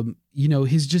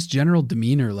 his just general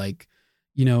demeanor, like,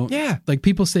 Yeah. like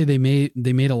people say they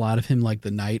made a lot of him like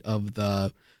the night of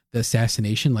the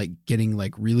assassination, like getting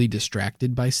like really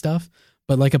distracted by stuff.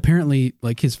 But like apparently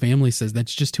like his family says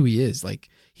that's just who he is. Like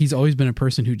he's always been a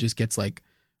person who just gets like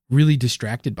really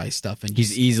distracted by stuff, and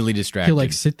He's easily distracted. he'll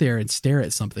like sit there and stare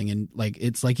at something, and like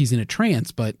it's like he's in a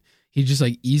trance, but he's just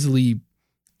like easily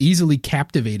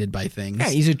captivated by things. Yeah,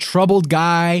 he's a troubled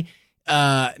guy,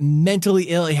 mentally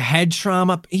ill, head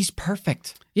trauma. He's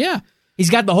perfect. Yeah. He's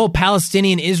got the whole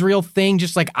Palestinian-Israel thing,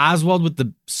 just like Oswald with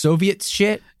the Soviet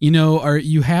shit.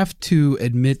 You have to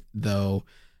admit though,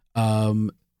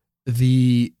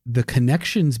 the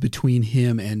connections between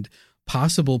him and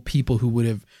possible people who would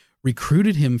have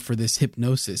recruited him for this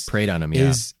hypnosis Preyed on him,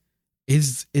 yeah.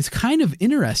 is kind of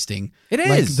interesting. It is.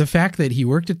 Like the fact that he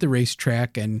worked at the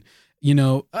racetrack, and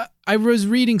I was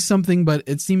reading something, but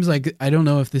it seems like, I don't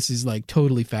know if this is like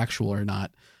totally factual or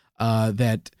not,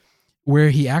 that where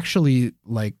he actually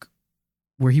like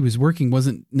where he was working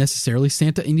wasn't necessarily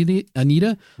Santa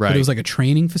Anita, Right. but it was like a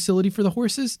training facility for the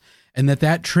horses, and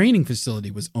that training facility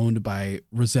was owned by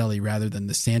Roselli rather than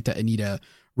the Santa Anita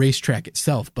racetrack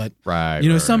itself. But Right.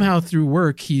 somehow through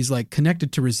work he's like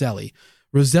connected to Roselli.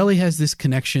 Roselli has this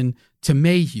connection to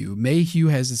Mayhew. Mayhew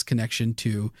has this connection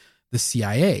to the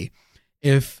CIA.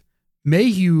 If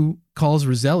Mayhew calls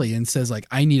Roselli and says like,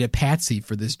 I need a patsy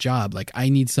for this job, like I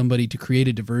need somebody to create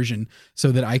a diversion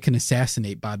so that I can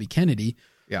assassinate Bobby Kennedy.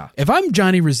 Yeah. If I'm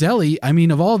Johnny Roselli, I mean,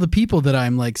 of all the people that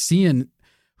I'm like seeing,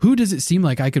 who does it seem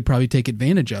like I could probably take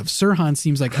advantage of? Sirhan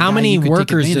seems like a How guy many you could take workers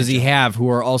does advantage he of. have who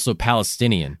are also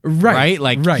Palestinian? Right.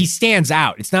 Like right. he stands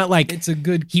out. It's not like It's a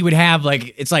good. he would have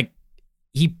like, it's like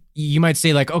you might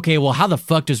say like, okay, well, how the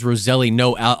fuck does Roselli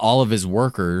know all of his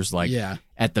workers like Yeah.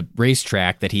 at the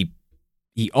racetrack that he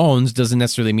owns? Doesn't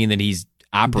necessarily mean that he's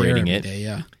operating there it. every day,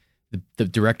 yeah. The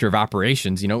director of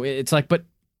operations, it's like, but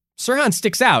Sirhan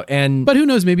sticks out, and But who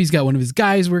knows? Maybe he's got one of his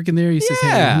guys working there. He says,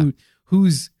 Yeah. "Hey,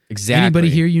 who's exactly anybody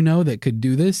here that could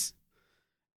do this?"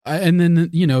 And then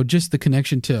just the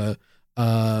connection to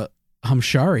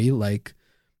Hamshari. Like,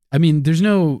 I mean,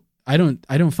 I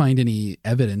don't find any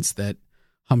evidence that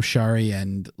Hamshari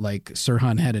and like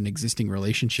Sirhan had an existing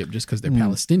relationship just because they're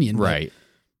Palestinian, but, right?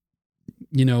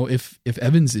 if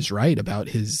Evans is right about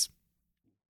his,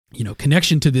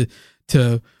 connection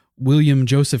to William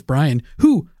Joseph Bryan,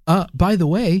 who, by the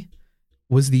way,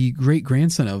 was the great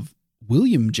grandson of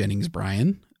William Jennings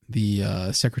Bryan,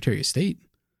 the Secretary of State.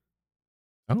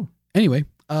 Oh, anyway,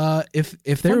 if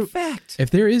Fun fact.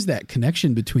 there is that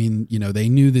connection between, they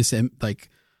knew this, like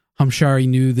Hamshari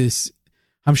knew this.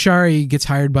 Hamshari gets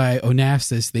hired by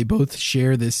Onassis. They both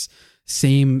share this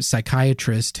same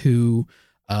psychiatrist who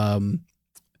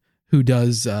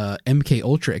does MK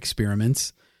Ultra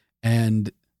experiments,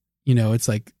 and it's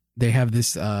like they have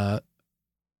this.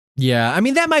 Yeah, I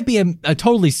mean that might be a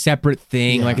totally separate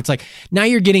thing. Yeah. Like it's like now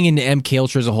you're getting into MK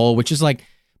Ultra as a whole, which is like,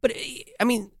 but I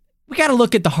mean we got to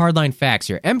look at the hardline facts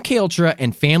here. MK Ultra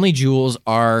and Family Jewels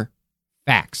are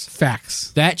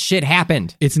facts. That shit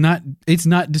happened. It's not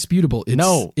disputable.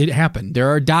 It happened. There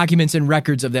are documents and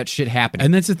records of that shit happening.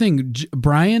 And that's the thing,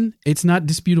 Brian. It's not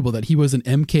disputable that he was an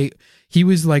MK. He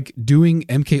was like doing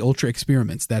MK Ultra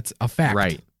experiments. That's a fact,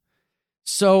 right?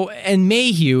 So, and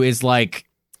Mayhew is like,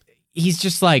 he's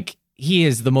just like, he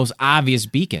is the most obvious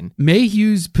beacon.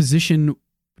 Mayhew's position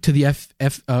to the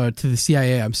to the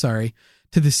CIA. I'm sorry,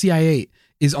 to the CIA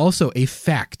is also a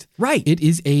fact. Right. It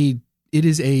is a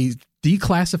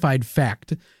declassified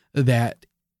fact that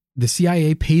the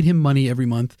CIA paid him money every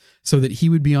month so that he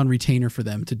would be on retainer for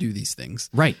them to do these things.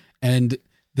 Right. And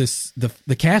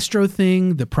the Castro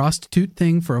thing, the prostitute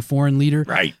thing for a foreign leader.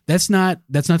 Right. That's not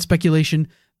speculation.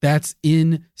 That's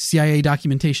in CIA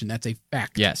documentation. That's a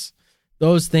fact. Yes.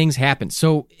 Those things happen.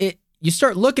 So you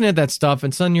start looking at that stuff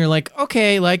and suddenly you're like,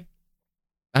 okay, like,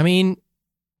 I mean,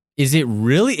 is it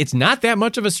really, it's not that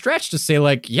much of a stretch to say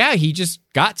like, yeah, he just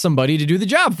got somebody to do the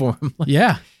job for him. Like,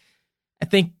 yeah. I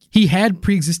think He had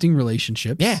pre-existing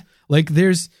relationships. Yeah. Like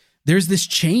there's this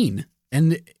chain,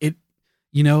 and it,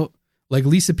 you know, like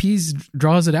Lisa Pease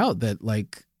draws it out that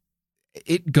like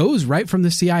it goes right from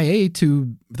the CIA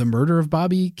to the murder of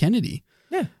Bobby Kennedy.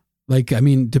 Yeah. Like, I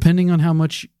mean, depending on how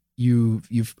much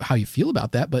how you feel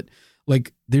about that, but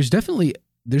like there's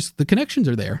the connections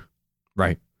are there.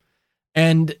 Right.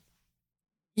 And,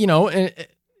 you know, I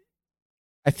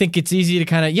think it's easy to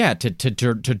kind of,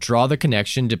 to draw the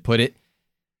connection, to put it.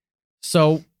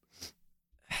 So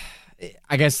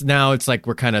I guess now it's like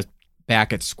we're kind of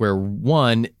back at square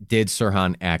one. Did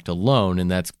Sirhan act alone? And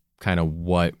that's kind of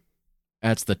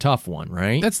that's the tough one,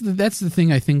 right? That's the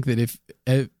thing. I think that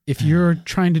if you're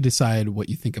trying to decide what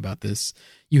you think about this,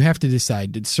 you have to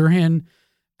decide, did Sirhan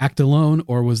act alone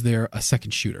or was there a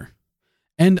second shooter?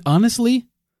 And honestly,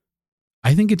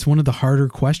 I think it's one of the harder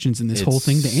questions in this whole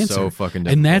thing to answer. So fucking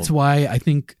difficult. And that's why I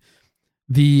think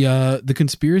the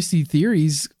conspiracy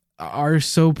theories are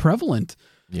so prevalent.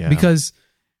 Yeah. Because,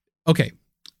 okay,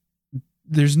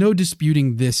 there's no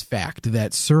disputing this fact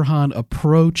that Sirhan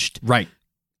approached right.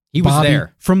 He was Bobby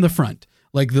there from the front.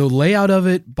 Like the layout of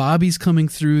it, Bobby's coming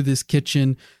through this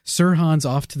kitchen. Sirhan's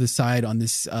off to the side on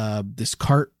this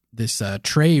cart, this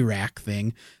tray rack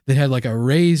thing that had like a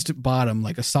raised bottom,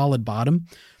 like a solid bottom.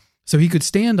 So he could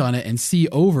stand on it and see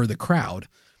over the crowd.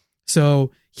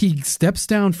 So he steps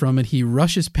down from it. He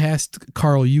rushes past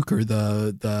Carl Euchre,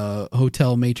 the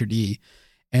hotel maitre d',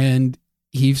 and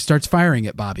he starts firing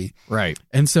at Bobby. Right.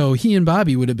 And so he and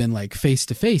Bobby would have been like face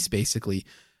to face, basically.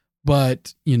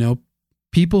 But, you know,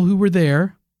 people who were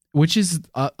there, which is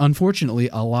unfortunately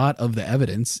a lot of the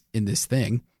evidence in this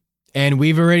thing. And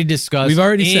we've already discussed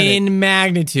said in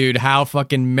magnitude how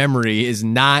fucking memory is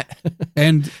not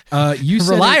and you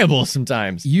said reliable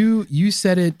sometimes. You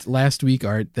said it last week,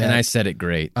 Art. That, and I said it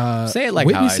great. Say it like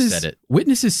how I said it.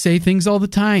 Witnesses say things all the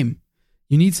time.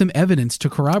 You need some evidence to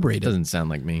corroborate it. Doesn't sound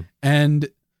like me. And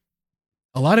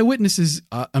a lot of witnesses,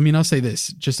 I'll say this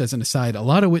just as an aside, a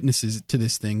lot of witnesses to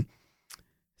this thing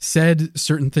said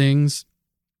certain things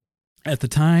at the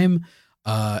time.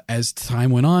 As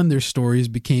time went on, their stories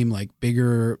became like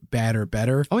bigger, badder,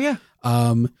 better. Oh, yeah.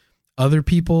 Other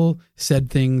people said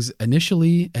things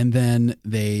initially, and then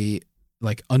they,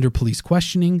 like under police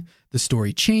questioning, the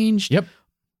story changed. Yep.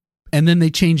 And then they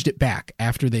changed it back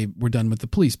after they were done with the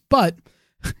police. But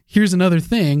here's another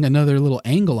thing, another little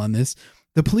angle on this.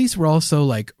 The police were also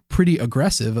like pretty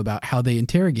aggressive about how they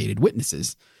interrogated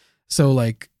witnesses. So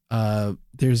like,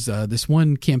 there's this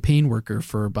one campaign worker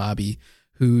for Bobby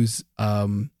who's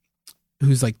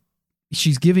like,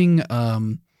 she's being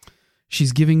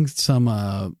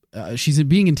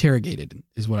interrogated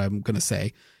is what I'm going to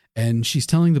say. And she's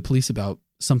telling the police about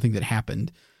something that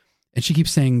happened. And she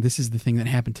keeps saying, this is the thing that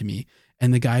happened to me.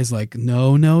 And the guy's like,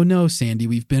 no, Sandy,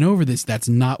 we've been over this. That's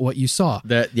not what you saw.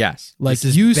 Yes. Like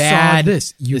this is you bad, saw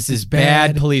this. This is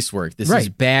bad police work. This is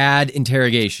bad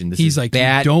interrogation. He's is like,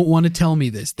 bad. You don't want to tell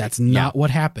me this. That's not what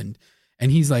happened.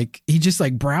 And he's like, he just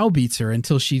like browbeats her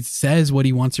until she says what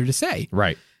he wants her to say.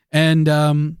 Right. And,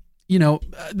 you know,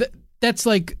 that's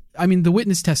like, I mean, the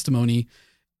witness testimony,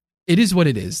 it is what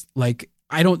it is. Like,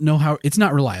 I don't know how, it's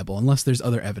not reliable unless there's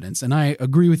other evidence. And I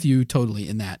agree with you totally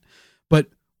in that. But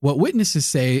what witnesses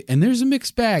say, and there's a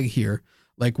mixed bag here,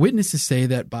 like witnesses say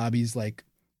that Bobby's like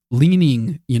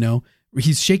leaning, you know,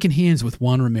 he's shaking hands with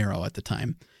Juan Romero at the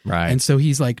time. Right. And so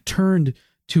he's like turned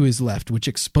to his left, which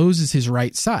exposes his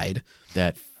right side.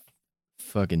 That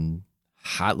fucking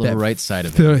hot little right side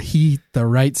of it. The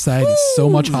right side is so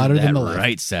much hotter than the left.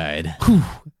 Right side.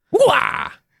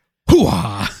 Hoo-ah!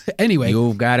 Hoo-ah! Anyway.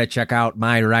 You've got to check out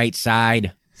my right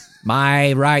side.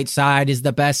 My right side is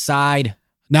the best side.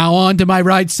 Now on to my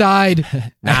right side.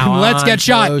 Now let's get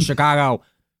shot. Chicago.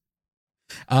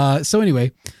 So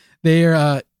anyway,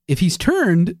 if he's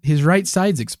turned, his right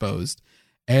side's exposed.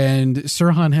 And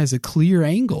Sirhan has a clear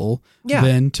angle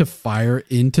then to fire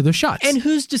into the shots. And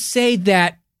who's to say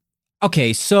that,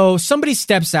 okay, so somebody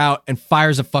steps out and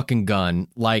fires a fucking gun.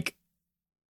 Like,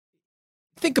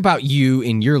 think about you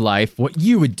in your life, what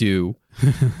you would do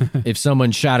if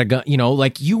someone shot a gun. You know,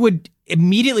 like you would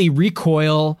immediately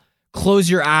recoil, close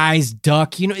your eyes,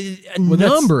 duck, you know, a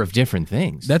number of different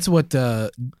things. That's what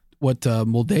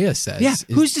Moldea says. Yeah,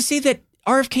 who's to say that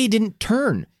RFK didn't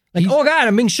turn? Like, oh God,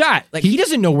 I'm being shot. Like, he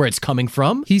doesn't know where it's coming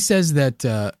from. He says that,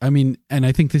 and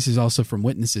I think this is also from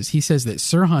witnesses. He says that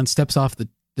Sirhan steps off the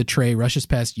tray, rushes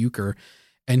past Euchre,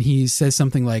 and he says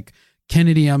something like,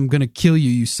 Kennedy, I'm going to kill you,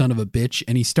 you son of a bitch.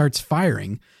 And he starts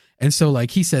firing. And so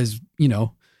like he says, in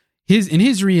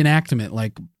his reenactment,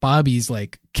 like Bobby's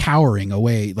like cowering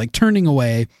away, like turning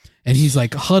away, and he's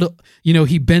like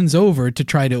he bends over to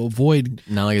try to avoid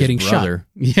Not like getting his brother.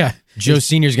 shot. Yeah. Joe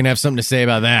Sr.'s going to have something to say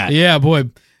about that. Yeah, boy.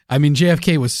 I mean,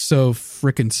 JFK was so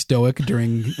freaking stoic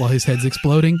while his head's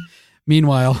exploding.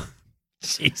 Meanwhile,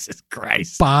 Jesus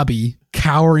Christ. Bobby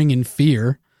cowering in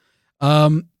fear.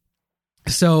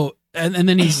 So and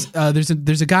then he's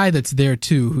there's a guy that's there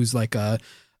too who's like a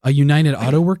United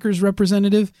Auto Workers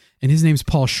representative, and his name's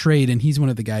Paul Schrade, and he's one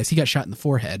of the guys. He got shot in the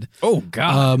forehead. Oh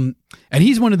God. And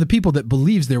he's one of the people that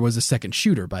believes there was a second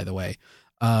shooter, by the way.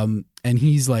 And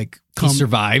he's like, he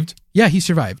survived. Yeah, he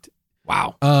survived.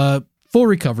 Wow. Full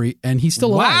recovery, and he's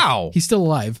still alive. Wow. He's still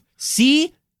alive.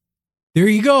 See, there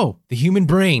you go. The human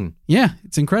brain. Yeah,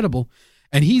 it's incredible.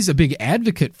 And he's a big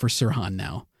advocate for Sirhan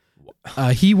now.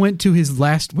 He went to his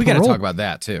last We got to talk about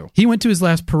that too. He went to his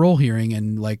last parole hearing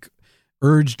and like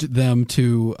urged them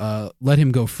to let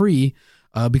him go free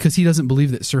because he doesn't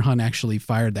believe that Sirhan actually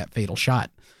fired that fatal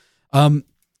shot.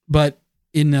 But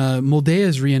in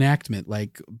Moldea's reenactment,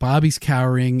 like Bobby's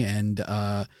cowering and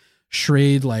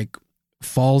Schrade like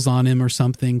falls on him or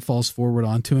something, falls forward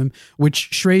onto him,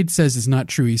 which Schrade says is not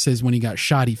true. He says when he got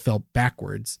shot, he fell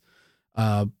backwards.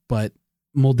 But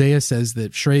Moldea says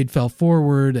that Schrade fell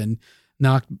forward and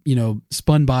knocked,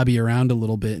 spun Bobby around a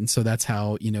little bit. And so that's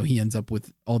how, he ends up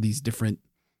with all these different,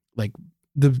 like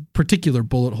the particular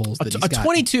bullet holes that he's got.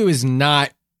 22 is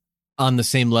not on the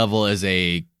same level as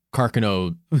a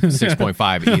Carcano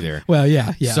 6.5 either. Well,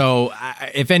 yeah. So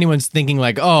if anyone's thinking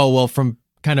like, oh, well, from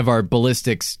kind of our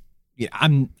ballistics,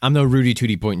 I'm no Rudy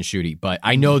Tooty point and shooty, but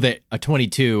I know that a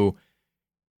 22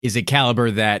 is a caliber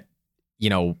that,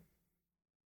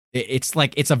 it's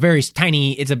a very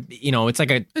tiny, it's a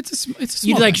small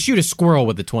you like gun. shoot a squirrel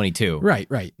with a 22. Right.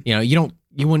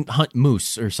 You wouldn't hunt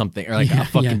moose or something, or like a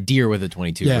fucking deer with a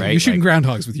 22, yeah, right? You're shooting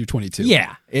groundhogs with your 22.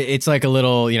 Yeah. It's like a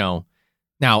little,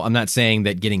 now I'm not saying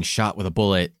that getting shot with a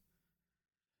bullet.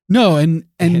 No, and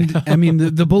I mean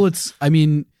the bullets. I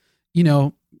mean,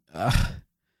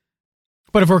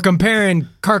 but if we're comparing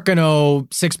Carcano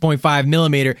 6.5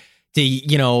 millimeter to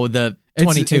the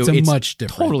 22, it's much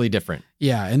different, totally different.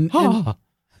 Yeah, and totally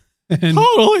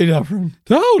different.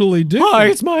 Totally different. Hi,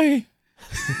 it's my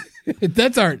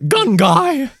that's art. Gun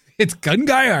guy. It's gun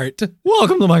guy art.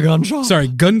 Welcome to my gun shop. Sorry,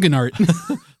 gun art.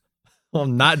 Well,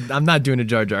 I'm not doing a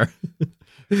Jar Jar.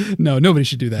 No, nobody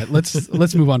should do that.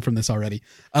 Let's move on from this already.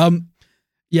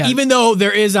 Yeah. Even though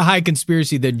there is a high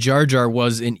conspiracy that Jar Jar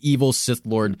was an evil Sith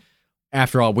Lord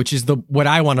after all, which is what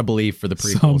I want to believe for the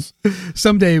prequels.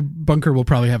 Someday Bunker will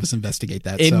probably have us investigate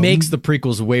that. It makes the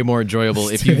prequels way more enjoyable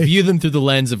if you view them through the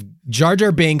lens of Jar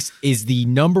Jar Binks is the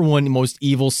number one most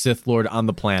evil Sith Lord on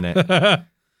the planet.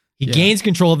 He gains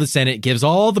control of the Senate, gives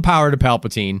all the power to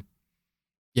Palpatine.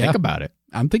 Yeah. Think about it.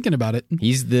 I'm thinking about it.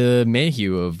 He's the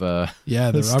Mayhew of the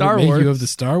Robert Star Mayhew Wars. of the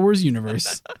Star Wars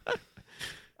universe.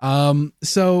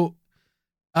 So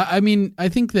I mean, I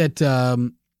think that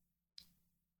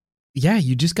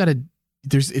you just gotta.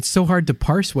 It's so hard to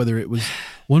parse whether it was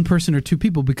one person or two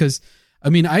people because I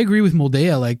mean I agree with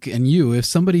Moldea and you. If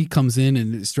somebody comes in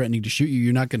and is threatening to shoot you,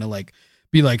 you're not gonna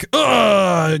be like,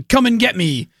 come and get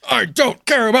me. I don't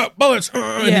care about bullets.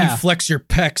 And you flex your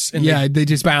pecs and they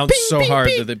just bounce bing, so bing, hard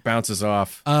bing. that it bounces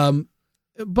off.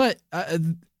 But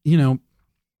you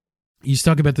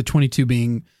talk about the 22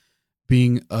 being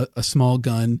a small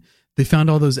gun. They found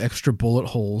all those extra bullet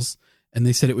holes and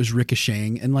they said it was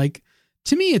ricocheting. And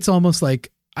to me, it's almost like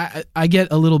I get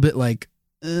a little bit like,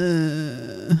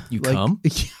 come?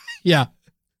 Yeah.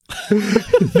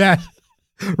 That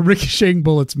ricocheting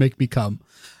bullets make me come.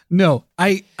 No,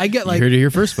 I get You heard it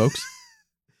here first, folks.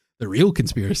 the real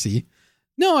conspiracy.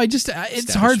 No,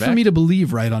 it's hard for me to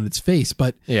believe right on its face,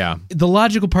 but yeah, the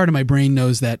logical part of my brain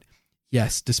knows that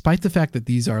yes, despite the fact that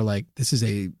these are this is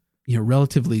a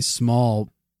relatively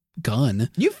small gun.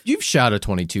 You've shot a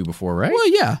 22 before, right? Well,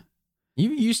 yeah.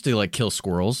 You used to kill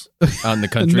squirrels out in the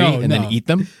country and then eat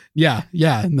them. Yeah.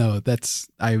 No,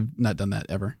 I've not done that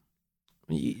ever.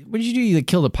 What did you do? You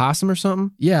killed a possum or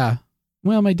something? Yeah.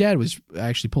 Well, my dad was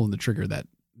actually pulling the trigger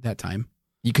that time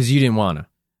because you didn't want to.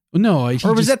 No,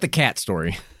 or was that the cat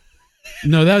story?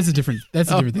 No, that was a different.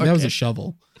 That's a different thing. Okay. That was a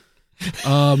shovel.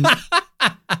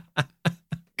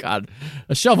 God,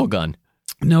 a shovel gun.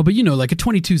 No, but a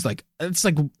 22 is it's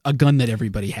like a gun that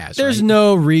everybody has. There's right?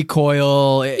 no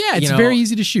recoil. Yeah, it's very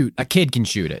easy to shoot. A kid can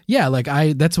shoot it. Yeah,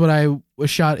 that's what I was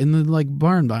shot in the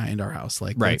barn behind our house.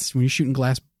 Right. That's when you're shooting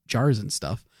glass jars and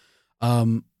stuff.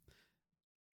 Or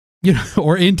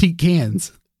antique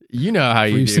cans. You know how For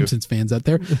you do. Simpsons fans out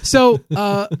there. So,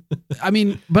 I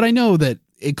mean, but I know that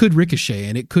it could ricochet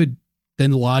and it could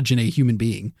then lodge in a human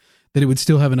being, that it would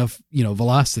still have enough,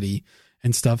 velocity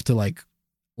and stuff to like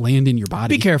land in your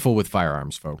body. Be careful with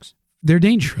firearms, folks. They're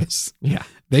dangerous. Yeah.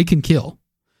 They can kill.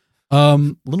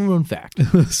 Little known fact.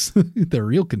 The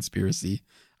real conspiracy.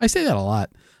 I say that a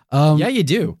lot. Yeah, you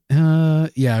do.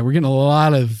 Yeah, we're getting a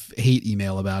lot of hate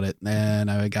email about it, and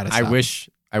I gotta stop.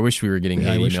 I wish we were getting hate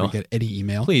I wish email. we get any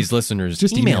email. Please, listeners,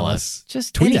 Just email us.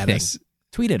 Just Tweet anything. at us.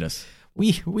 Tweet at us.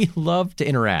 We love to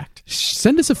interact.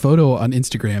 Send us a photo on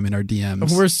Instagram in our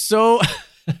DMs.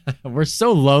 We're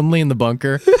so lonely in the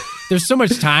bunker. There's so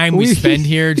much time we spend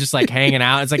here just like hanging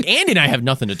out. It's like Andy and I have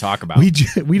nothing to talk about.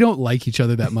 We don't like each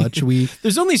other that much.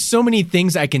 There's only so many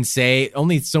things I can say.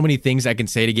 Only so many things I can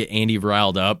say to get Andy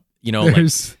riled up. Like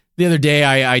the other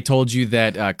day I told you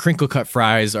that crinkle cut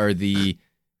fries are the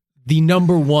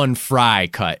number one fry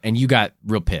cut, and you got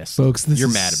real pissed. Folks, this You're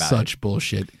is mad about such it.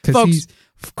 bullshit. Because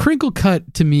crinkle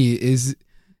cut to me is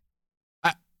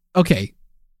okay.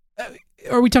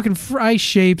 Are we talking fry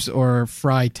shapes or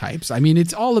fry types? I mean,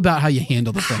 it's all about how you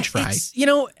handle the French fry.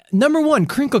 Number one,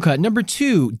 crinkle cut. Number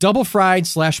two, double fried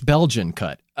 / Belgian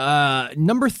cut.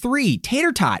 Number three,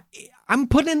 tater tot. I'm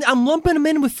lumping them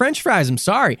in with French fries. I'm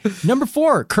sorry. Number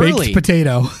four, curly. Baked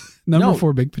potato. Number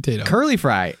 4, baked potato. Curly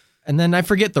fry. And then I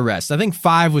forget the rest. I think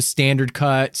 5 was standard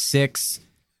cut. 6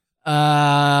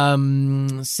 I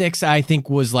think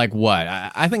was like what?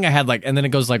 I think I had like, and then it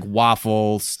goes like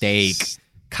waffle, steak,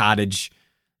 cottage.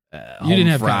 You didn't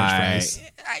have fry. cottage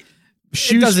fries.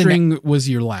 Shoestring was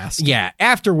your last. Yeah.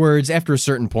 Afterwards, after a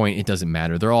certain point, it doesn't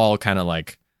matter. They're all kind of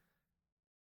like,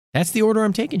 that's the order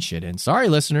I'm taking shit in. Sorry,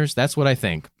 listeners. That's what I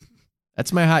think.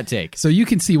 That's my hot take. So you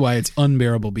can see why it's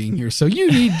unbearable being here. So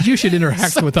you should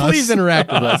interact with us. Please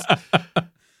interact with us.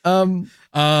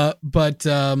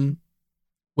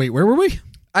 Wait, where were we?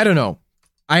 I don't know.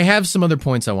 I have some other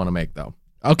points I want to make though.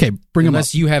 Okay, bring them up.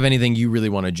 Unless you have anything you really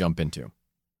want to jump into.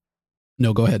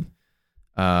 No, go ahead.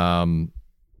 I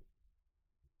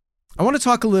want to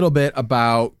talk a little bit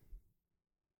about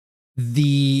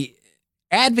the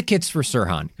advocates for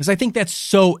Sirhan, because I think that's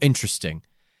so interesting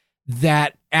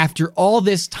that after all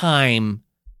this time,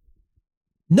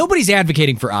 nobody's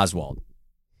advocating for Oswald.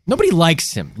 Nobody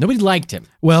likes him. Nobody liked him.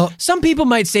 Well, some people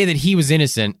might say that he was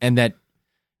innocent and that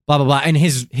blah, blah, blah. And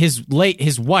his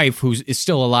wife, who is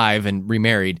still alive and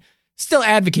remarried, still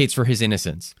advocates for his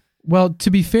innocence. Well, to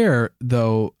be fair,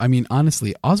 though, I mean,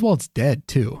 honestly, Oswald's dead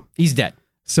too. He's dead.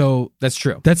 So that's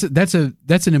true. That's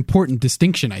an important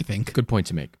distinction, I think. Good point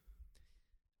to make.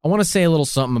 I want to say a little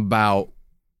something about,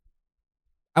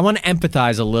 I want to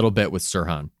empathize a little bit with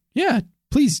Sirhan. Yeah,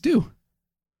 please do.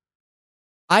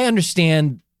 I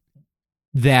understand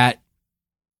that,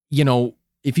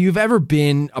 if you've ever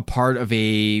been a part of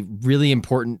a really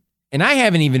important, and I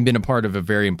haven't even been a part of a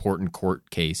very important court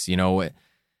case,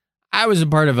 I was a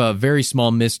part of a very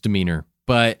small misdemeanor,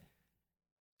 but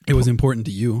it was important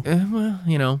to you.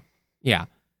 Yeah.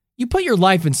 You put your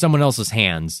life in someone else's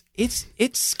hands. It's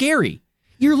scary.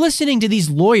 You're listening to these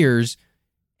lawyers,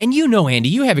 and Andy,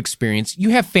 you have experience.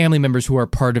 You have family members who are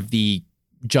part of the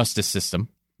justice system.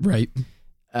 Right.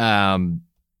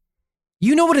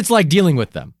 You know what it's like dealing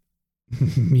with them.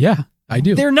 Yeah, I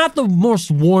do. They're not the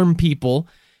most warm people,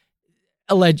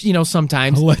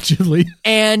 sometimes. Allegedly.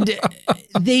 And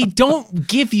they don't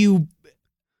give you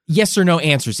yes or no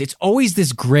answers. It's always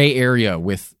this gray area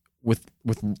with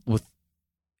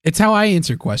It's how I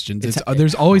answer questions.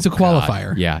 There's always a qualifier.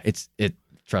 God. Yeah,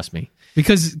 trust me.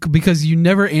 Because you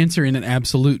never answer in an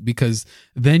absolute, because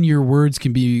then your words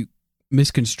can be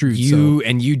misconstrued.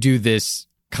 You do this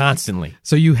constantly.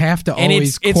 So you have to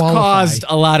always it's qualify. Caused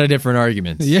a lot of different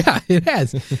arguments. Yeah, it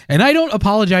has. And I don't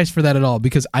apologize for that at all,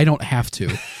 because I don't have to.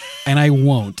 And I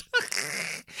won't.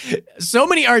 So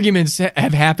many arguments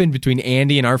have happened between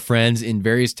Andy and our friends in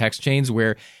various text chains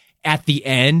where at the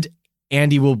end,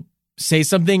 Andy will say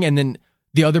something and then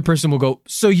the other person will go,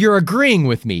 "So you're agreeing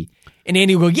with me?" And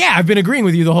Andy will go, "Yeah, I've been agreeing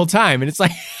with you the whole time." And it's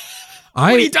like,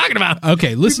 what are you talking about?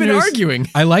 Okay, listeners, we've been arguing.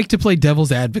 I like to play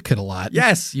devil's advocate a lot.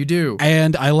 Yes, you do.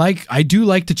 And I do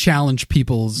like to challenge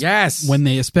people's,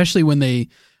 especially when they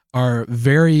are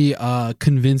very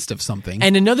convinced of something.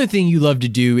 And another thing you love to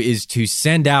do is to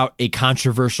send out a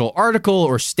controversial article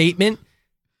or statement,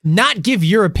 not give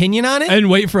your opinion on it, and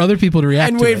wait for other people to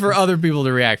react. And wait for other people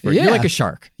to react. You're like a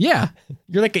shark. Yeah,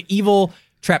 you're like an evil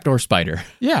trapdoor spider.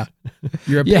 Yeah,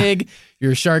 you're a pig.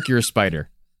 You're a shark. You're a spider.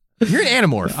 You're an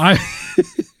animorph.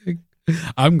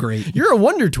 I'm great. You're a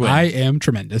wonder twin. I am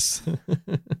tremendous.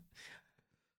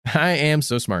 I am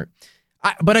so smart.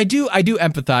 But I do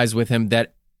empathize with him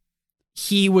that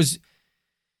he was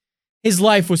his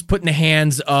life was put in the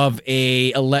hands of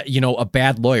a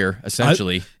bad lawyer,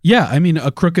 essentially. Yeah, I mean,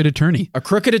 a crooked attorney. A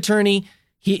crooked attorney.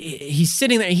 He's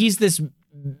sitting there. He's this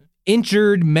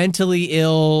injured, mentally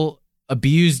ill,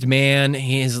 abused man.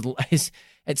 His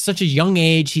at such a young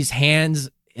age, his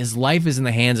life is in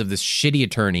the hands of this shitty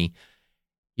attorney.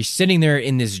 You're sitting there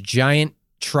in this giant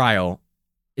trial.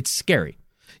 It's scary.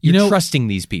 You're trusting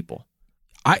these people.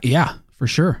 Yeah, for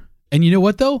sure. And you know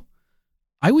what, though?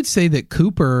 I would say that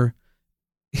Cooper,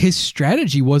 his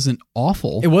strategy wasn't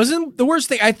awful. It wasn't the worst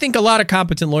thing. I think a lot of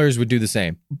competent lawyers would do the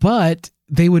same. But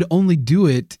they would only do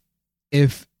it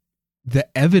if the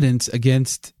evidence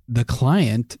against the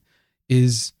client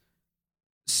is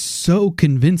so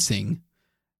convincing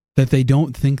that they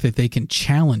don't think that they can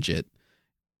challenge it.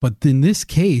 But in this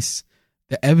case,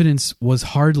 the evidence was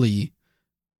hardly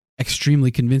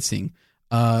extremely convincing.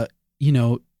 Dan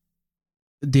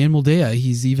Moldea,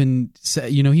 he's even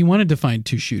said, he wanted to find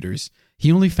two shooters.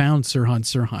 He only found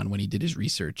Sirhan when he did his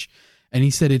research. And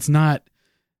he said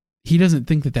he doesn't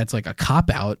think that that's like a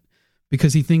cop-out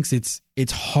because he thinks it's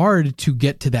hard to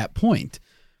get to that point.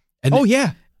 And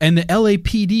And the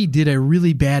LAPD did a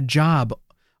really bad job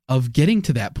of getting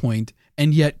to that point,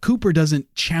 and yet Cooper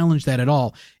doesn't challenge that at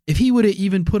all. If he would have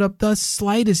even put up the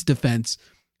slightest defense,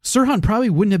 Sirhan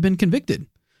probably wouldn't have been convicted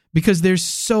because there's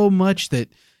so much that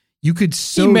you could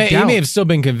doubt. He may have still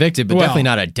been convicted, but definitely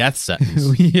not a death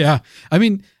sentence. Yeah. I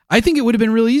mean, I think it would have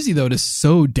been really easy, though, to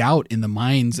sow doubt in the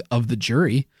minds of the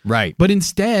jury. Right. But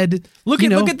instead, look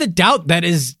at the doubt that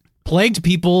has plagued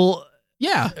people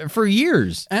for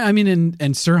years. I mean, and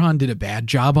Sirhan did a bad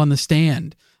job on the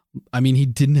stand. I mean, he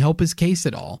didn't help his case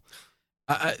at all.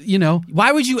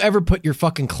 Why would you ever put your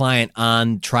fucking client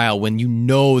on trial when you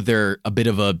know they got a bit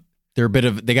of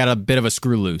a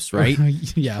screw loose, right?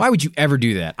 Yeah. Why would you ever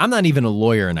do that? I'm not even a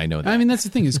lawyer, and I know that. I mean, that's the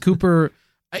thing is Cooper,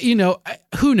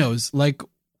 who knows, like,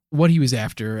 what he was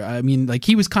after. I mean, like,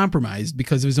 he was compromised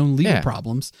because of his own legal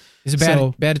problems. He's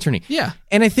a bad attorney. Yeah.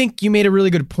 And I think you made a really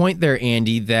good point there,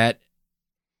 Andy, that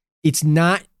it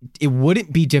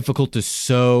wouldn't be difficult to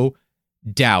sow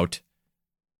doubt,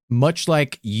 much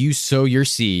like you sow your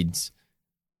seeds.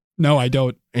 No, I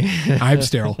don't. I'm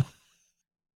sterile.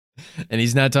 And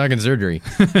he's not talking surgery.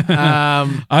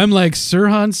 I'm like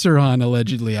Sirhan,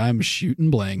 allegedly. I'm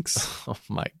shooting blanks. Oh,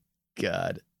 my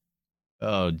God.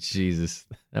 Oh, Jesus.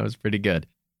 That was pretty good.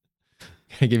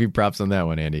 I give you props on that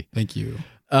one, Andy. Thank you.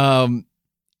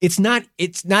 It's not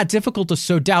difficult to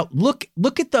sow doubt. Look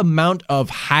at the amount of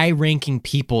high-ranking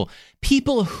people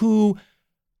who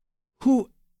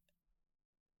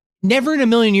never in a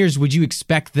million years would you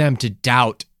expect them to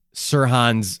doubt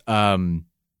Sirhan's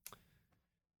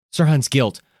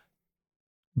guilt.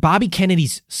 Bobby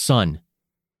Kennedy's son,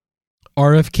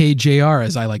 RFK Jr.,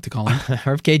 as I like to call him.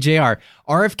 RFK Jr.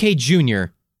 RFK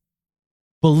Jr.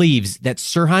 believes that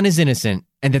Sirhan is innocent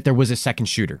and that there was a second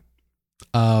shooter.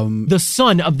 The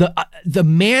son of the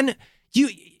man.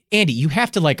 Andy, you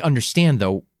have to like understand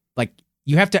though. Like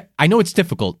you have to. I know it's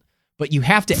difficult, but you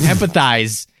have to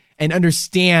empathize and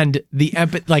understand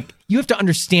Like you have to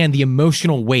understand the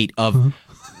emotional weight of.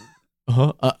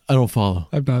 I don't follow.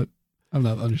 I'm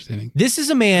not understanding. This is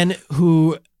a man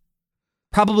who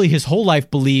probably his whole life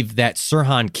believed that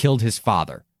Sirhan killed his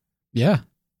father. Yeah.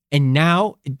 And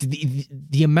now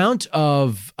the amount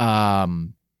of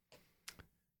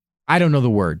I don't know the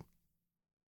word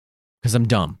because I'm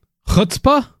dumb.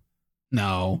 Chutzpah?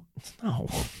 No.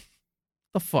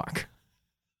 The fuck?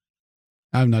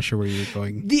 I'm not sure where you're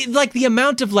going. The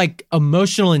amount of like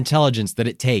emotional intelligence that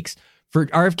it takes for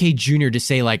RFK Jr. to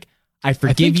say like, I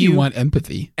forgive you. You want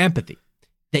empathy. Empathy.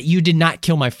 That you did not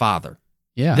kill my father.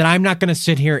 Yeah. That I'm not going to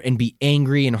sit here and be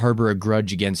angry and harbor a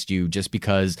grudge against you just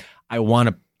because I want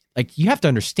to. Like, you have to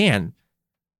understand.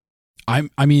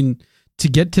 I mean, to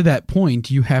get to that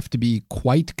point, you have to be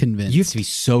quite convinced. You have to be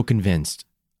so convinced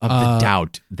of the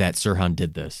doubt that Sirhan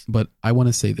did this. But I want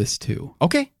to say this too.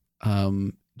 Okay.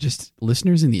 Just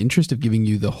listeners, in the interest of giving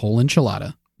you the whole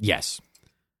enchilada. Yes.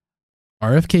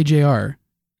 RFK Jr.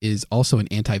 is also an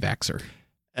anti-vaxxer.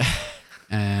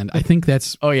 And I think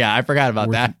that's I forgot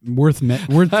about that. Worth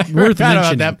mentioning.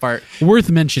 About that part. Worth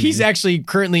mentioning. He's actually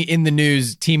currently in the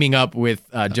news teaming up with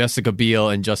Jessica Biel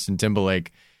and Justin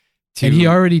Timberlake. And he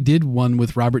already did one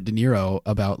with Robert De Niro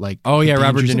about like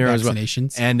Robert De Niro as well.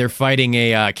 Vaccinations. And they're fighting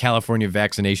a California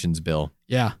vaccinations bill.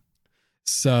 Yeah.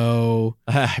 So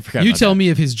I forgot. You tell me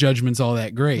if his judgment's all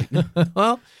that great.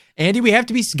 Well, Andy, we have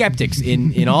to be skeptics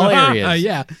in all areas.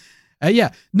 Yeah.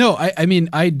 No, I mean,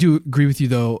 I do agree with you,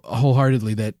 though,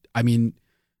 wholeheartedly that, I mean,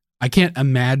 I can't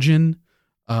imagine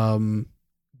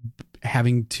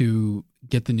having to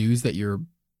get the news that your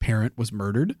parent was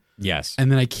murdered. Yes.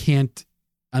 And then I can't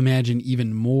imagine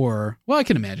even more. Well, I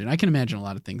can imagine a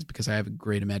lot of things because I have a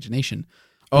great imagination.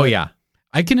 Oh, But yeah.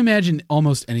 I can imagine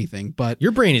almost anything, but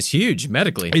Your brain is huge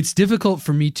medically. it's difficult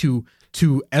for me to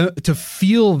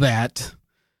feel that,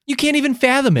 You can't even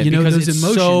fathom it because because those it's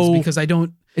emotions, because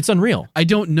it's unreal. I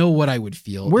don't know what I would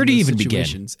feel. Where in do you those even begin?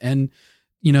 situations. And,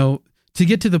 to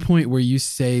get to the point where you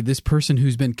say this person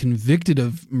who's been convicted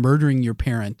of murdering your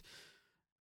parent,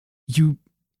 you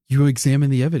examine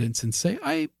the evidence and say,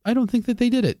 I don't think that they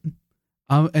did it.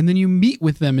 And then you meet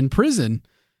with them in prison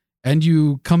and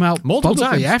you come out Multiple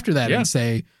publicly times. after that Yeah. and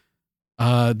say,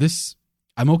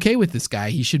 I'm okay with this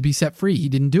guy. He should be set free. He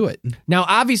didn't do it. Now,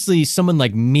 obviously, someone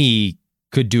like me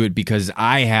could do it because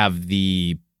I have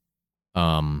the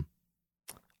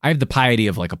piety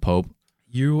of like a pope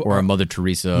You or are a Mother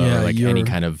Teresa Yeah, or like any you're-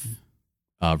 kind of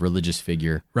religious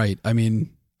figure. right. I mean,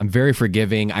 I'm very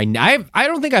forgiving. I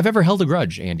don't think I've ever held a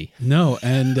grudge, Andy. no.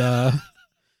 And,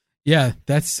 yeah,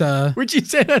 that's, Would you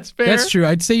say that's fair? that's true.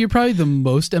 I'd say you're probably the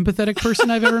most empathetic person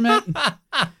I've ever met,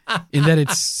 in that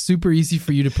it's super easy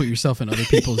for you to put yourself in other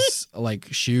people's like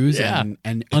shoes Yeah.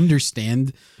 and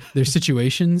understand their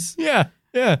situations. Yeah.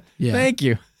 Yeah. Yeah. Thank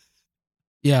you.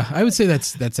 Yeah, I would say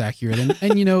that's accurate.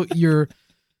 And you're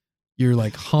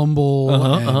like humble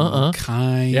and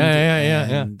kind.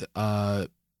 Yeah. And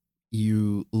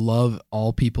you love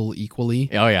all people equally.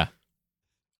 Oh, yeah.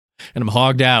 And I'm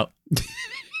hogged out.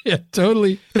 Yeah,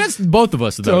 totally. That's both of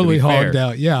us, though. Totally to be fair. hogged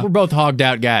out. Yeah. We're both hogged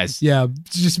out guys. Yeah, it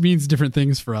just means different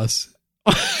things for us.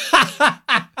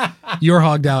 You're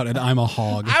hogged out and I'm a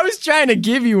hog. I was trying to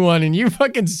give you one, and you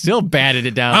fucking still batted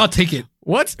it down. I'll take it.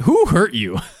 Who hurt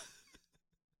you?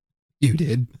 You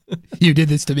did. You did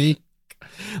this to me.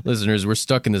 Listeners, we're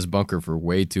stuck in this bunker for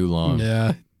way too long.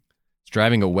 Yeah. It's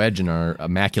driving a wedge in our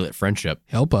immaculate friendship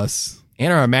Help us.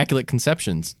 and our immaculate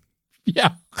conceptions.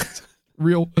 Yeah.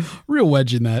 Real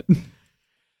wedge in that.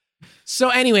 So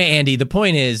anyway, Andy, the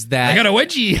point is that I got a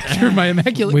wedgie after my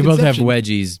immaculate we both have conception.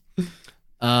 wedgies.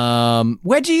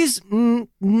 Wedgies,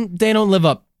 they don't live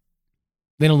up.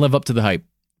 They don't live up to the hype.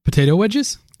 Potato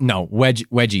wedges? No,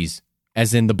 wedgies,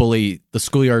 as in the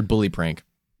schoolyard bully prank.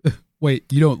 Wait,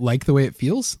 you don't like the way it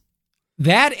feels?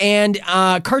 That and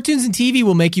cartoons and TV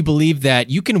will make you believe that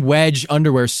you can wedge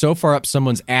underwear so far up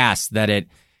someone's ass that it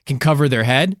can cover their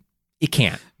head. It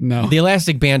can't. No. The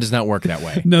elastic band does not work that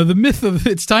way. No,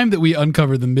 it's time that we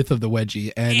uncover the myth of the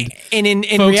wedgie. And And in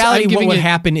folks, reality, I'm what giving would it-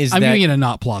 happen is I'm that giving it a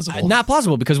not plausible. not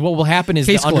plausible, because what will happen is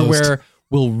Case the underwear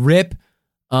will rip.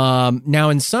 Now,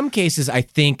 in some cases, I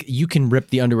think you can rip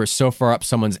the underwear so far up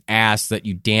someone's ass that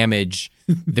you damage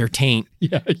their taint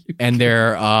Yeah. and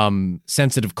their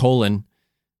sensitive colon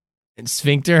and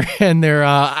sphincter and their,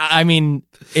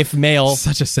 if male,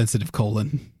 Such a sensitive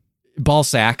colon. ball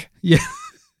sack. Yeah.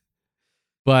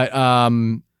 But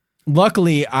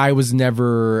luckily, I was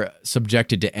never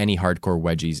subjected to any hardcore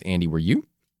wedgies. Andy, were you?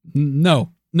 No,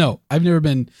 I've never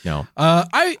been. No.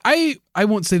 I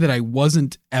won't say that I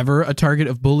wasn't ever a target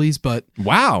of bullies, but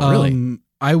Wow, really?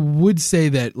 I would say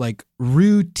that like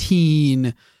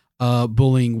routine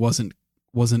bullying wasn't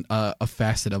a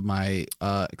facet of my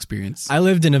experience. I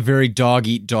lived in a very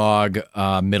dog-eat-dog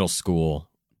middle school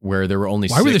where there were only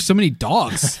Why were there six. so many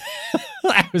dogs?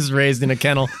 I was raised in a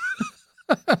kennel.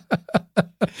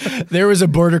 There was a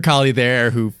border collie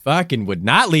there who fucking would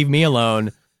not leave me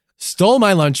alone, stole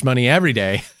my lunch money every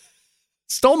day,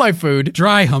 stole my food,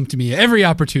 Dry humped me every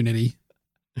opportunity.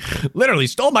 literally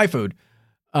stole my food.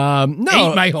 No,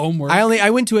 Ate my homework. I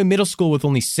went to a middle school with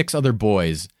only 6 other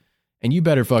boys, and you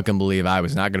better fucking believe I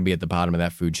was not going to be at the bottom of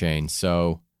that food chain.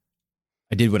 So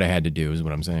I did what I had to do, is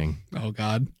what I'm saying. Oh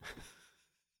God.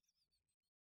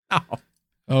 No,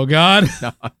 Oh God.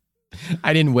 no,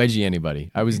 I didn't wedgie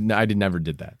anybody. Never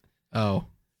did that. Oh,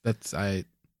 that's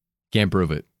Can't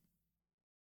prove it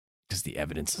because the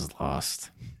evidence is lost.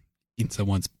 in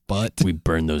someone's butt. We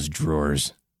burned those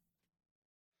drawers.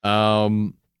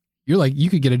 You're like, you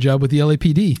could get a job with the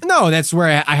LAPD. No, that's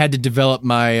where I had to develop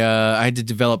my. I had to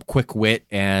develop quick wit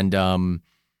and.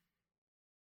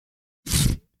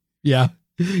 Yeah,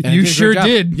 and I you did a great sure job.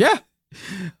 did. Yeah.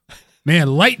 Man,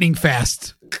 lightning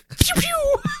fast.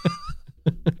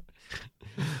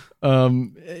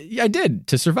 Yeah, I did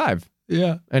to survive.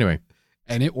 Yeah, Anyway,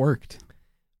 and it worked.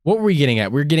 what were we getting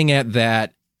at? We're getting at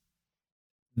that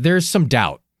there's some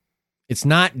doubt. It's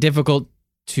not difficult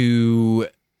to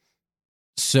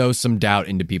sow some doubt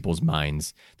into people's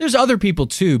minds. There's other people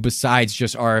too besides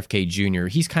just RFK Jr.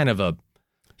 He's kind of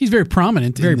He's very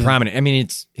prominent. very prominent. I mean,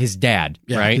 it's his dad,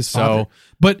 right? His father.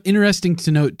 But interesting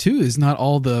to note too is not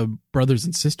all the brothers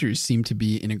and sisters seem to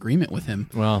be in agreement with him.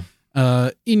 Well,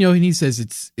 And he says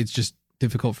it's just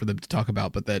difficult for them to talk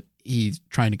about, but that he's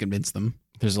trying to convince them.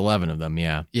 There's 11 of them,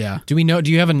 yeah. Yeah. Do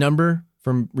you have a number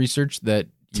from research that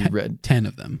you read? 10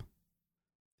 of them.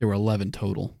 There were 11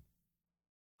 total.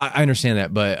 I understand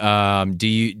that, but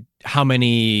how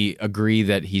many agree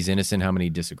that he's innocent? How many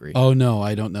disagree? Oh, no,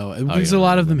 I don't know. Because a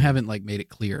lot of them haven't like made it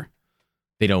clear.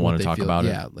 They don't want to talk about it.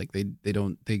 Yeah, like they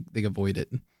avoid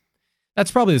it.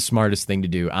 That's probably the smartest thing to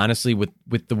do. Honestly, with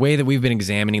the way that we've been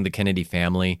examining the Kennedy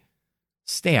family,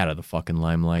 stay out of the fucking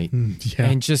limelight. Yeah.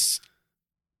 And just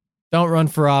don't run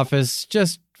for office.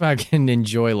 Just fucking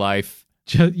enjoy life.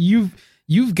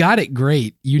 You've got it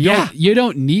great. You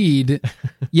don't need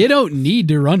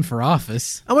to run for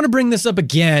office. I want to bring this up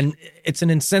again. It's an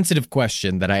insensitive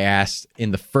question that I asked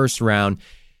in the first round.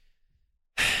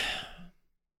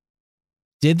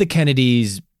 Did the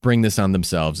Kennedys bring this on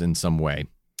themselves in some way?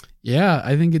 Yeah,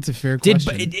 I think it's a fair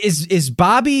question. Is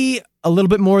Bobby a little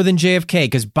bit more than JFK?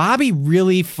 Because Bobby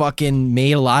really fucking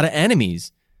made a lot of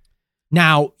enemies.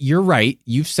 Now, you're right.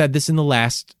 You've said this in the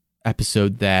last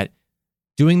episode that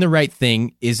doing the right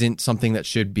thing isn't something that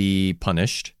should be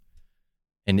punished.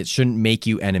 And it shouldn't make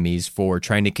you enemies for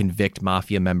trying to convict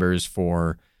mafia members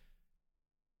for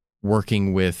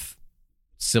working with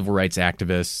civil rights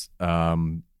activists,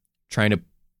 trying to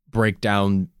break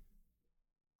down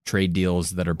trade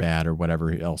deals that are bad or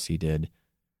whatever else he did.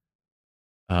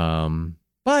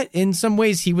 But in some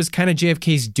ways, he was kind of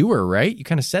JFK's doer, right? You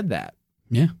kind of said that.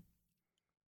 Yeah.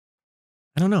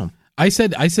 I don't know. I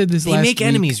said this last week. They make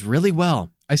enemies really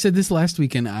well. I said this last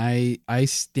week, and I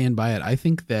stand by it. I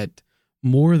think that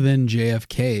more than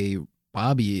JFK,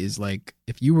 Bobby is like,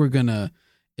 if you were in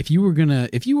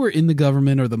the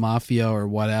government or the mafia or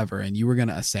whatever, and you were going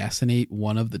to assassinate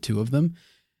one of the two of them,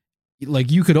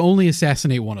 like you could only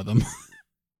assassinate one of them.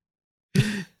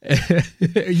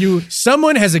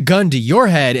 Someone has a gun to your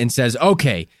head and says,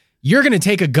 okay, you're going to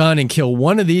take a gun and kill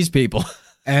one of these people.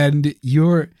 And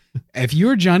if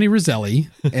you're Johnny Roselli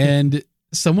and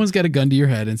someone's got a gun to your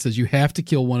head and says you have to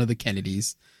kill one of the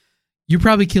Kennedys, you're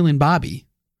probably killing Bobby.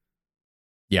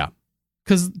 Yeah.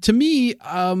 Because to me,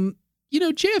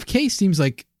 JFK seems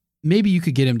like maybe you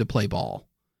could get him to play ball.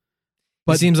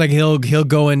 But it seems like he'll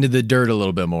go into the dirt a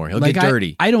little bit more. He'll get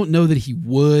dirty. I don't know that he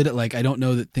would. Like, I don't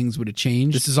know that things would have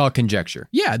changed. This is all conjecture.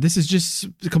 Yeah, this is just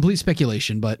complete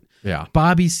speculation. But yeah,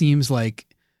 Bobby seems like,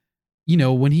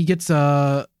 when he gets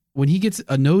a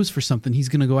nose for something, he's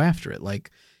gonna go after it. Like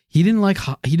he didn't like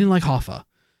Hoffa. He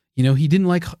didn't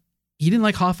like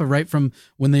Hoffa right from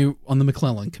when they on the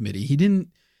McClellan committee. He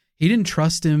didn't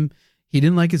trust him. He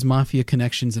didn't like his mafia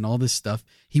connections and all this stuff.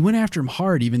 He went after him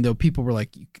hard, even though people were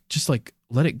like, just like,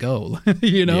 let it go,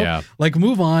 Yeah. Like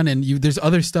move on. And there's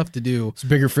other stuff to do. It's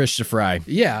bigger fish to fry.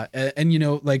 Yeah. And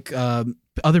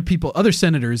other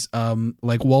senators,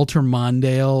 like Walter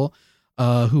Mondale,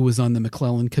 who was on the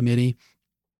McClellan committee.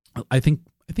 I think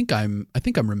I'm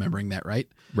remembering that right.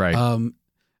 Right.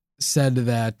 Said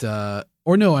that,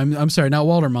 or no, I'm sorry, not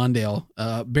Walter Mondale.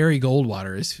 Barry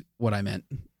Goldwater is what I meant,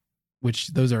 which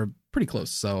those are pretty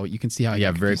close. So you can see how.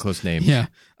 Yeah, very close names. Yeah.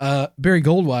 Barry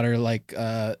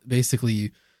Goldwater,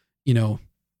 basically,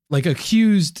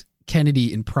 accused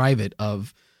Kennedy in private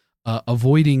of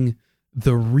avoiding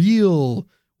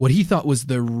what he thought was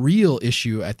the real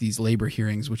issue at these labor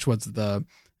hearings, which was the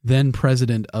then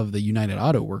president of the United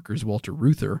Auto Workers, Walter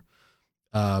Reuther,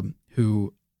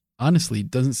 who honestly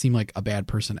doesn't seem like a bad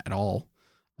person at all.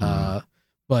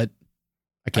 But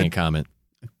I can't comment.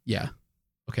 Yeah.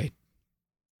 Okay.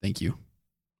 Thank you.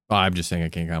 Oh, I'm just saying I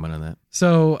can't comment on that.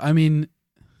 So, I mean,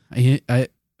 I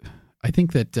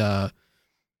think that,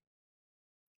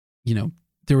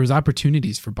 there was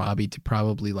opportunities for Bobby to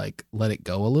probably let it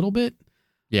go a little bit.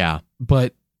 Yeah.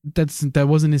 But that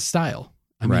wasn't his style.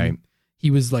 I right. mean,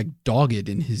 he was dogged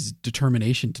in his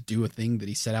determination to do a thing that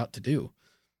he set out to do.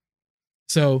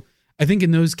 So I think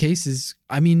in those cases,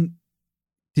 I mean,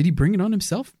 did he bring it on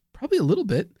himself? Probably a little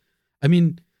bit. I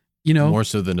mean, more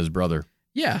so than his brother.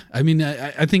 Yeah. I mean,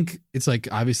 I think it's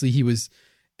obviously he was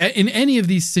in any of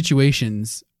these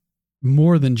situations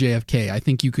more than JFK. I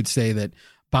think you could say that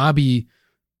Bobby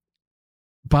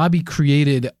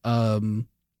created, I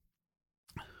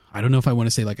don't know if I want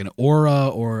to say an aura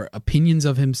or opinions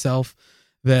of himself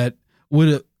that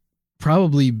would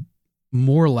probably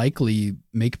more likely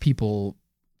make people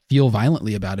feel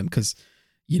violently about him. Cause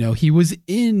he was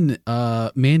in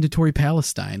mandatory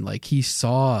Palestine. He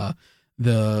saw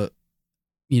the,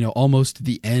 almost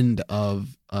the end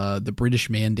of the British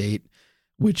Mandate,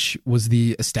 which was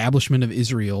the establishment of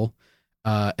Israel.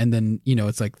 And then,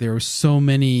 it's there were so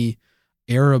many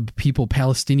Arab people,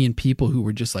 Palestinian people who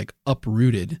were just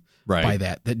uprooted by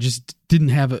that just didn't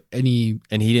have any.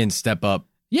 And he didn't step up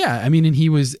Yeah, I mean, and he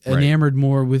was Right. enamored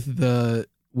more with the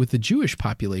Jewish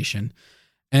population,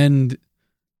 and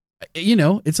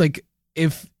it's like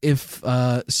if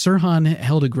Sirhan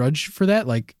held a grudge for that,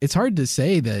 like it's hard to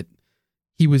say that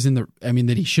he was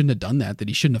that he shouldn't have done that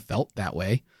he shouldn't have felt that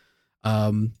way.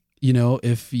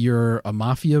 If you're a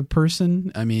mafia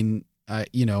person, I mean,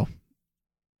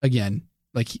 again,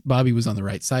 like Bobby was on the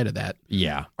right side of that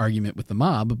argument with the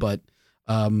mob, but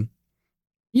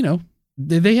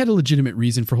they had a legitimate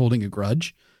reason for holding a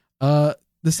grudge. The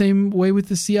same way with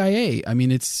the CIA. I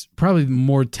mean, it's probably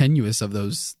more tenuous of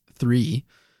those three,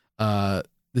 the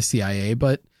CIA,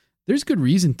 but there's good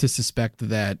reason to suspect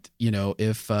that,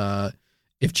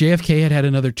 if JFK had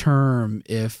another term,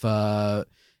 if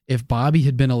Bobby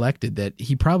had been elected, that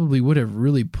he probably would have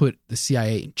really put the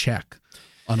CIA in check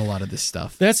on a lot of this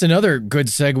stuff. That's another good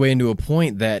segue into a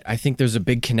point that I think there's a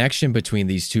big connection between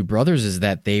these two brothers, is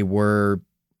that they were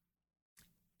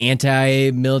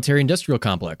anti-military industrial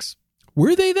complex.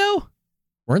 Were they though?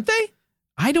 Weren't they?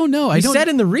 I don't know. You said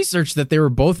in the research that they were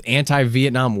both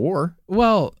anti-Vietnam War.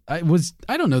 Well, I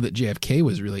don't know that JFK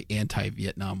was really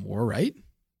anti-Vietnam War, right?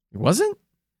 It wasn't?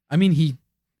 I mean, he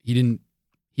didn't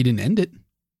end it.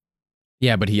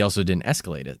 Yeah, but he also didn't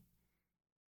escalate it.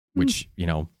 Which,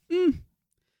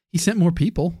 He sent more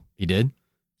people. He did?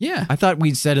 Yeah. I thought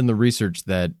we'd said in the research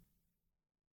that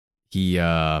he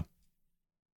that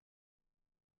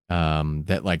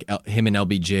like him and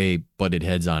LBJ butted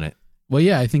heads on it. Well,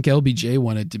 yeah, I think LBJ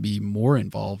wanted to be more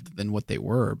involved than what they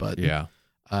were, but yeah,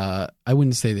 I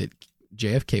wouldn't say that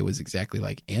JFK was exactly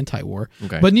like anti-war,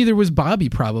 okay. But neither was Bobby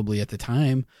probably at the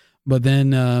time. But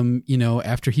then,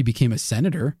 after he became a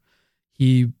senator,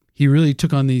 he really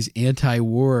took on these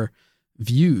anti-war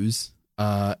views,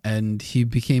 and he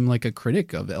became like a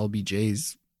critic of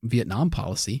LBJ's Vietnam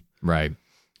policy. Right.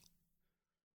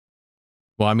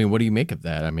 Well, I mean, what do you make of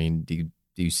that? I mean, do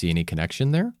you see any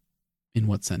connection there? In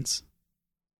what sense?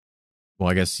 Well,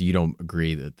 I guess you don't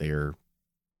agree that they're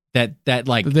that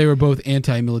like they were both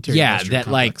anti-military. Yeah, industrial that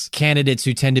complex. like candidates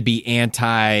who tend to be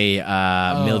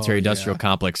anti-military industrial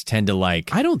complex tend to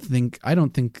like. I don't think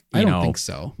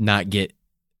so. Not get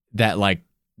that, like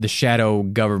the shadow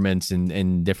governments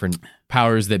and different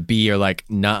powers that be are like,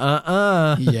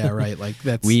 nah. Yeah, right. Like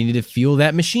that's we need to fuel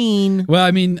that machine. Well,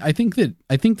 I mean, I think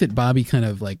that Bobby kind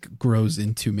of like grows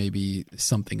into maybe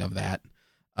something of that.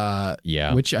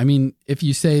 Yeah. Which, I mean, if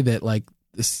you say that like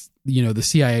this, the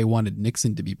CIA wanted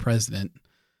Nixon to be president,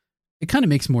 it kind of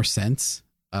makes more sense.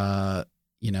 I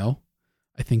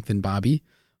think than Bobby,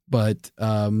 but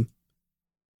I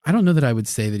don't know that I would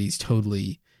say that he's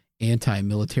totally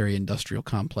anti-military industrial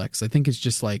complex. I think it's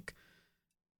just like,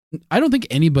 I don't think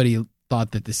anybody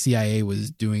thought that the CIA was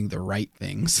doing the right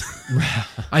things.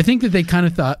 I think that they kind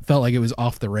of felt like it was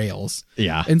off the rails.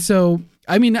 Yeah. And so,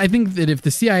 I mean, I think that if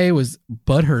the CIA was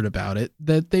butthurt about it,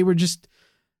 that they were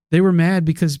mad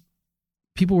because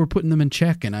people were putting them in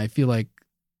check. And I feel like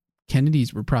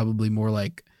Kennedy's were probably more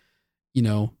like,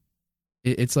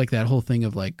 it's like that whole thing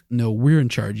of like, no, we're in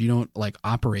charge. You don't like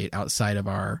operate outside of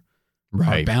our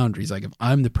boundaries. Like if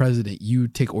I'm the president, you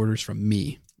take orders from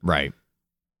me. Right.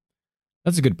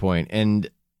 That's a good point. And,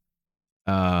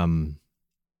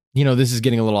 this is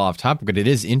getting a little off topic, but it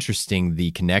is interesting,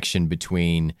 the connection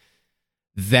between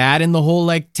that and the whole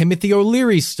like Timothy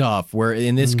O'Leary stuff, where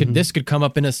in this could come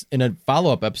up in a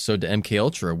follow-up episode to MK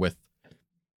Ultra with,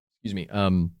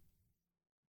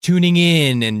 tuning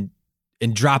in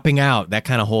and dropping out, that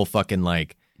kind of whole fucking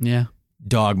like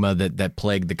dogma that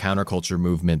plagued the counterculture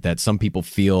movement, that some people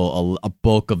feel a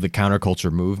bulk of the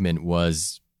counterculture movement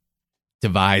was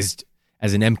devised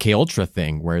as an MK Ultra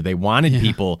thing, where they wanted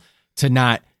people to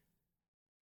not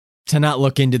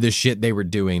look into the shit they were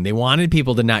doing. They wanted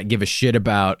people to not give a shit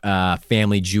about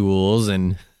family jewels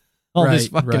and all this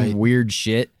fucking weird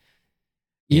shit.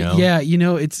 Yeah,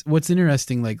 it's what's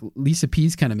interesting. Like Lisa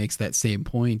Pease kind of makes that same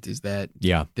point, is that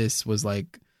this was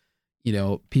like,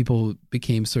 people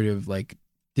became sort of like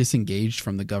disengaged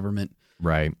from the government.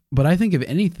 Right. But I think if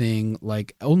anything,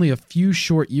 like only a few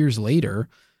short years later,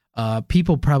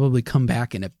 people probably come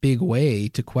back in a big way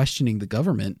to questioning the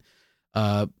government.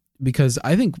 Because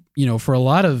I think, for a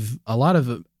lot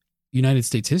of United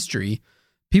States history,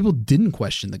 people didn't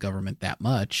question the government that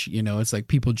much. It's like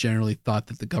people generally thought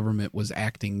that the government was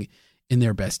acting in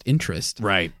their best interest.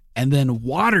 Right. And then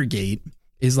Watergate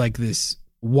is like this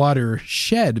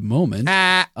watershed moment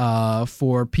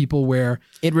for people, where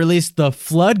it released the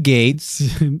floodgates.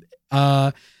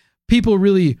 People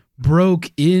really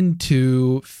broke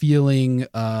into feeling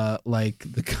like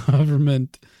the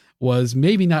government was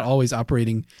maybe not always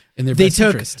operating in their best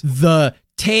interest. They took the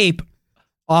tape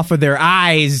off of their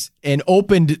eyes and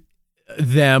opened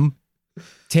them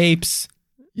tapes.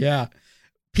 Yeah.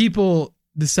 People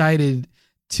decided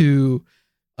to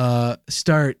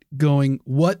start going,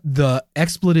 what the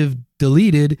expletive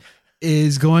deleted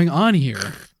is going on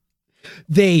here?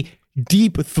 They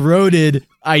deep-throated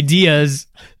ideas.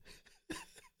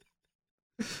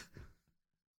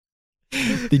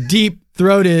 The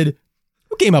deep-throated.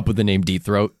 Who came up with the name Deep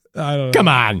Throat? I don't know. Come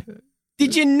on.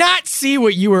 Did you not see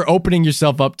what you were opening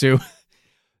yourself up to?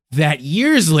 That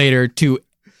years later, two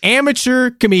amateur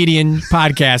comedian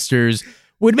podcasters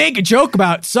would make a joke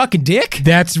about sucking dick?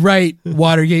 That's right,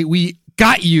 Watergate. We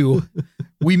got you.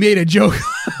 We made a joke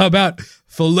about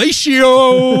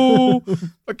fellatio.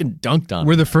 Fucking dunked on.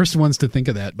 We're the first ones to think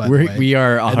of that, by the way. We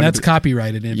are 100%. And that's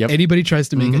copyrighted. If Yep. anybody tries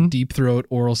to make a deep throat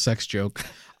oral sex joke,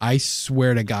 I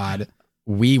swear to God,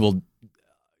 We will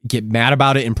get mad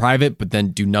about it in private, but then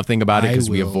do nothing about it because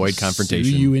we avoid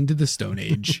confrontation. Sue you into the Stone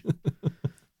Age.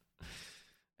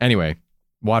 Anyway,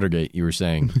 Watergate, you were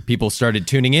saying. People started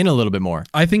tuning in a little bit more.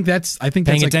 I think that's Paying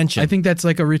like, attention. I think that's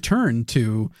like a return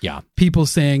to Yeah. people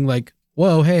saying like,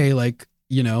 whoa, hey, like,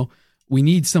 you know, we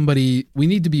need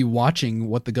to be watching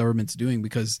what the government's doing,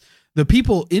 because the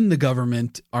people in the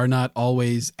government are not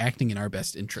always acting in our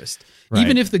best interest. Right.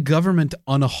 Even if the government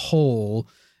on a whole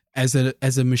as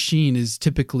a machine is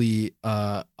typically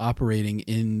operating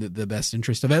in the best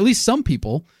interest of at least some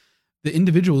people, the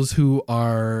individuals who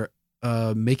are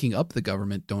making up the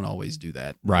government don't always do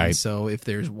that. Right. And so if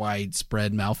there's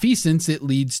widespread malfeasance, it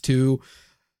leads to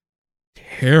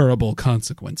terrible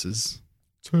consequences.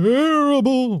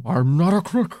 Terrible. I'm not a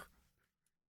crook.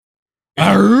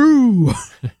 Aroo!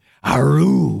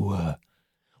 Aroo.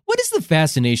 What is the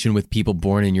fascination with people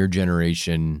born in your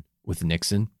generation with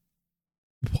Nixon?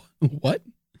 What?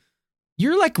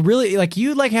 You're like really like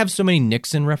you like have so many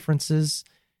Nixon references.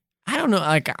 I don't know,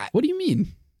 like What do you mean?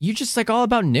 you just like all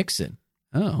about Nixon.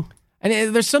 Oh,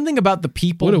 And there's something about the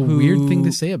people. what a who, weird thing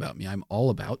to say about me. I'm all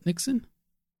about Nixon.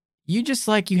 You just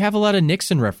like you have a lot of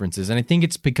Nixon references, and I think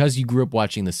it's because you grew up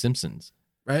watching The Simpsons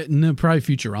Right? No, probably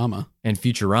Futurama. and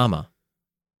Futurama.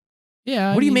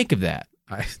 Yeah. What do you make of that?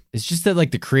 It's just that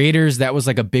like the creators, that was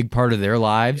like a big part of their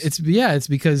lives. It's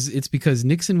because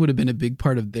Nixon would have been a big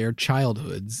part of their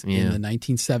childhoods in the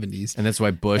 1970s, and that's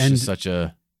why Bush and- is such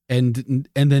a and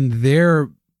then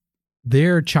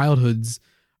their childhoods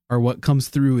are what comes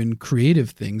through in creative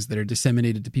things that are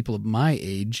disseminated to people of my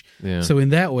age. yeah. So in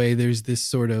that way, there's this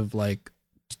sort of like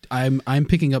I'm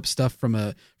picking up stuff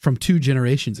from 2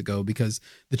 generations ago, because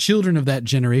the children of that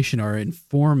generation are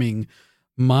informing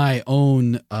my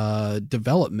own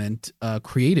development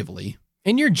creatively.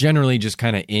 And you're generally just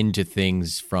kind of into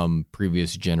things from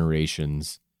previous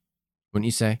generations, wouldn't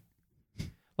you say?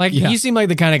 Like, Yeah. you seem like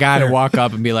the kind of guy Fair. to walk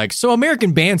up and be like, so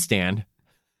American Bandstand.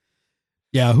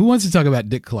 Yeah, who wants to talk about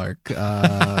Dick Clark?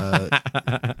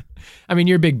 I mean,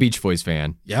 you're a big Beach Boys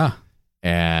fan. Yeah,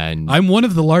 And I'm one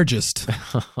of the largest.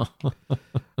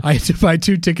 I had to buy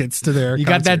 2 tickets to their you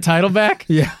got that concert. title back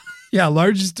Yeah,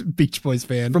 largest Beach Boys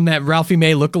fan. from that Ralphie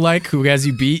May lookalike who has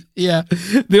you beat? Yeah,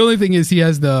 the only thing is he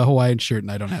has the Hawaiian shirt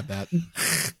and I don't have that.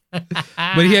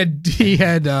 But he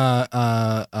had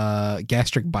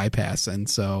gastric bypass, and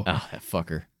so Oh, that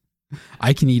fucker.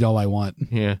 I can eat all I want,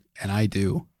 Yeah. and I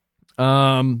do.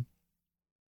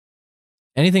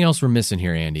 Anything else we're missing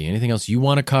here, Andy? Anything else you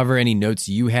want to cover? Any notes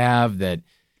you have that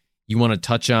you want to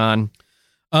touch on?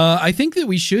 I think that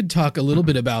we should talk a little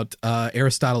bit about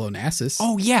Aristotle Onassis.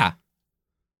 Oh, yeah.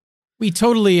 We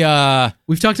totally,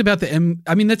 We've talked about I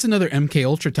mean, that's another MK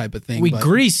Ultra type of thing. we but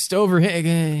greased over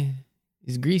here.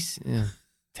 Is grease? Yeah.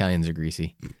 Italians are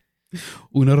greasy.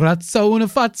 Una razza, una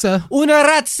fazza. Una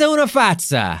razza, una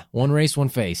fazza. One race, one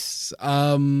face.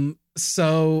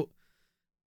 So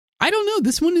I don't know.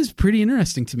 This one is pretty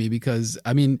interesting to me because,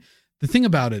 I mean, the thing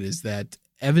about it is that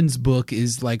Evan's book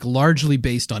is like largely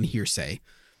based on hearsay.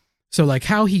 So like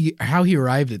how he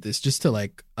arrived at this, just to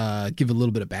like give a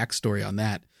little bit of backstory on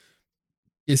that,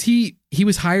 is he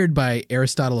was hired by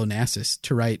Aristotle Onassis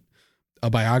to write a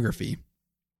biography.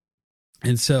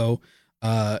 And so,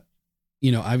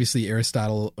 obviously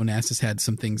Aristotle Onassis had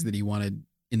some things that he wanted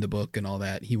in the book and all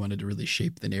that. He wanted to really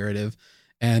shape the narrative.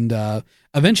 And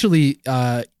eventually,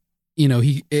 it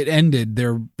ended.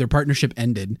 Their partnership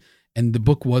ended, and the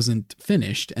book wasn't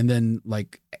finished. And then,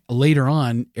 like later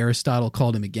on, Aristotle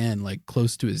called him again, like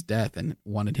close to his death, and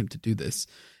wanted him to do this.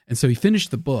 And so he finished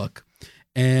the book.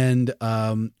 And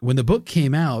when the book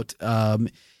came out,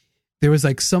 there was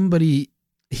like somebody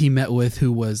he met with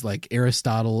who was like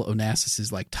Aristotle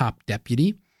Onassis's like top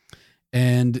deputy,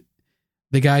 and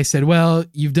the guy said, "Well,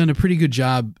 you've done a pretty good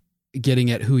job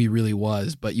getting at who he really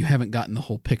was, but you haven't gotten the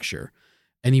whole picture."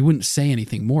 And he wouldn't say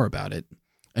anything more about it.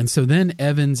 And so then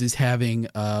Evans is having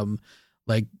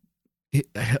like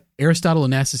Aristotle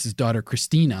Onassis' daughter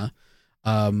Christina,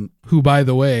 who, by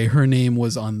the way, her name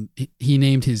was he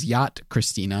named his yacht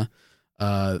Christina,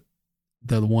 the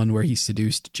one where he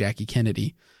seduced Jackie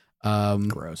Kennedy.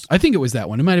 Gross. I think it was that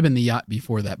one. It might have been the yacht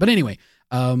before that. But anyway,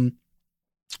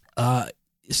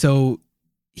 so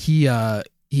he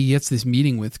gets this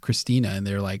meeting with Christina, and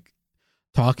they're like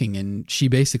talking, and she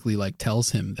basically like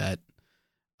tells him that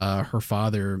her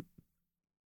father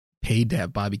paid to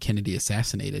have Bobby Kennedy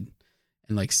assassinated,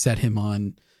 and like set him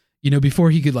on, before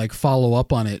he could like follow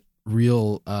up on it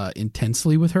real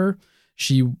intensely with her,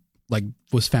 she like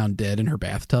was found dead in her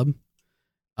bathtub.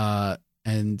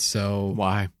 And so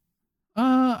why?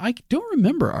 I don't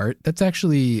remember, Art. That's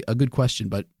actually a good question,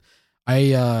 but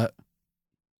I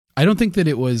don't think that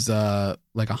it was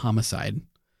like a homicide,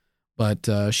 but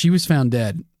she was found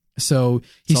dead. So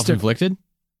he self-inflicted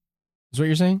is what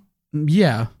you're saying?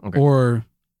 Yeah. Okay. Or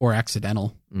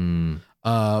accidental.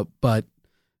 But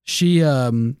she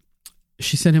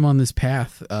sent him on this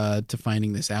path to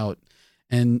finding this out.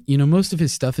 And most of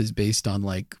his stuff is based on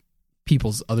like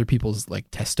other people's like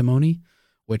testimony,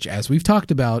 which, as we've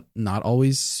talked about, not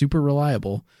always super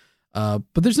reliable. But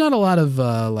there's not a lot of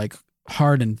like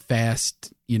hard and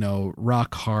fast,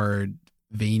 rock hard,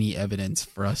 veiny evidence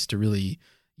for us to really,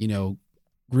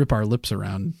 grip our lips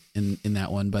around in that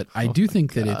one. But I do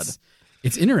think that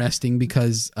it's interesting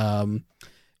because,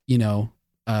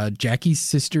 Jackie's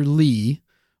sister Lee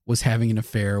was having an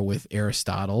affair with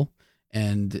Aristotle,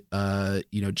 and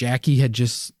Jackie had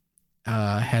just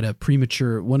had a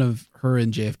premature, one of her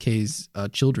and JFK's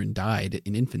children died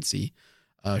in infancy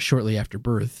shortly after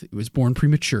birth. It was born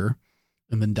premature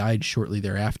and then died shortly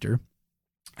thereafter.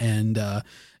 And,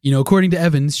 according to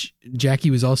Evans,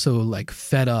 Jackie was also like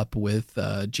fed up with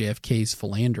JFK's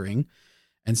philandering.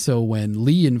 And so when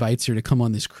Lee invites her to come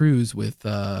on this cruise with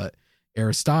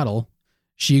Aristotle,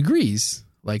 she agrees,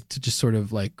 like, to just sort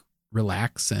of like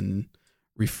relax and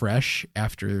refresh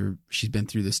after she's been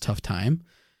through this tough time.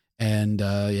 And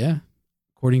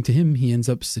according to him, he ends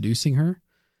up seducing her.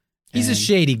 He's a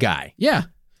shady guy. Yeah.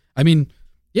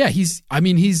 He's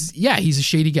a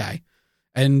shady guy.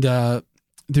 And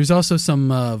there's also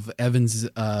some of Evans'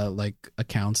 like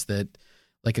accounts that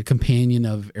like a companion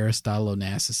of Aristotle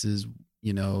Onassis's,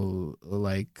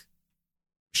 like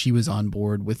she was on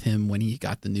board with him when he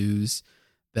got the news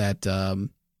that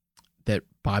that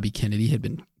Bobby Kennedy had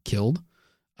been killed.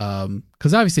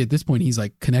 Because obviously at this point he's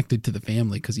like connected to the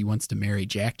family because he wants to marry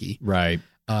Jackie. Right.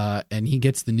 And he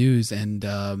gets the news,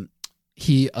 and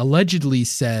he allegedly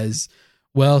says,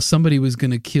 well, somebody was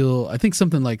going to kill, I think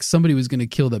something like somebody was going to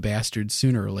kill the bastard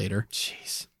sooner or later.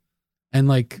 Jeez. And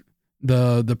like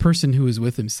the person who was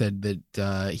with him said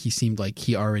that he seemed like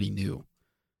he already knew.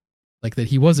 Like that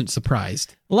he wasn't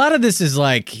surprised. A lot of this is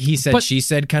like he said, she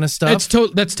said kind of stuff.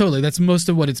 That's most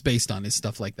of what it's based on, is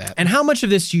stuff like that. And how much of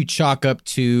this you chalk up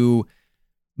to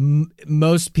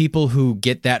most people who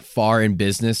get that far in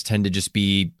business tend to just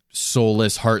be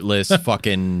soulless, heartless,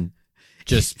 fucking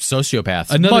just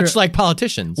sociopaths, much like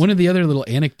politicians. One of the other little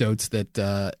anecdotes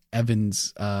that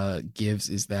Evans gives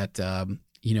is that,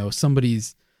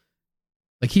 somebody's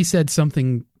like,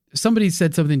 somebody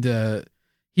said something to,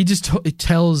 he just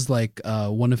tells like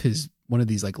one of these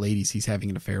like ladies he's having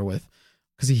an affair with,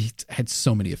 because he had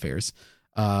so many affairs,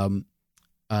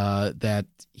 that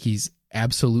he's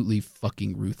absolutely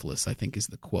fucking ruthless, I think is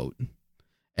the quote.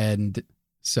 And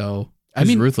so,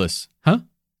 ruthless, huh?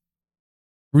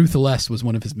 Ruthless was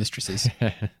one of his mistresses.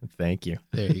 Thank you.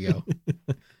 There you go.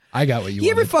 I got what you wanted.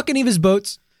 You ever fucking Eva's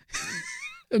boats?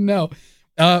 No.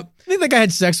 I think that guy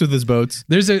had sex with his boats.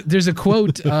 There's a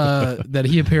quote that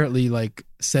he apparently like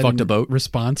said Fucked in a boat.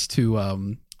 Response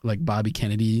to like Bobby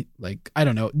Kennedy. Like, I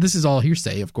don't know. This is all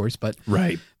hearsay, of course, but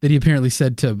right. That he apparently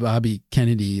said to Bobby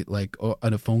Kennedy, like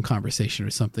on a phone conversation or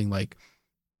something, like,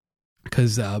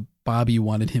 because Bobby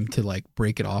wanted him to like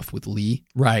break it off with Lee.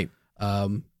 Right.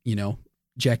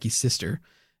 Jackie's sister.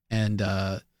 And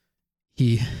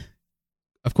he,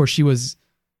 of course, she was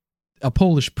a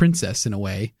Polish princess in a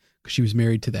way, because she was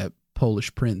married to that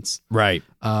Polish prince. Right.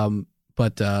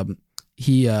 But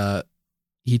he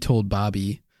told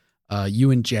Bobby,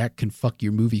 you and Jack can fuck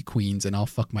your movie queens and I'll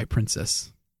fuck my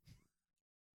princess.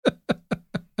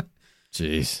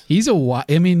 Jeez. He's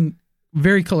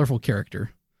very colorful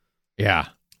character. Yeah.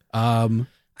 I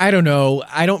don't know.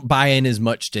 I don't buy in as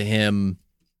much to him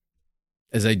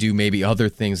as I do maybe other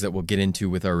things that we'll get into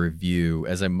with our review,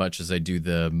 as much as I do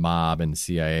the mob and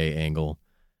CIA angle.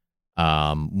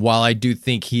 While I do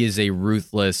think he is a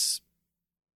ruthless,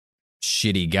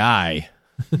 shitty guy,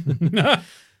 I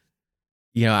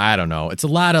don't know. It's a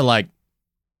lot of like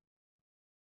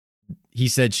he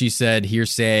said, she said,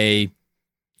 hearsay,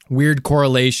 weird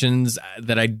correlations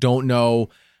that I don't know.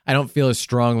 I don't feel as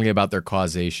strongly about their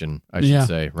causation, I should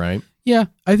say, right? Yeah,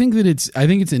 I think it's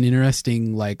an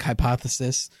interesting like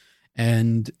hypothesis,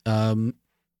 and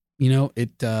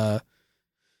it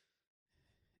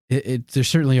there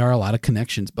certainly are a lot of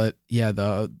connections, but yeah,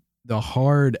 the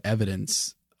hard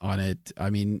evidence on it, I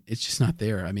mean, it's just not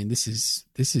there. I mean, this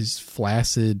is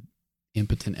flaccid,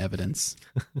 impotent evidence.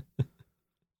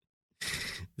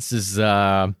 This is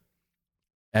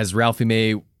as Ralphie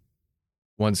May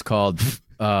once called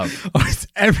is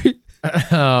every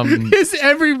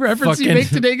reference you make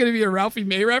today going to be a Ralphie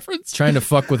May reference? Trying to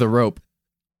fuck with a rope,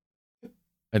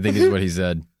 I think is what he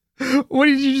said. What,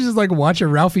 did you just like watch a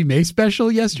Ralphie May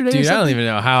special yesterday? Dude, I don't even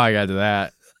know how I got to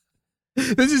that.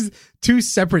 This is 2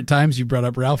 separate times you brought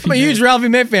up Ralphie May. I'm a huge Ralphie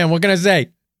May fan. What can I say?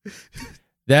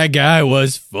 That guy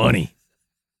was funny.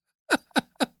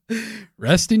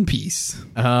 Rest in peace.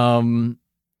 I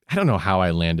don't know how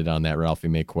I landed on that Ralphie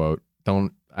May quote.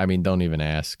 Don't even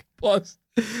ask. Plus,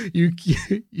 you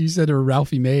said a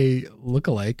Ralphie May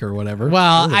lookalike or whatever.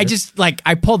 Well, earlier. I just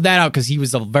I pulled that out because he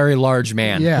was a very large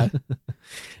man. Yeah.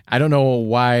 I don't know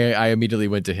why I immediately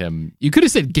went to him. You could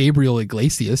have said Gabriel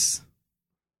Iglesias.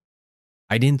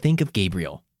 I didn't think of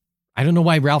Gabriel. I don't know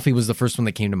why Ralphie was the first one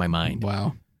that came to my mind.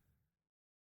 Wow.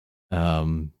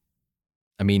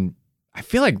 I mean, I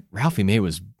feel like Ralphie May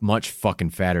was much fucking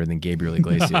fatter than Gabriel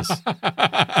Iglesias.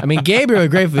 I mean, Gabriel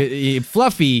Iglesias,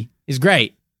 Fluffy, is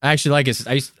great. I actually like his.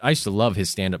 I used to love his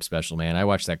stand-up special, man. I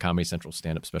watched that Comedy Central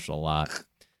stand-up special a lot.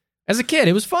 As a kid,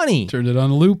 it was funny. Turned it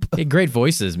on a loop. He had great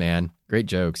voices, man. Great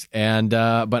jokes. And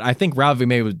but I think Ralphie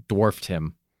May dwarfed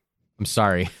him. I'm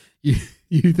sorry.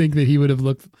 You think that he would have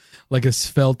looked like a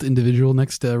svelte individual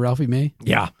next to Ralphie May?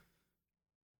 Yeah.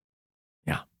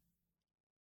 Yeah.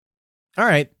 All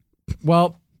right.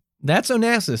 Well, that's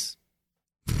Onassis.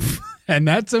 And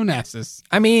that's Onassis.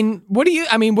 I mean, what do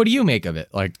you make of it?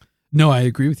 Like, no, I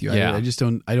agree with you. Yeah. I just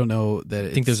don't know that I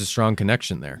think there's a strong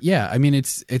connection there. Yeah, I mean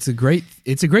it's a great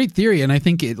theory, and I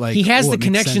think it he has the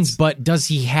connections, but does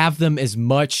he have them as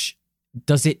much?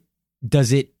 Does it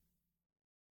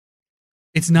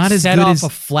it's not as set good off as a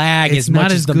flag it's as not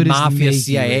much as as the good mafia as Mayhew.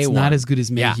 CIA It's one. not as good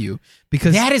as Mayhew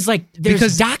because that is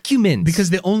there's documents because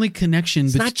the only connection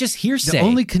it's not just hearsay. The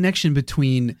only connection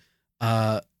between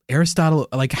Aristotle,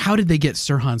 like how did they get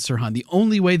Sirhan? The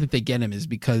only way that they get him is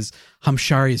because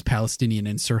Hamshari is Palestinian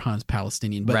and Sirhan's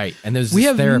Palestinian. But right, and there's we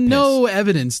have therapist. no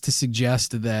evidence to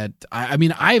suggest that. I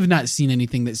mean, I have not seen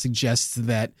anything that suggests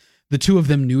that the two of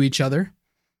them knew each other.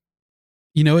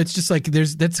 You know, it's just like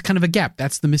that's kind of a gap.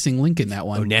 That's the missing link in that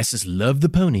one. Onassis loved the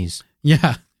ponies.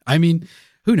 Yeah, I mean,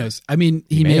 who knows? I mean,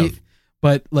 he may have.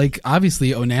 But like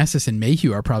obviously, Onassis and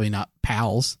Mayhew are probably not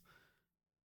pals.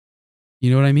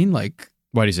 You know what I mean? Like,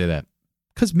 why do you say that?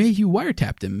 Because Mayhew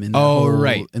wiretapped him in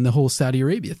the whole Saudi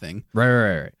Arabia thing.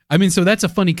 Right. I mean, so that's a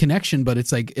funny connection, but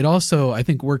it's like it also I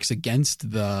think works against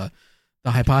the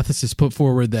hypothesis put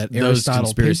forward that those Aristotle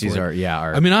conspiracies are.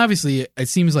 are. I mean, obviously, it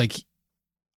seems like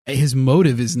his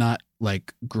motive is not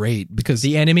like great because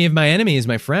the enemy of my enemy is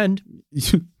my friend.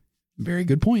 Very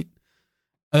good point.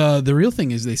 The real thing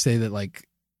is they say that like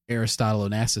Aristotle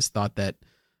Onassis thought that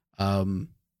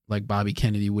like Bobby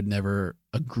Kennedy would never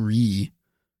agree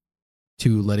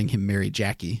to letting him marry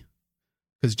Jackie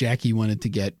because Jackie wanted to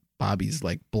get Bobby's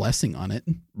like blessing on it.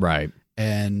 Right.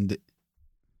 And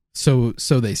so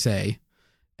they say.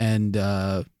 And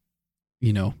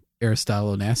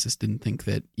Aristotle Onassis didn't think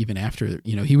that even after,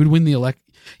 he would win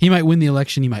he might win the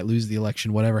election, he might lose the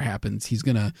election, whatever happens,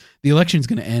 the election's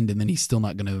going to end and then he's still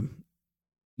not going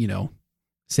to,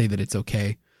 say that it's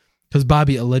okay. Because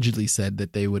Bobby allegedly said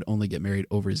that they would only get married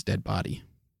over his dead body.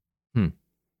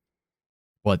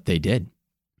 What they did.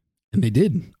 And they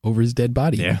did, over his dead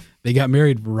body. Yeah. They got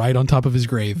married right on top of his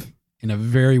grave in a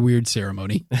very weird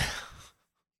ceremony.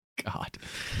 God.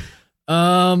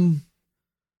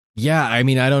 Yeah, I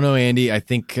mean, I don't know, Andy. I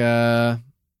think, do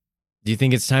you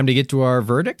think it's time to get to our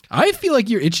verdict? I feel like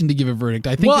you're itching to give a verdict.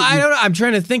 I think. Well, I don't know. I'm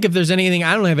trying to think if there's anything.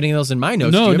 I don't have anything else in my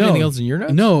notes. Do you have anything else in your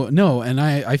notes? No. And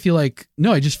I feel like,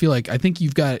 I just feel like I think you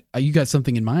got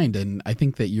something in mind and I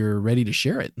think that you're ready to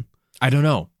share it. I don't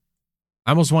know. I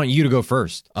almost want you to go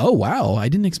first. Oh, wow. I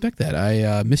didn't expect that.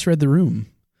 I misread the room.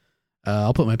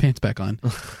 I'll put my pants back on.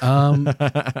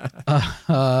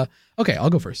 Okay,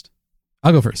 I'll go first.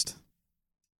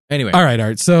 Anyway. All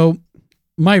right. So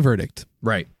my verdict.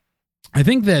 Right. I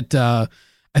think that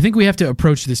we have to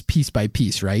approach this piece by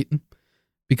piece, right?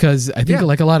 Because I think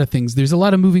like a lot of things, there's a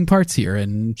lot of moving parts here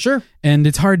and sure. And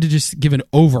it's hard to just give an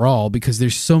overall because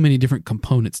there's so many different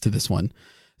components to this one.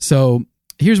 So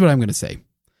here's what I'm going to say.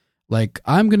 Like,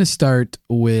 I'm going to start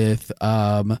with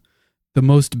the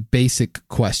most basic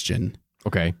question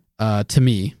Okay. to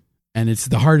me, and it's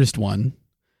the hardest one.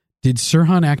 Did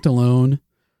Sirhan act alone,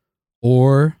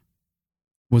 or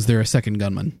was there a second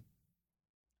gunman?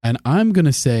 And I'm going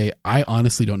to say I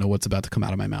honestly don't know what's about to come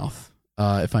out of my mouth.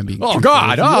 If I'm being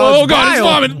God! It's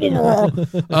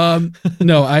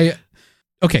vomit.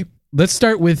 Okay, let's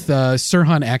start with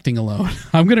Sirhan acting alone.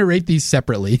 I'm going to rate these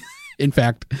separately, in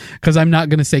fact, because I'm not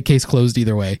going to say case closed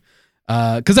either way.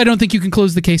 Because I don't think you can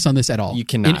close the case on this at all. You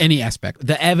cannot. In any aspect.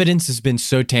 The evidence has been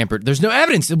so tampered. There's no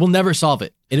evidence. It will never solve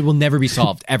it. It will never be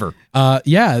solved, ever.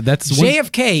 Yeah, that's...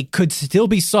 JFK could still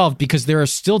be solved because there are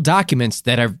still documents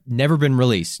that have never been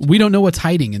released. We don't know what's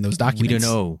hiding in those documents. We don't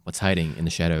know what's hiding in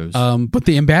the shadows. But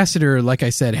the ambassador, like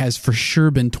I said, has for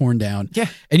sure been torn down. Yeah.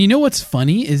 And you know what's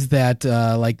funny is that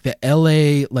like the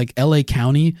LA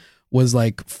County was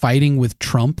like fighting with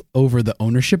Trump over the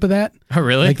ownership of that. Oh,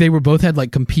 really? Like they were both had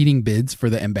like competing bids for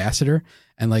the ambassador,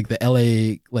 and like the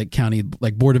LA like county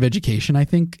like Board of Education, I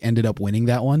think, ended up winning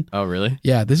that one. Oh, really?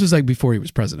 Yeah, this was like before he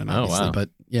was president, obviously. Oh, wow.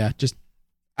 But yeah, just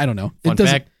I don't know. Fun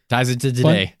fact ties into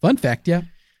today. Fun fact, yeah.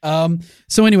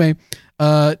 So anyway,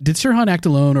 did Sirhan act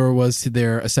alone, or was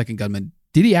there a second gunman?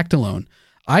 Did he act alone?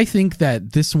 I think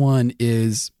that this one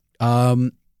is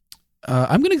I'm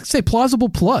going to say plausible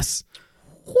plus.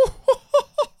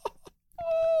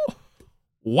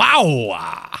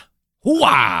 Wow.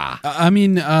 Wow. I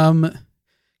mean,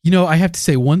 you know, I have to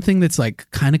say one thing that's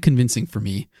like kind of convincing for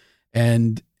me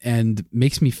and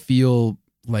makes me feel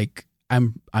like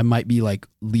I might be like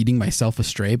leading myself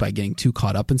astray by getting too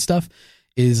caught up in stuff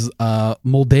is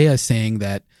Moldea saying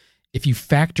that if you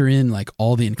factor in like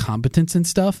all the incompetence and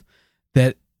stuff,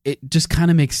 that it just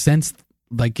kind of makes sense.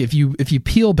 Like if you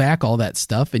peel back all that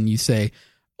stuff and you say,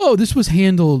 oh, this was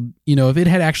handled, you know, if it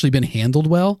had actually been handled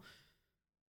well,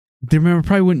 there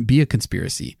probably wouldn't be a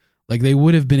conspiracy. Like they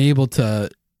would have been able to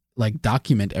like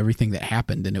document everything that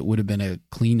happened, and it would have been a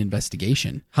clean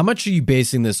investigation. How much are you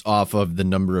basing this off of the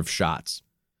number of shots?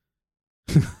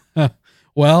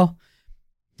 Well,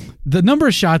 the number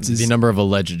of shots is the number of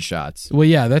alleged shots. Well,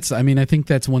 yeah, I think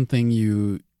that's one thing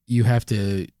you have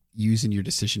to use in your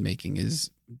decision making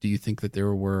is, do you think that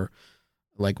there were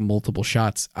like multiple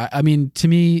shots? I mean, to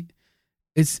me,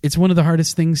 it's one of the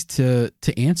hardest things to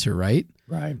answer, right?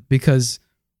 Right. Because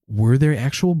were there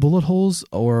actual bullet holes,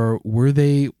 or were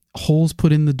they holes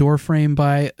put in the door frame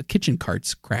by kitchen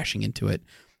carts crashing into it?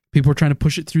 People were trying to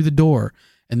push it through the door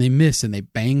and they miss and they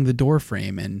bang the door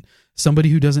frame, and somebody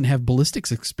who doesn't have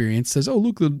ballistics experience says, oh,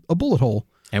 look, a bullet hole.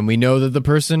 And we know that the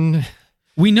person...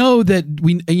 We know that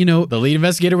the lead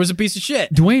investigator was a piece of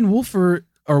shit. Dwayne Wolfer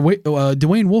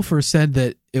said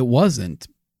that it wasn't.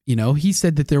 You know, he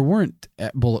said that there weren't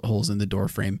bullet holes in the door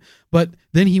frame, but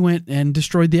then he went and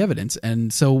destroyed the evidence,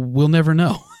 and so we'll never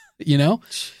know. You know,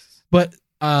 but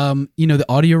the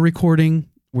audio recording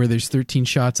where there's 13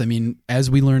 shots. I mean, as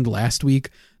we learned last week,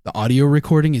 the audio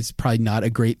recording is probably not a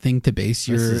great thing to base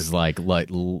your... This is like what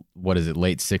is it,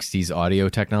 late 60s audio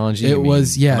technology?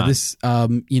 This,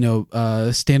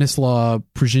 Stanislaw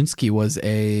Przynski was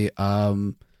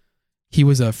he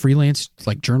was a freelance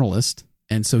like journalist,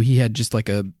 and so he had just like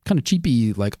a kind of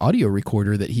cheapy like audio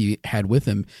recorder that he had with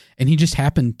him, and he just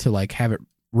happened to like have it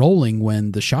rolling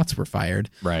when the shots were fired.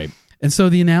 Right. And so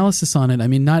the analysis on it, I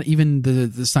mean, not even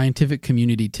the scientific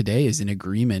community today is in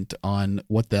agreement on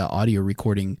what the audio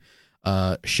recording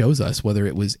shows us, whether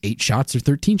it was 8 shots or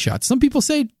 13 shots. Some people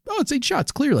say, oh, it's 8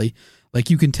 shots, clearly.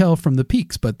 Like you can tell from the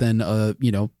peaks, but then,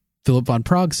 Philip von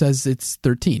Prague says it's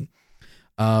 13.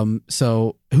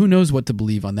 So who knows what to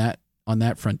believe on that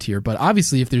frontier. But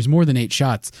obviously, if there's more than 8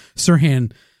 shots,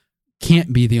 Sirhan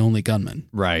can't be the only gunman.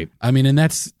 Right. I mean, and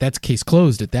that's case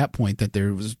closed at that point, that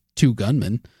there was 2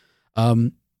 gunmen.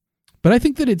 But I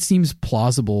think that it seems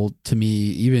plausible to me,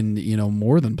 even,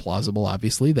 more than plausible,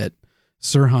 obviously, that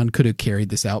Sirhan could have carried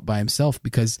this out by himself,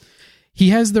 because he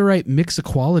has the right mix of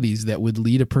qualities that would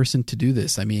lead a person to do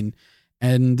this. I mean,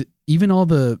 and even all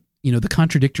the, the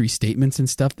contradictory statements and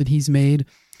stuff that he's made,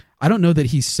 I don't know that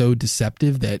he's so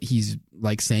deceptive that he's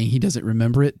like saying he doesn't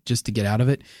remember it just to get out of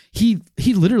it. He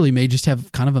literally may just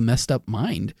have kind of a messed up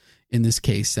mind in this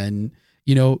case. And,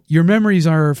 your memories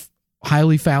are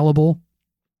highly fallible.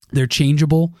 They're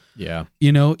changeable. Yeah.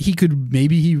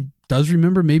 Maybe he does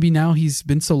remember. Maybe now he's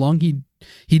been so long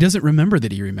he doesn't remember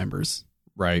that he remembers.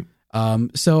 Right.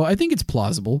 So I think it's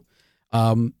plausible.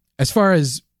 As far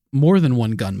as more than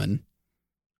one gunman,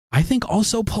 I think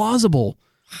also plausible.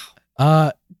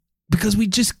 Because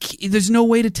there's no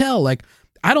way to tell. Like,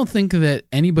 I don't think that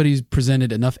anybody's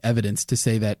presented enough evidence to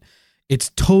say that it's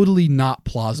totally not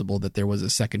plausible that there was a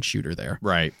second shooter there.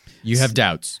 Right. You have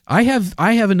doubts. I have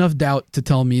enough doubt to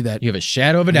tell me that You have a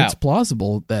shadow of a it's doubt.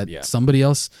 plausible that somebody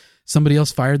else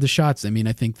fired the shots. I mean,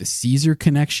 I think the Caesar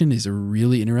connection is a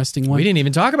really interesting one. We didn't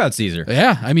even talk about Caesar.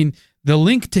 Yeah, I mean, the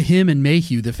link to him and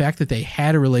Mayhew, the fact that they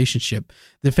had a relationship,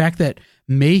 the fact that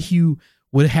Mayhew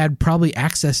would have had probably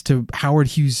access to Howard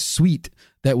Hughes' suite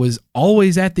that was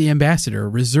always at the Ambassador,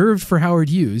 reserved for Howard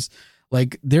Hughes.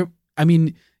 Like, I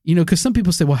mean, you know, because some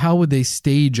people say, well, how would they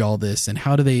stage all this and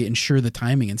how do they ensure the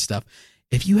timing and stuff?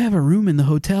 If you have a room in the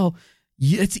hotel,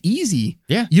 it's easy.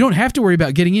 Yeah. You don't have to worry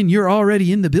about getting in. You're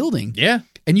already in the building. Yeah.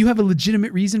 And you have a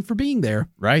legitimate reason for being there.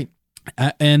 Right.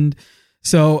 And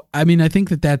so, I mean, I think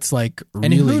that's like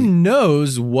really... And who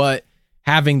knows what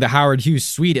having the Howard Hughes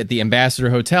suite at the Ambassador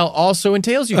Hotel also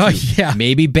entails you to. Yeah.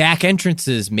 Maybe back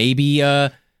entrances, maybe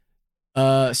Howard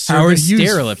service Hughes,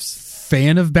 stair lifts.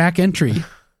 Fan of back entry.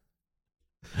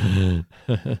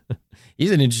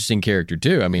 He's an interesting character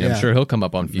too. I mean, Yeah. I'm sure he'll come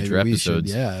up on future Maybe we should,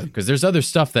 episodes. yeah. Because there's other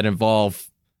stuff that involve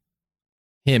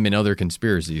him and other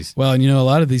conspiracies. Well, and you know, a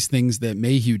lot of these things that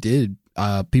Mayhew did,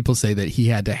 people say that he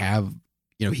had to have,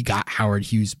 you know, he got Howard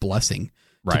Hughes' blessing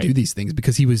to do these things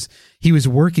because he was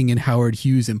working in Howard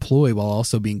Hughes' employ while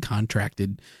also being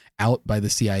contracted out by the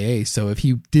CIA. So if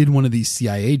he did one of these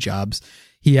CIA jobs,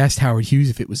 he asked Howard Hughes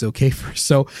if it was okay for.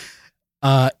 So,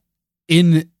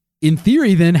 in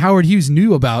theory, then Howard Hughes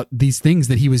knew about these things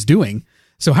that he was doing.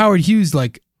 So Howard Hughes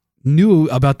like knew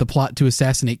about the plot to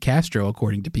assassinate Castro,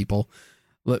 according to people,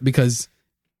 because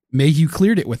Mayhew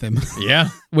cleared it with him. Yeah.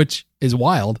 Which is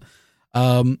wild.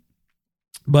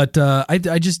 But I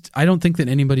don't think that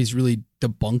anybody's really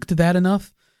debunked that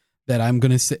enough that I'm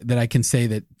gonna say that I can say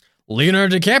that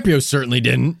Leonardo DiCaprio certainly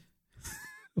didn't.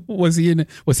 was he in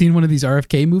one of these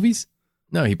RFK movies?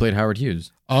 No, he played Howard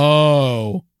Hughes.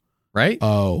 Oh, Right?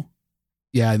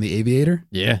 yeah, in The Aviator.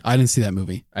 Yeah. I didn't see that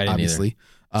movie. I didn't obviously.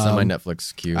 It's on my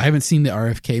Netflix queue. I haven't seen the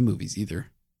RFK movies either.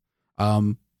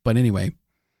 But anyway,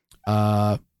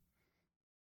 so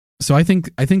I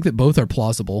think that both are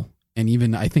plausible, and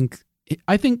even I think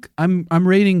I'm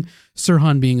rating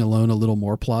Sirhan being alone a little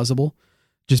more plausible,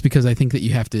 just because I think that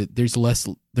you have to. There's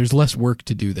less work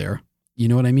to do there. You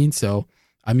know what I mean? So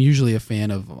I'm usually a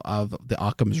fan of the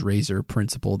Occam's razor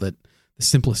principle that the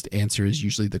simplest answer is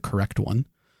usually the correct one.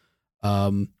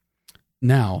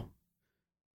 Now,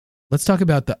 let's talk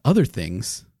about the other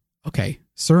things. Okay,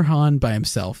 Sirhan by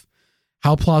himself.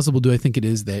 How plausible do I think it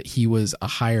is that he was a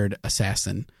hired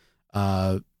assassin,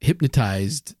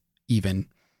 hypnotized even?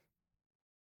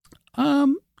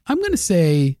 I'm going to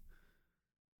say,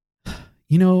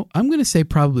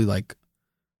 probably like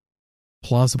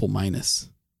plausible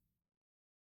minus.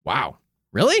 Wow.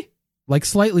 Really? Like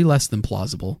slightly less than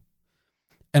plausible.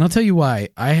 And I'll tell you why.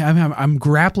 I'm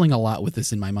grappling a lot with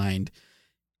this in my mind.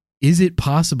 Is it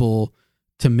possible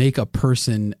to make a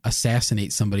person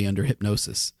assassinate somebody under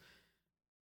hypnosis?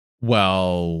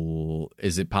 Well,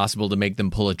 is it possible to make them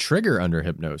pull a trigger under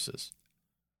hypnosis?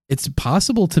 It's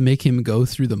possible to make him go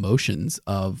through the motions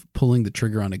of pulling the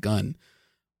trigger on a gun,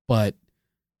 but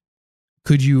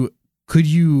could you,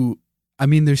 I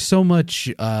mean, there's so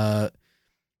much, how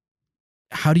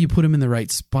do you put him in the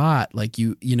right spot? Like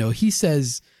he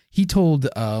told,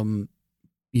 Dan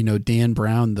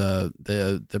Brown,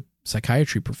 the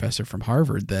psychiatry professor from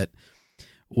Harvard, that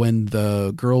when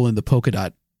the girl in the polka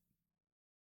dot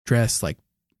dress, like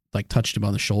touched him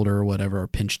on the shoulder or whatever, or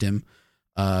pinched him,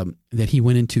 that he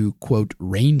went into, quote,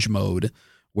 range mode,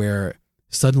 where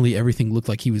suddenly everything looked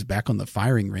like he was back on the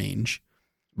firing range.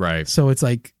 Right. So it's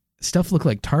like stuff looked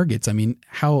like targets. I mean,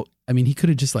 he could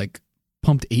have just like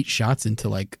pumped 8 shots into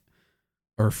like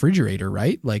a refrigerator,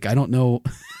 right? Like, I don't know.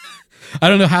 I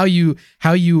don't know how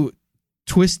you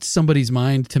twist somebody's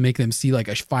mind to make them see like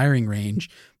a firing range,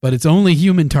 but it's only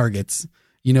human targets.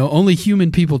 Only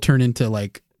human people turn into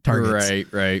like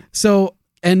targets. Right. So,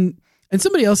 and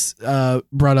somebody else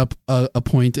brought up a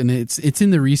point, and it's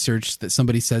in the research that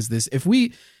somebody says this: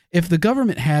 if the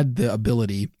government had the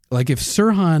ability, like if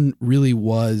Sirhan really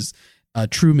was a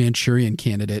true Manchurian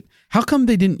candidate, how come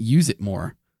they didn't use it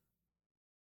more?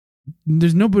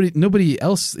 There's nobody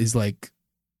else is like,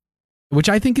 which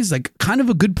I think is like kind of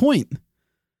a good point.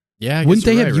 Yeah, I guess wouldn't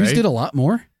they you're have right, used it a lot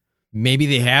more? Maybe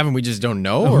they have, and we just don't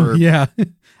know. Or yeah,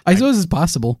 I suppose it's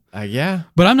possible. Yeah,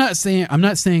 but I'm not saying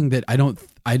that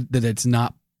that it's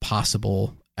not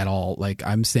possible at all. Like,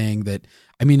 I'm saying that,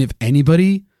 I mean, if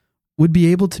anybody would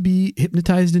be able to be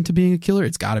hypnotized into being a killer,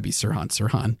 it's got to be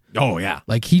Sirhan. Oh yeah,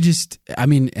 like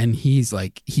and he's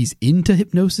into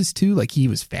hypnosis too. Like, he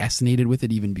was fascinated with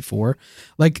it even before.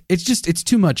 Like, it's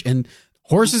too much. And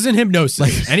Horses and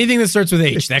hypnosis. Anything that starts with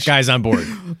H, that guy's on board.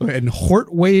 And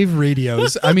Hortwave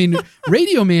radios. I mean,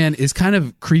 Radio Man is kind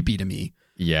of creepy to me.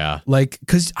 Yeah. Like,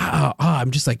 because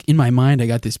I'm just like, in my mind, I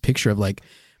got this picture of like,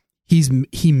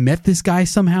 he met this guy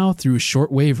somehow through a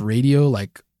shortwave radio.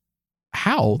 Like,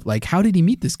 how? Like, how did he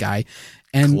meet this guy?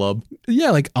 And Club.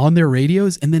 yeah, like on their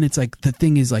radios. And then it's like, the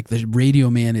thing is like, the Radio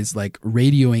Man is like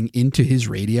radioing into his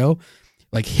radio,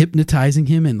 like hypnotizing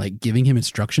him and like giving him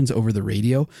instructions over the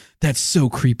radio. That's so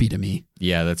creepy to me.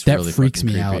 Yeah, that really freaks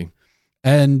me out.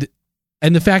 And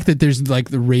the fact that there's like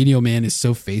the Radio Man is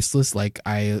so faceless, like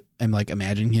I am like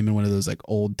imagining him in one of those like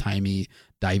old timey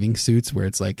diving suits where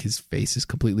it's like his face is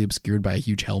completely obscured by a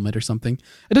huge helmet or something.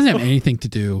 It doesn't have anything to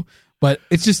do, but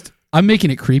it's just, I'm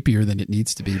making it creepier than it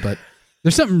needs to be. But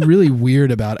there's something really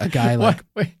weird about a guy like,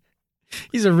 Wait.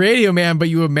 He's a Radio Man, but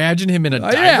you imagine him in a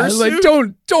diver suit? Like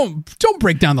don't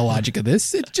break down the logic of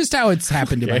this. It's just how it's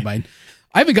happened in my mind.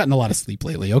 I haven't gotten a lot of sleep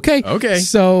lately. Okay.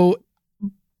 So,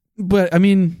 but I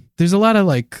mean, there's a lot of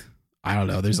like, I don't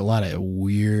know. There's a lot of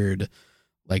weird,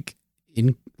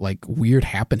 weird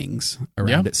happenings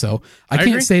around it. So I can't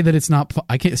agree. say that it's not.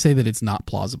 I can't say that it's not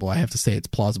plausible. I have to say it's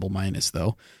plausible minus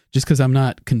though, just because I'm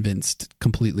not convinced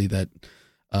completely that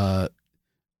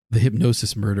the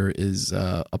hypnosis murder is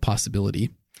a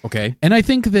possibility. Okay. And I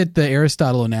think that the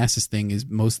Aristotle Onassis thing is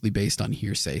mostly based on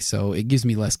hearsay, so it gives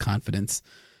me less confidence.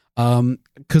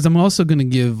 Because I'm also going to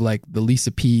give like the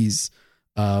Lisa P's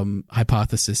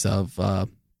hypothesis of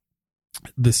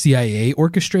the CIA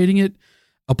orchestrating it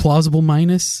a plausible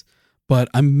minus, but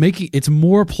I'm making it's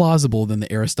more plausible than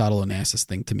the Aristotle Onassis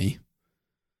thing to me.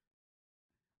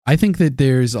 I think that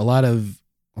there's a lot of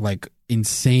like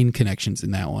insane connections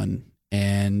in that one.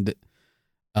 And it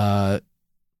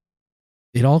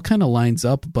all kind of lines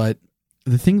up, but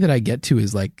the thing that I get to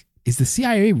is like, is the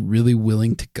CIA really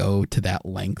willing to go to that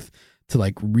length to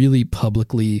like really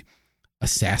publicly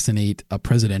assassinate a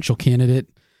presidential candidate?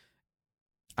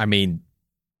 I mean,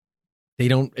 they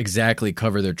don't exactly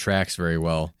cover their tracks very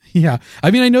well. Yeah.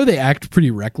 I mean, I know they act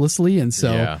pretty recklessly, and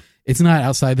so Yeah. it's not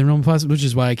outside the realm of possible, which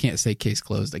is why I can't say case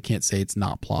closed. I can't say it's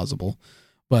not plausible.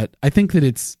 But I think that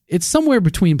it's somewhere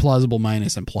between plausible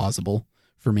minus and plausible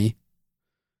for me.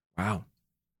 Wow.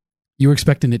 You were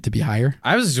expecting it to be higher?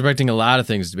 I was expecting a lot of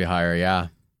things to be higher, yeah.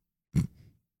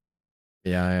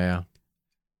 Yeah.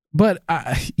 But,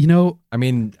 I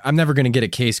mean, I'm never going to get a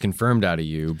case confirmed out of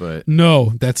you, but...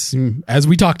 No, that's, as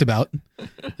we talked about,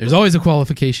 there's always a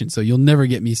qualification, so you'll never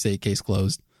get me say case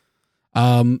closed.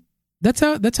 That's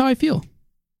how I feel.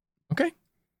 Okay.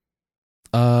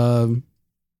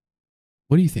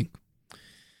 What do you think?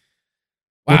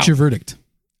 Wow. What's your verdict?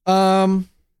 Well,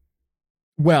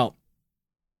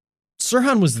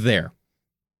 Sirhan was there.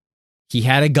 He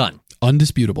had a gun.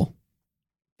 Undisputable.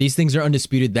 These things are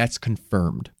undisputed. That's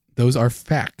confirmed. Those are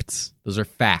facts. Those are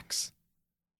facts.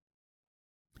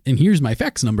 And here's my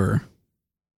fax number.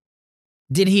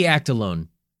 Did he act alone?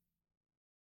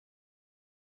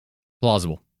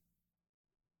 Plausible.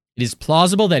 It is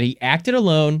plausible that he acted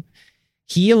alone.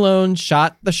 He alone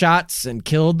shot the shots and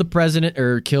killed the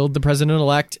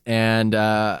president-elect. And is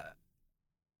I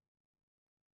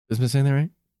saying that right?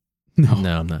 No,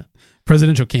 I'm not.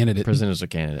 Presidential candidate. Presidential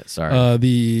candidate. Sorry.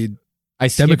 The I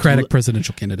skipped Democratic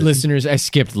presidential candidate. Listeners, I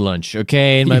skipped lunch.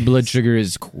 Okay, and my blood sugar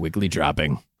is quickly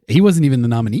dropping. He wasn't even the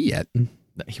nominee yet.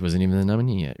 He wasn't even the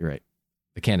nominee yet. You're right.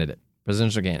 The candidate,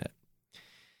 presidential candidate.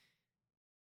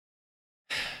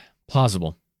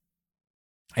 Plausible.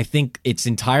 I think it's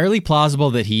entirely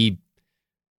plausible that he,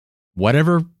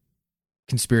 whatever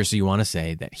conspiracy you want to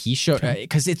say, that he showed,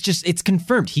 because it's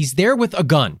confirmed. He's there with a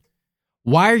gun.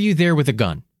 Why are you there with a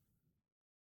gun?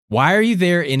 Why are you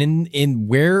there in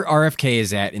where RFK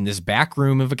is at in this back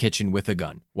room of a kitchen with a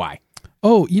gun? Why?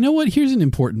 Oh, you know what? Here's an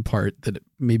important part that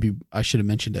maybe I should have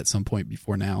mentioned at some point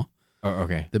before now. Oh,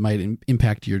 okay. That might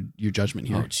impact your judgment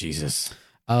here. Oh, Jesus.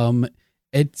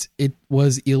 It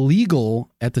was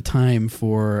illegal at the time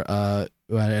for I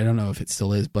don't know if it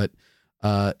still is, but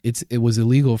it was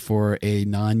illegal for a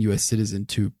non-U.S. citizen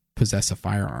to possess a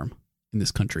firearm in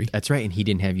this country. That's right, and he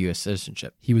didn't have U.S.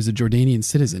 citizenship. He was a Jordanian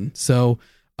citizen. So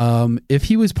if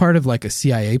he was part of like a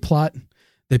CIA plot,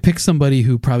 they picked somebody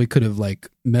who probably could have like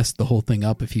messed the whole thing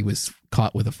up if he was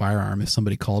caught with a firearm, if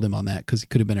somebody called him on that, because he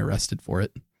could have been arrested for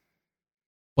it.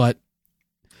 But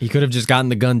he could have just gotten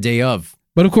the gun day of.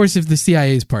 But of course, if the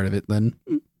CIA is part of it, then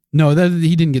no,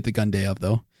 he didn't get the gun day of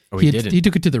though. Oh, he didn't. He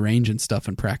took it to the range and stuff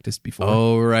and practiced before.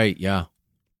 Oh, right, yeah.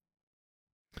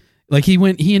 Like he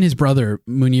and his brother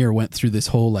Munir went through this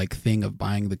whole like thing of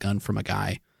buying the gun from a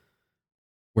guy,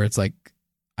 where it's like,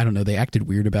 I don't know, they acted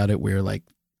weird about it. Where like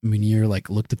Munir like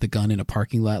looked at the gun in a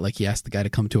parking lot. Like he asked the guy to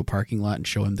come to a parking lot and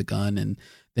show him the gun, and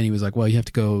then he was like, "Well, you have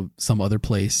to go some other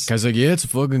place." Guy's like, "Yeah, it's a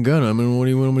fucking gun. I mean, what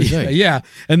do you want me to say?" Yeah.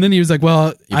 And then he was like,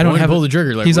 "Well, I don't have pull the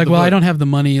trigger." Like, he's like, what the "Well, fuck? I don't have the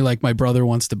money. Like my brother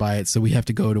wants to buy it, so we have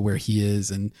to go to where he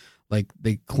is." And like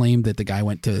they claimed that the guy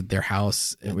went to their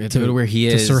house. We have to go to where he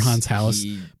is. To Sirhan's house.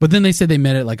 But then they said they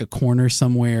met at like a corner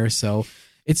somewhere. So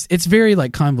it's very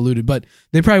like convoluted. But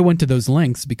they probably went to those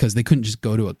lengths because they couldn't just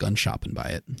go to a gun shop and buy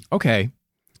it. Okay.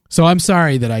 So I'm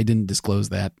sorry that I didn't disclose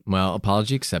that. Well,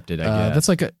 apology accepted, I guess.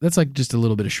 That's like just a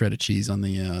little bit of shredded cheese on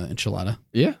the enchilada.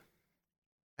 Yeah.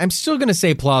 I'm still going to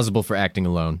say plausible for acting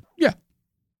alone. Yeah.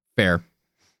 Fair.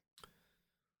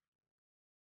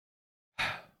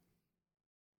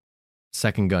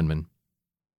 Second gunman.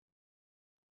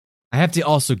 I have to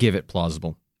also give it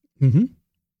plausible. Mm-hmm.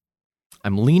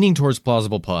 I'm leaning towards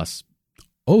plausible plus.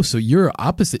 Oh, so you're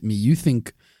opposite me. You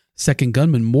think second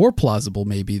gunman more plausible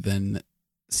maybe than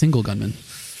single gunman.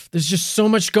 There's just so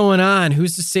much going on.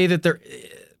 Who's to say that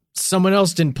someone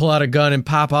else didn't pull out a gun and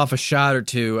pop off a shot or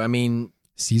two? I mean,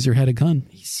 Caesar had a gun.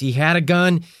 He had a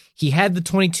gun. He had the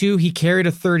 22. He carried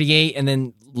a 38 and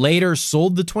then later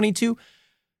sold the 22.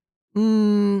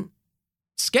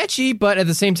 Sketchy, but at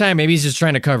the same time, maybe he's just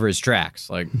trying to cover his tracks.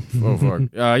 Like, oh fuck,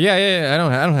 yeah. I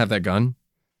don't have that gun.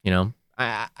 You know,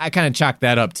 I kind of chalk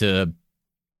that up to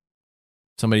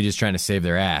somebody just trying to save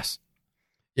their ass.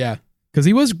 Yeah, because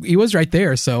he was right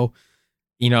there. So,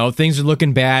 you know, things are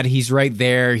looking bad. He's right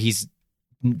there.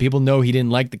 People know he didn't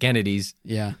like the Kennedys.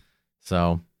 Yeah.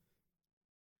 So,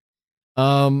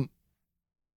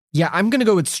 yeah, I'm gonna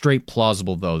go with straight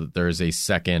plausible though that there is a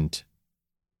second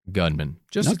gunman.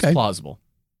 Just Okay. It's plausible.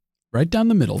 Right down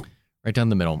the middle. Right down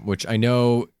the middle, which I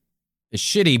know is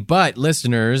shitty, but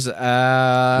listeners, We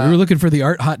were looking for the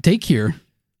art hot take here.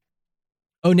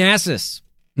 Onassis,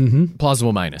 Mm-hmm.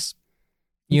 plausible minus.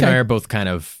 You and Okay. I are both kind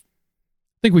of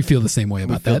I think we feel the same way we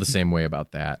about feel that. the same way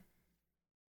about that.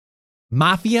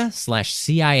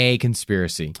 Mafia/CIA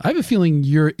conspiracy. I have a feeling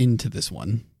you're into this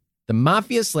one. The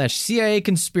Mafia/CIA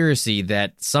conspiracy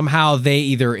that somehow they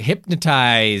either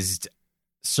hypnotized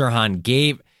Sirhan,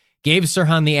 gave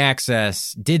Sirhan the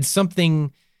access, did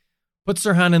something, put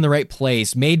Sirhan in the right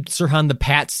place, made Sirhan the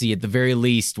patsy at the very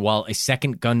least, while a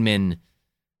second gunman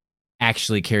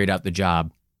actually carried out the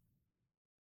job.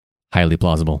 Highly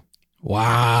plausible.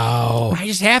 Wow. I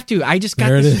just have to. I just got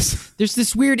There it this. is. There's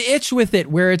this weird itch with it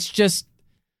where it's just,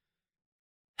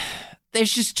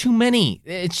 there's just too many.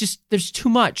 It's just, there's too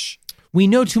much. We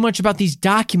know too much about these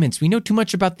documents. We know too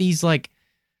much about these like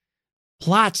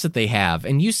plots that they have.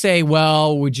 And you say,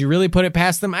 well, would you really put it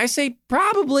past them? I say,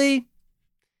 probably.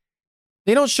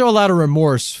 They don't show a lot of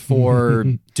remorse for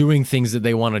doing things that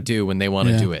they want to do when they want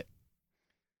to do it.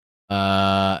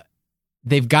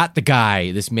 They've got the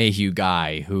guy, this Mayhew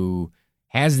guy, who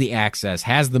has the access,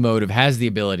 has the motive, has the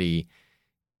ability.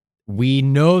 We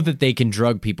know that they can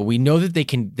drug people. We know that they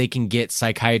can get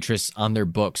psychiatrists on their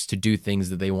books to do things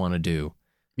that they want to do.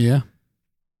 Yeah.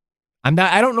 I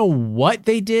don't know what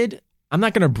they did. I'm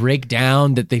not going to break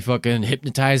down that they fucking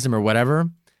hypnotized them or whatever.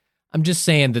 I'm just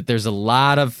saying that there's a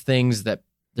lot of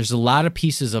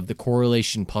pieces of the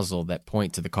correlation puzzle that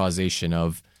point to the causation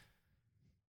of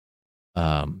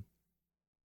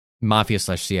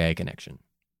Mafia/CIA connection.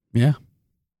 Yeah.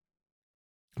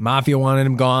 Mafia wanted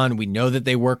him gone. We know that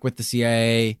they work with the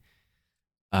CIA.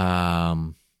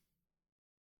 I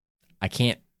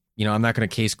can't, I'm not going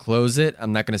to case close it.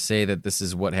 I'm not going to say that this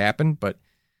is what happened, but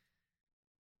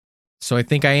so I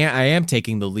think I am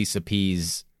taking the Lisa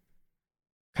P's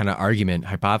kind of argument,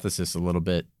 hypothesis a little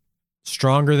bit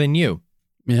stronger than you.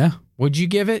 Yeah. Would you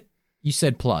give it? You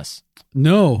said plus.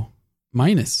 No.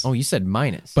 Minus. Oh, you said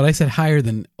minus. But I said higher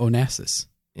than Onassis.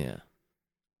 Yeah.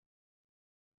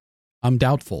 I'm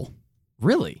doubtful.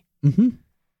 Really? Mm-hmm.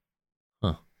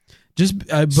 Huh.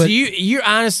 But so you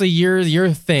honestly,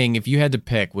 your thing, if you had to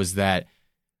pick, was that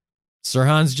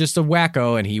Sirhan's just a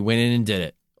wacko and he went in and did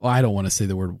it. Well, I don't want to say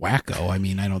the word wacko. I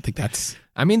mean, I don't think that's...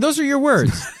 I mean, those are your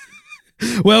words.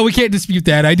 Well, we can't dispute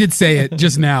that. I did say it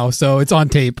just now, so it's on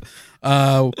tape.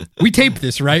 We taped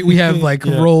this, right? We have like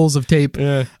rolls of tape.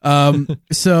 Yeah.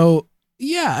 So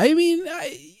yeah, I mean,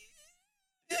 I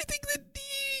think that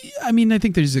I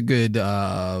think there's a good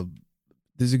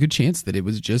chance that it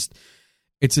was just,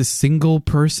 it's a single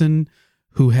person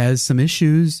who has some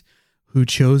issues, who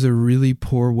chose a really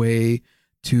poor way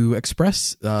to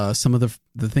express some of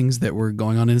the things that were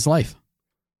going on in his life.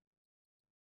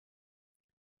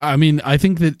 I mean, I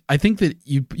think that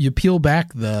you peel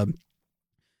back the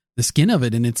skin of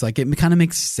it, and it's like, it kind of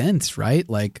makes sense, right?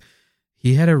 Like,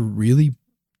 he had a really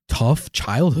tough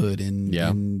childhood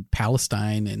in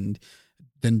Palestine and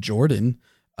then Jordan.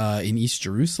 in East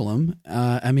Jerusalem.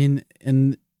 I mean,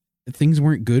 and things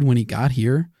weren't good when he got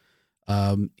here.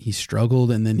 He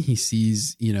struggled, and then he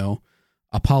sees,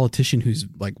 a politician who's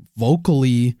like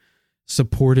vocally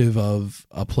supportive of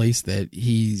a place that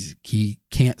he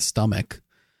can't stomach,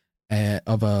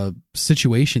 of a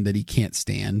situation that he can't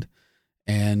stand,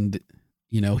 and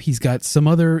he's got some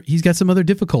other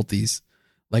difficulties.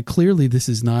 Like, clearly this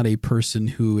is not a person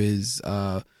who is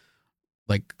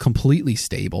like completely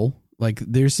stable. Like,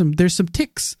 there's some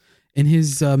ticks in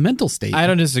his mental state. I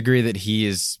don't disagree that he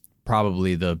is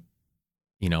probably the,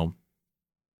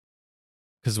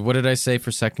 because what did I say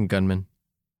for Second Gunman?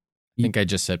 I think I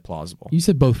just said plausible. You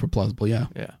said both were plausible, yeah.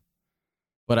 Yeah.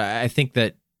 But I think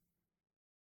that,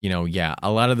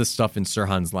 a lot of the stuff in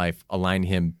Sirhan's life align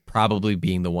him probably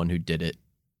being the one who did it.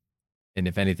 And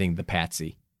if anything, the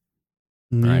patsy.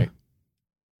 Mm. Right.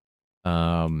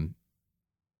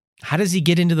 How does he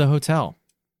get into the hotel?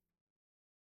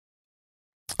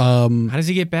 How does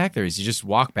he get back there? Does he just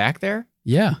walk back there?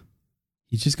 Yeah.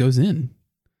 He just goes in.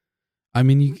 I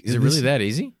mean, is it really that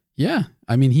easy? Yeah.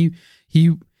 I mean,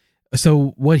 he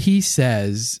so what he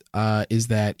says is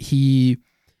that he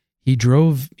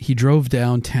drove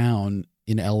downtown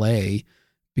in LA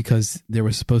because there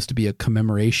was supposed to be a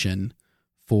commemoration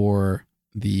for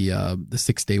the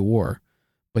 6 Day War.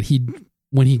 But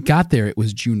when he got there, it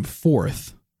was June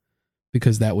 4th,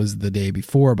 because that was the day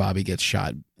before Bobby gets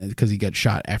shot, because he got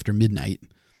shot after midnight.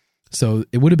 So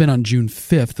it would have been on June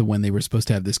 5th when they were supposed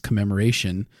to have this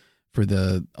commemoration for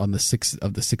the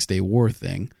 6 Day War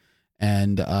thing.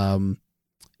 And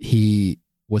he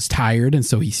was tired, and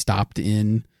so he stopped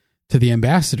in to the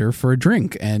Ambassador for a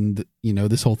drink, and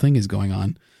this whole thing is going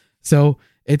on. So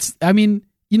it's, I mean,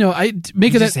 I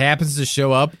make he of that just happens to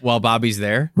show up while Bobby's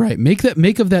there, right? Make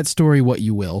of that story what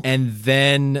you will, and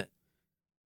then,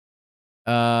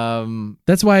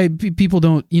 that's why people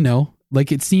don't,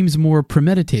 like, it seems more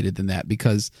premeditated than that,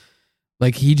 because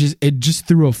like it just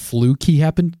through a fluke he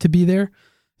happened to be there.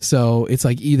 So it's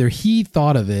like either he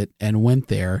thought of it and went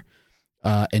there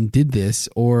and did this,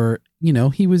 or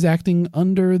he was acting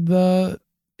under the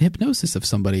hypnosis of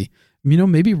somebody.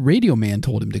 Maybe Radio Man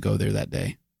told him to go there that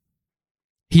day.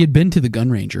 He had been to the gun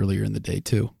range earlier in the day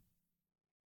too.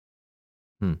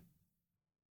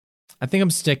 I think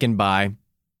I'm sticking by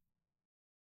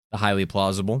the highly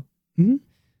plausible. Mm-hmm.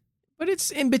 But it's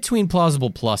in between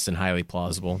plausible plus and highly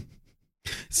plausible.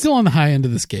 Still on the high end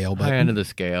of the scale, but high end of the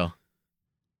scale.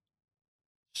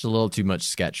 Just a little too much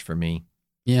sketch for me.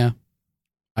 Yeah,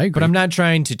 I agree. But I'm not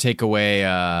trying to take away.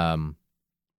 I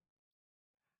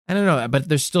don't know, but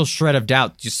there's still shred of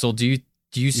doubt. Do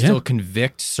you still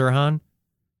convict Sirhan?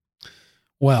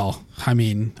 Well, I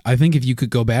mean, I think if you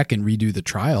could go back and redo the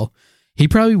trial, he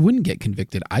probably wouldn't get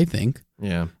convicted. I think.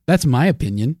 Yeah, that's my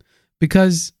opinion.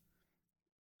 Because,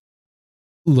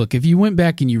 look, if you went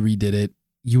back and you redid it,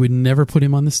 you would never put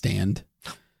him on the stand,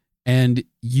 and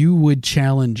you would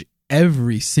challenge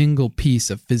every single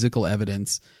piece of physical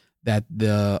evidence that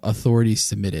the authorities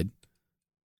submitted.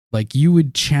 Like, you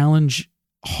would challenge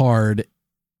hard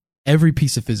every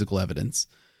piece of physical evidence.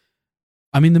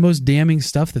 I mean, the most damning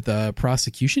stuff that the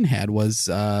prosecution had was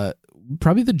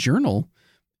probably the journal,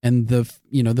 and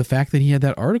the fact that he had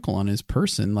that article on his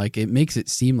person. Like, it makes it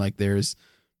seem like there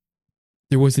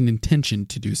was an intention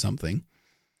to do something.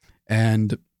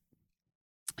 And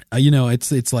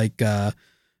it's like I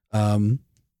don't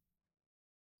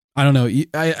know.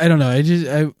 I don't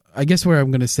know. I guess what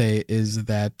I'm going to say is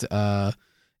that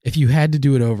if you had to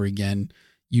do it over again,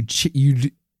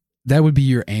 that would be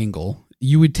your angle.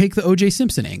 You would take the O.J.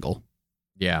 Simpson angle.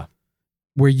 Yeah.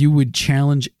 Where you would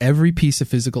challenge every piece of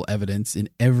physical evidence in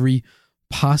every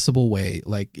possible way.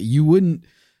 Like, you wouldn't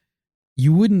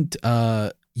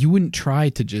try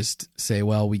to just say,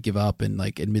 well, we give up and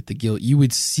like admit the guilt. You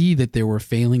would see that there were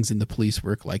failings in the police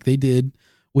work like they did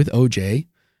with OJ,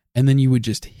 and then you would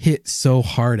just hit so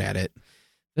hard at it.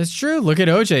 That's true. Look at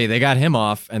OJ. They got him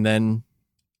off, and then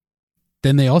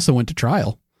they also went to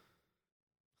trial.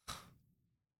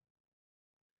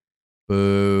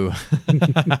 Boo.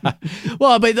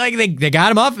 Well, but like they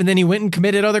got him off, and then he went and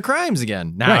committed other crimes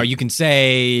again. Now, right. You can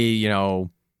say, a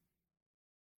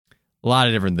lot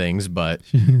of different things, but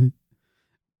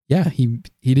yeah, he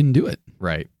didn't do it.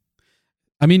 Right.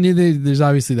 I mean, there's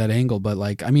obviously that angle, but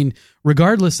like, I mean,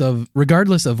 regardless of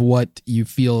what you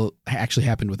feel actually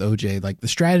happened with OJ, like the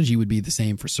strategy would be the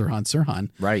same for Sirhan.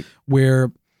 Right.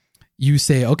 Where you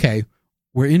say, okay,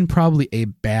 we're in probably a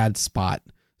bad spot,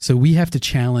 so we have to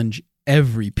challenge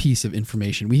every piece of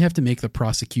information. We have to make the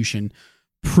prosecution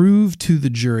prove to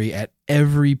the jury at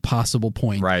every possible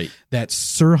point right. that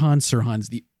Sirhan's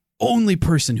the only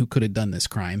person who could have done this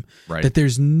crime. Right. That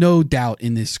there's no doubt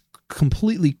in this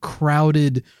completely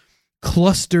crowded,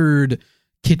 clustered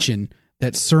kitchen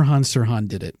that Sirhan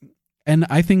did it. And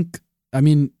I think, I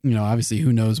mean, obviously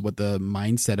who knows what the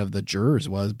mindset of the jurors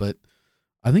was, but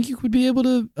I think you would be able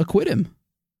to acquit him.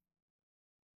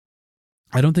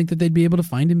 I don't think that they'd be able to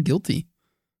find him guilty.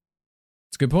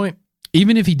 It's a good point.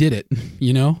 Even if he did it,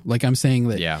 like I'm saying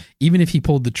that even if he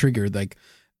pulled the trigger, like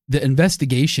the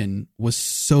investigation was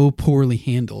so poorly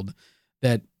handled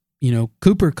that,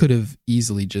 Cooper could have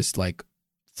easily just like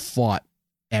fought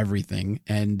everything.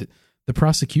 And the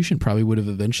prosecution probably would have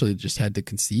eventually just had to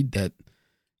concede that,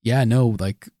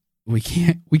 like we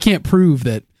can't prove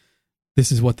that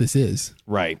this is what this is.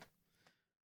 Right.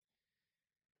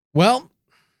 Well,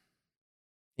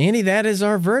 Andy, that is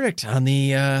our verdict on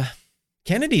the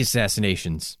Kennedy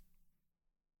assassinations.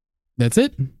 That's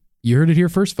it. You heard it here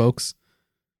first, folks.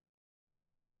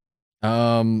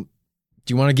 Do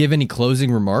you want to give any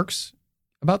closing remarks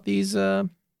about these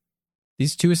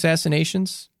two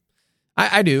assassinations?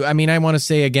 I do. I mean, I want to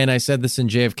say again, I said this in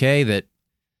JFK, that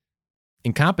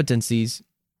incompetencies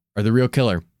are the real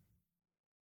killer.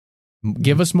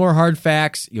 Give us more hard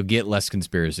facts, you'll get less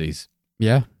conspiracies.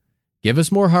 Yeah. Give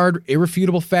us more hard,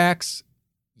 irrefutable facts,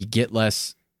 you get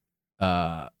less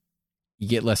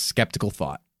skeptical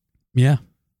thought. Yeah.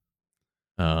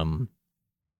 But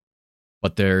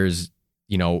there's,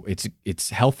 it's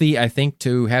healthy, I think,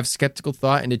 to have skeptical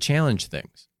thought and to challenge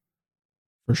things.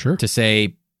 For sure. To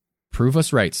say, prove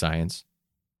us right, science.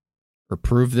 Or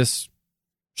prove this.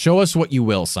 Show us what you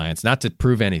will, science, not to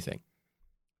prove anything.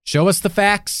 Show us the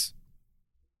facts.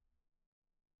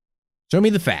 Show me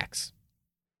the facts.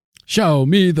 Show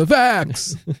me the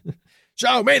facts.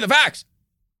 Show me the facts.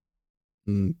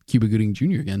 Cuba Gooding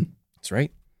Jr. again. That's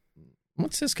right.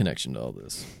 What's his connection to all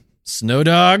this? Snow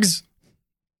Dogs?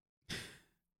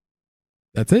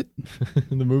 That's it.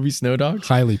 The movie Snow Dogs?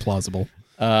 Highly plausible.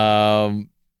 Andy,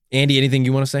 anything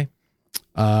you want to say?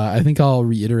 I think I'll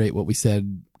reiterate what we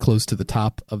said close to the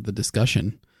top of the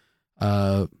discussion.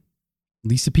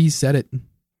 Lisa Pease said it.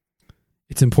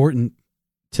 It's important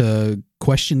to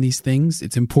question these things.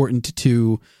 It's important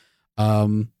to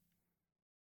find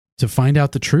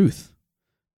out the truth,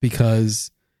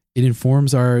 because it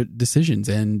informs our decisions.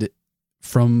 And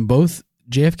from both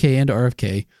JFK and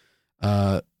RFK,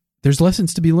 there's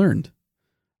lessons to be learned.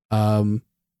 And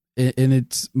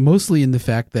it's mostly in the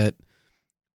fact that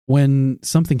when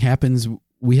something happens,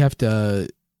 we have to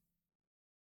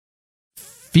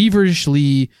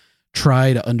feverishly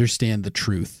try to understand the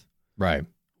truth. Right.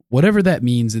 Whatever that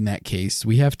means in that case,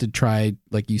 we have to try,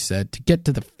 like you said, to get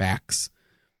to the facts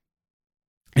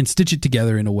and stitch it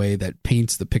together in a way that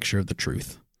paints the picture of the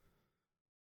truth.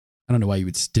 I don't know why you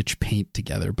would stitch paint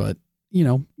together, but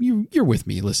you're with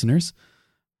me, listeners.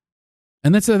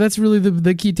 And that's really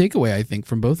the key takeaway, I think,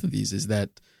 from both of these is that,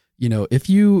 if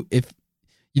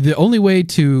the only way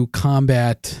to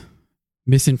combat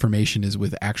misinformation is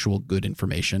with actual good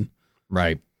information.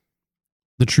 Right.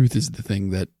 The truth is the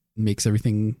thing that makes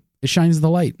everything, it shines the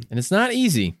light. And it's not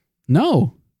easy.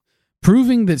 No.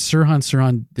 Proving that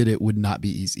Sirhan did it would not be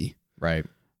easy. Right.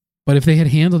 But if they had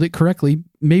handled it correctly,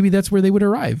 maybe that's where they would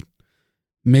arrive.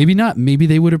 Maybe not. Maybe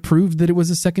they would have proved that it was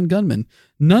a second gunman.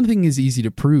 Nothing is easy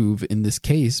to prove in this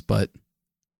case, but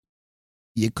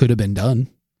it could have been done.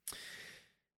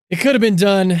 It could have been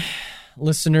done,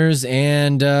 listeners,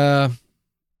 and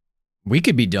we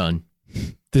could be done.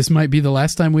 This might be the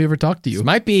last time we ever talk to you. This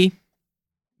might be.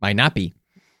 Might not be.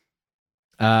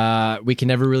 We can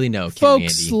never really know,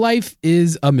 folks. Andy? Life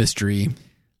is a mystery.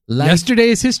 Yesterday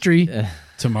is history.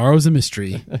 Tomorrow's a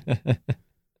mystery.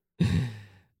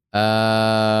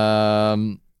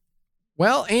 Well,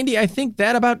 Andy, I think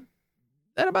that about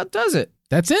does it.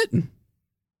 That's it.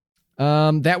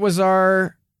 That was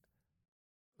our.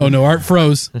 Oh no, Art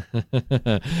froze.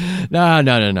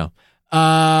 No.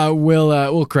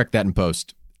 We'll correct that in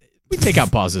post. We take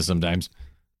out pauses sometimes.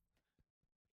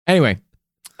 Anyway,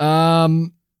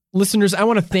 listeners, I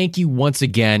want to thank you once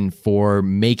again for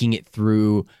making it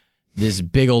through this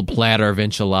big old platter of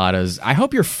enchiladas. I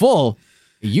hope you're full.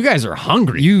 You guys are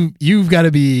hungry. You've got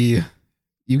to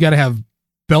have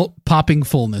belt popping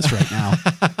fullness right now.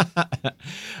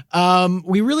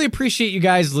 We really appreciate you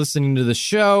guys listening to the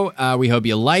show. We hope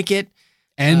you like it.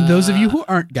 And those of you who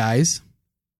aren't guys.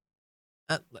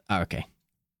 Okay.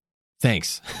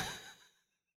 Thanks.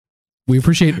 We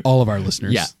appreciate all of our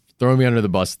listeners. Yeah. Throwing me under the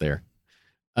bus there.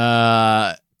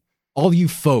 All you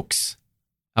folks.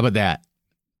 How about that?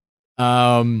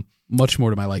 Much more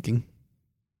to my liking.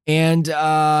 And,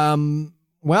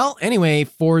 well, anyway,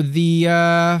 for the,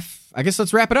 I guess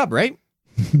let's wrap it up, right?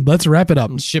 Let's wrap it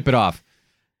up. Ship it off.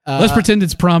 Let's pretend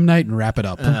it's prom night and wrap it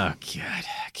up. Oh, God.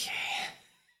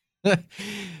 Okay.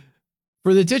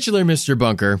 For the titular Mr.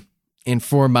 Bunker and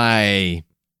for my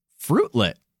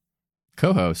Fruitlet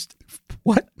co-host.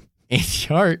 What? Andy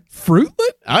Hart.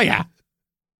 Fruitlet? Oh, yeah.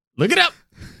 Look it up.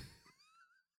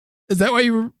 Is that why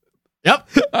you were... Yep.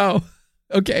 Oh,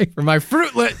 okay. For my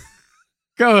Fruitlet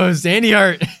co-host, Andy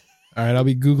Hart. All right, I'll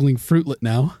be Googling Fruitlet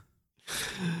now.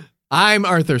 I'm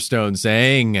Arthur Stone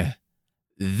saying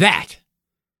that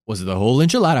was the whole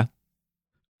enchilada.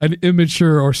 An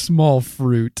immature or small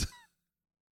fruit.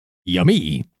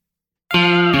 Yummy.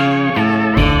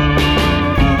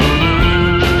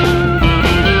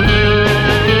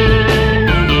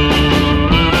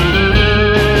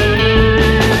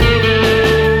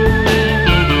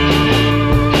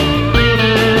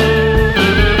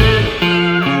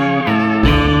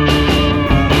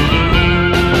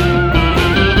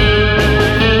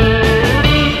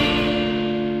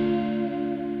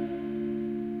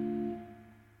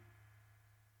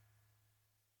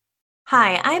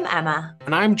 Hi, I'm Emma.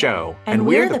 And I'm Joe. And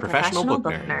we're the Professional Book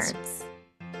Nerds.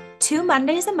 2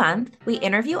 Mondays a month, we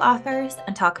interview authors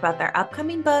and talk about their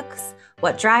upcoming books,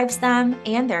 what drives them,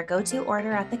 and their go-to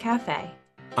order at the cafe.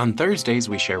 On Thursdays,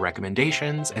 we share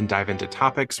recommendations and dive into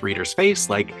topics readers face,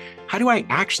 like how do I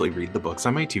actually read the books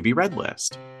on my to-be-read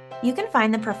list? You can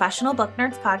find the Professional Book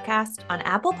Nerds podcast on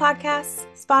Apple Podcasts,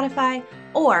 Spotify,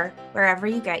 or wherever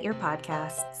you get your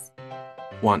podcasts.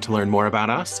 Want to learn more about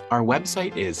us? Our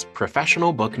website is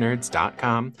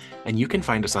professionalbooknerds.com, and you can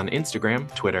find us on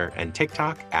Instagram, Twitter, and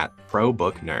TikTok at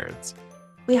ProBookNerds.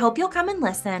 We hope you'll come and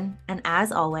listen, and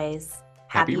as always,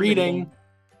 Happy reading.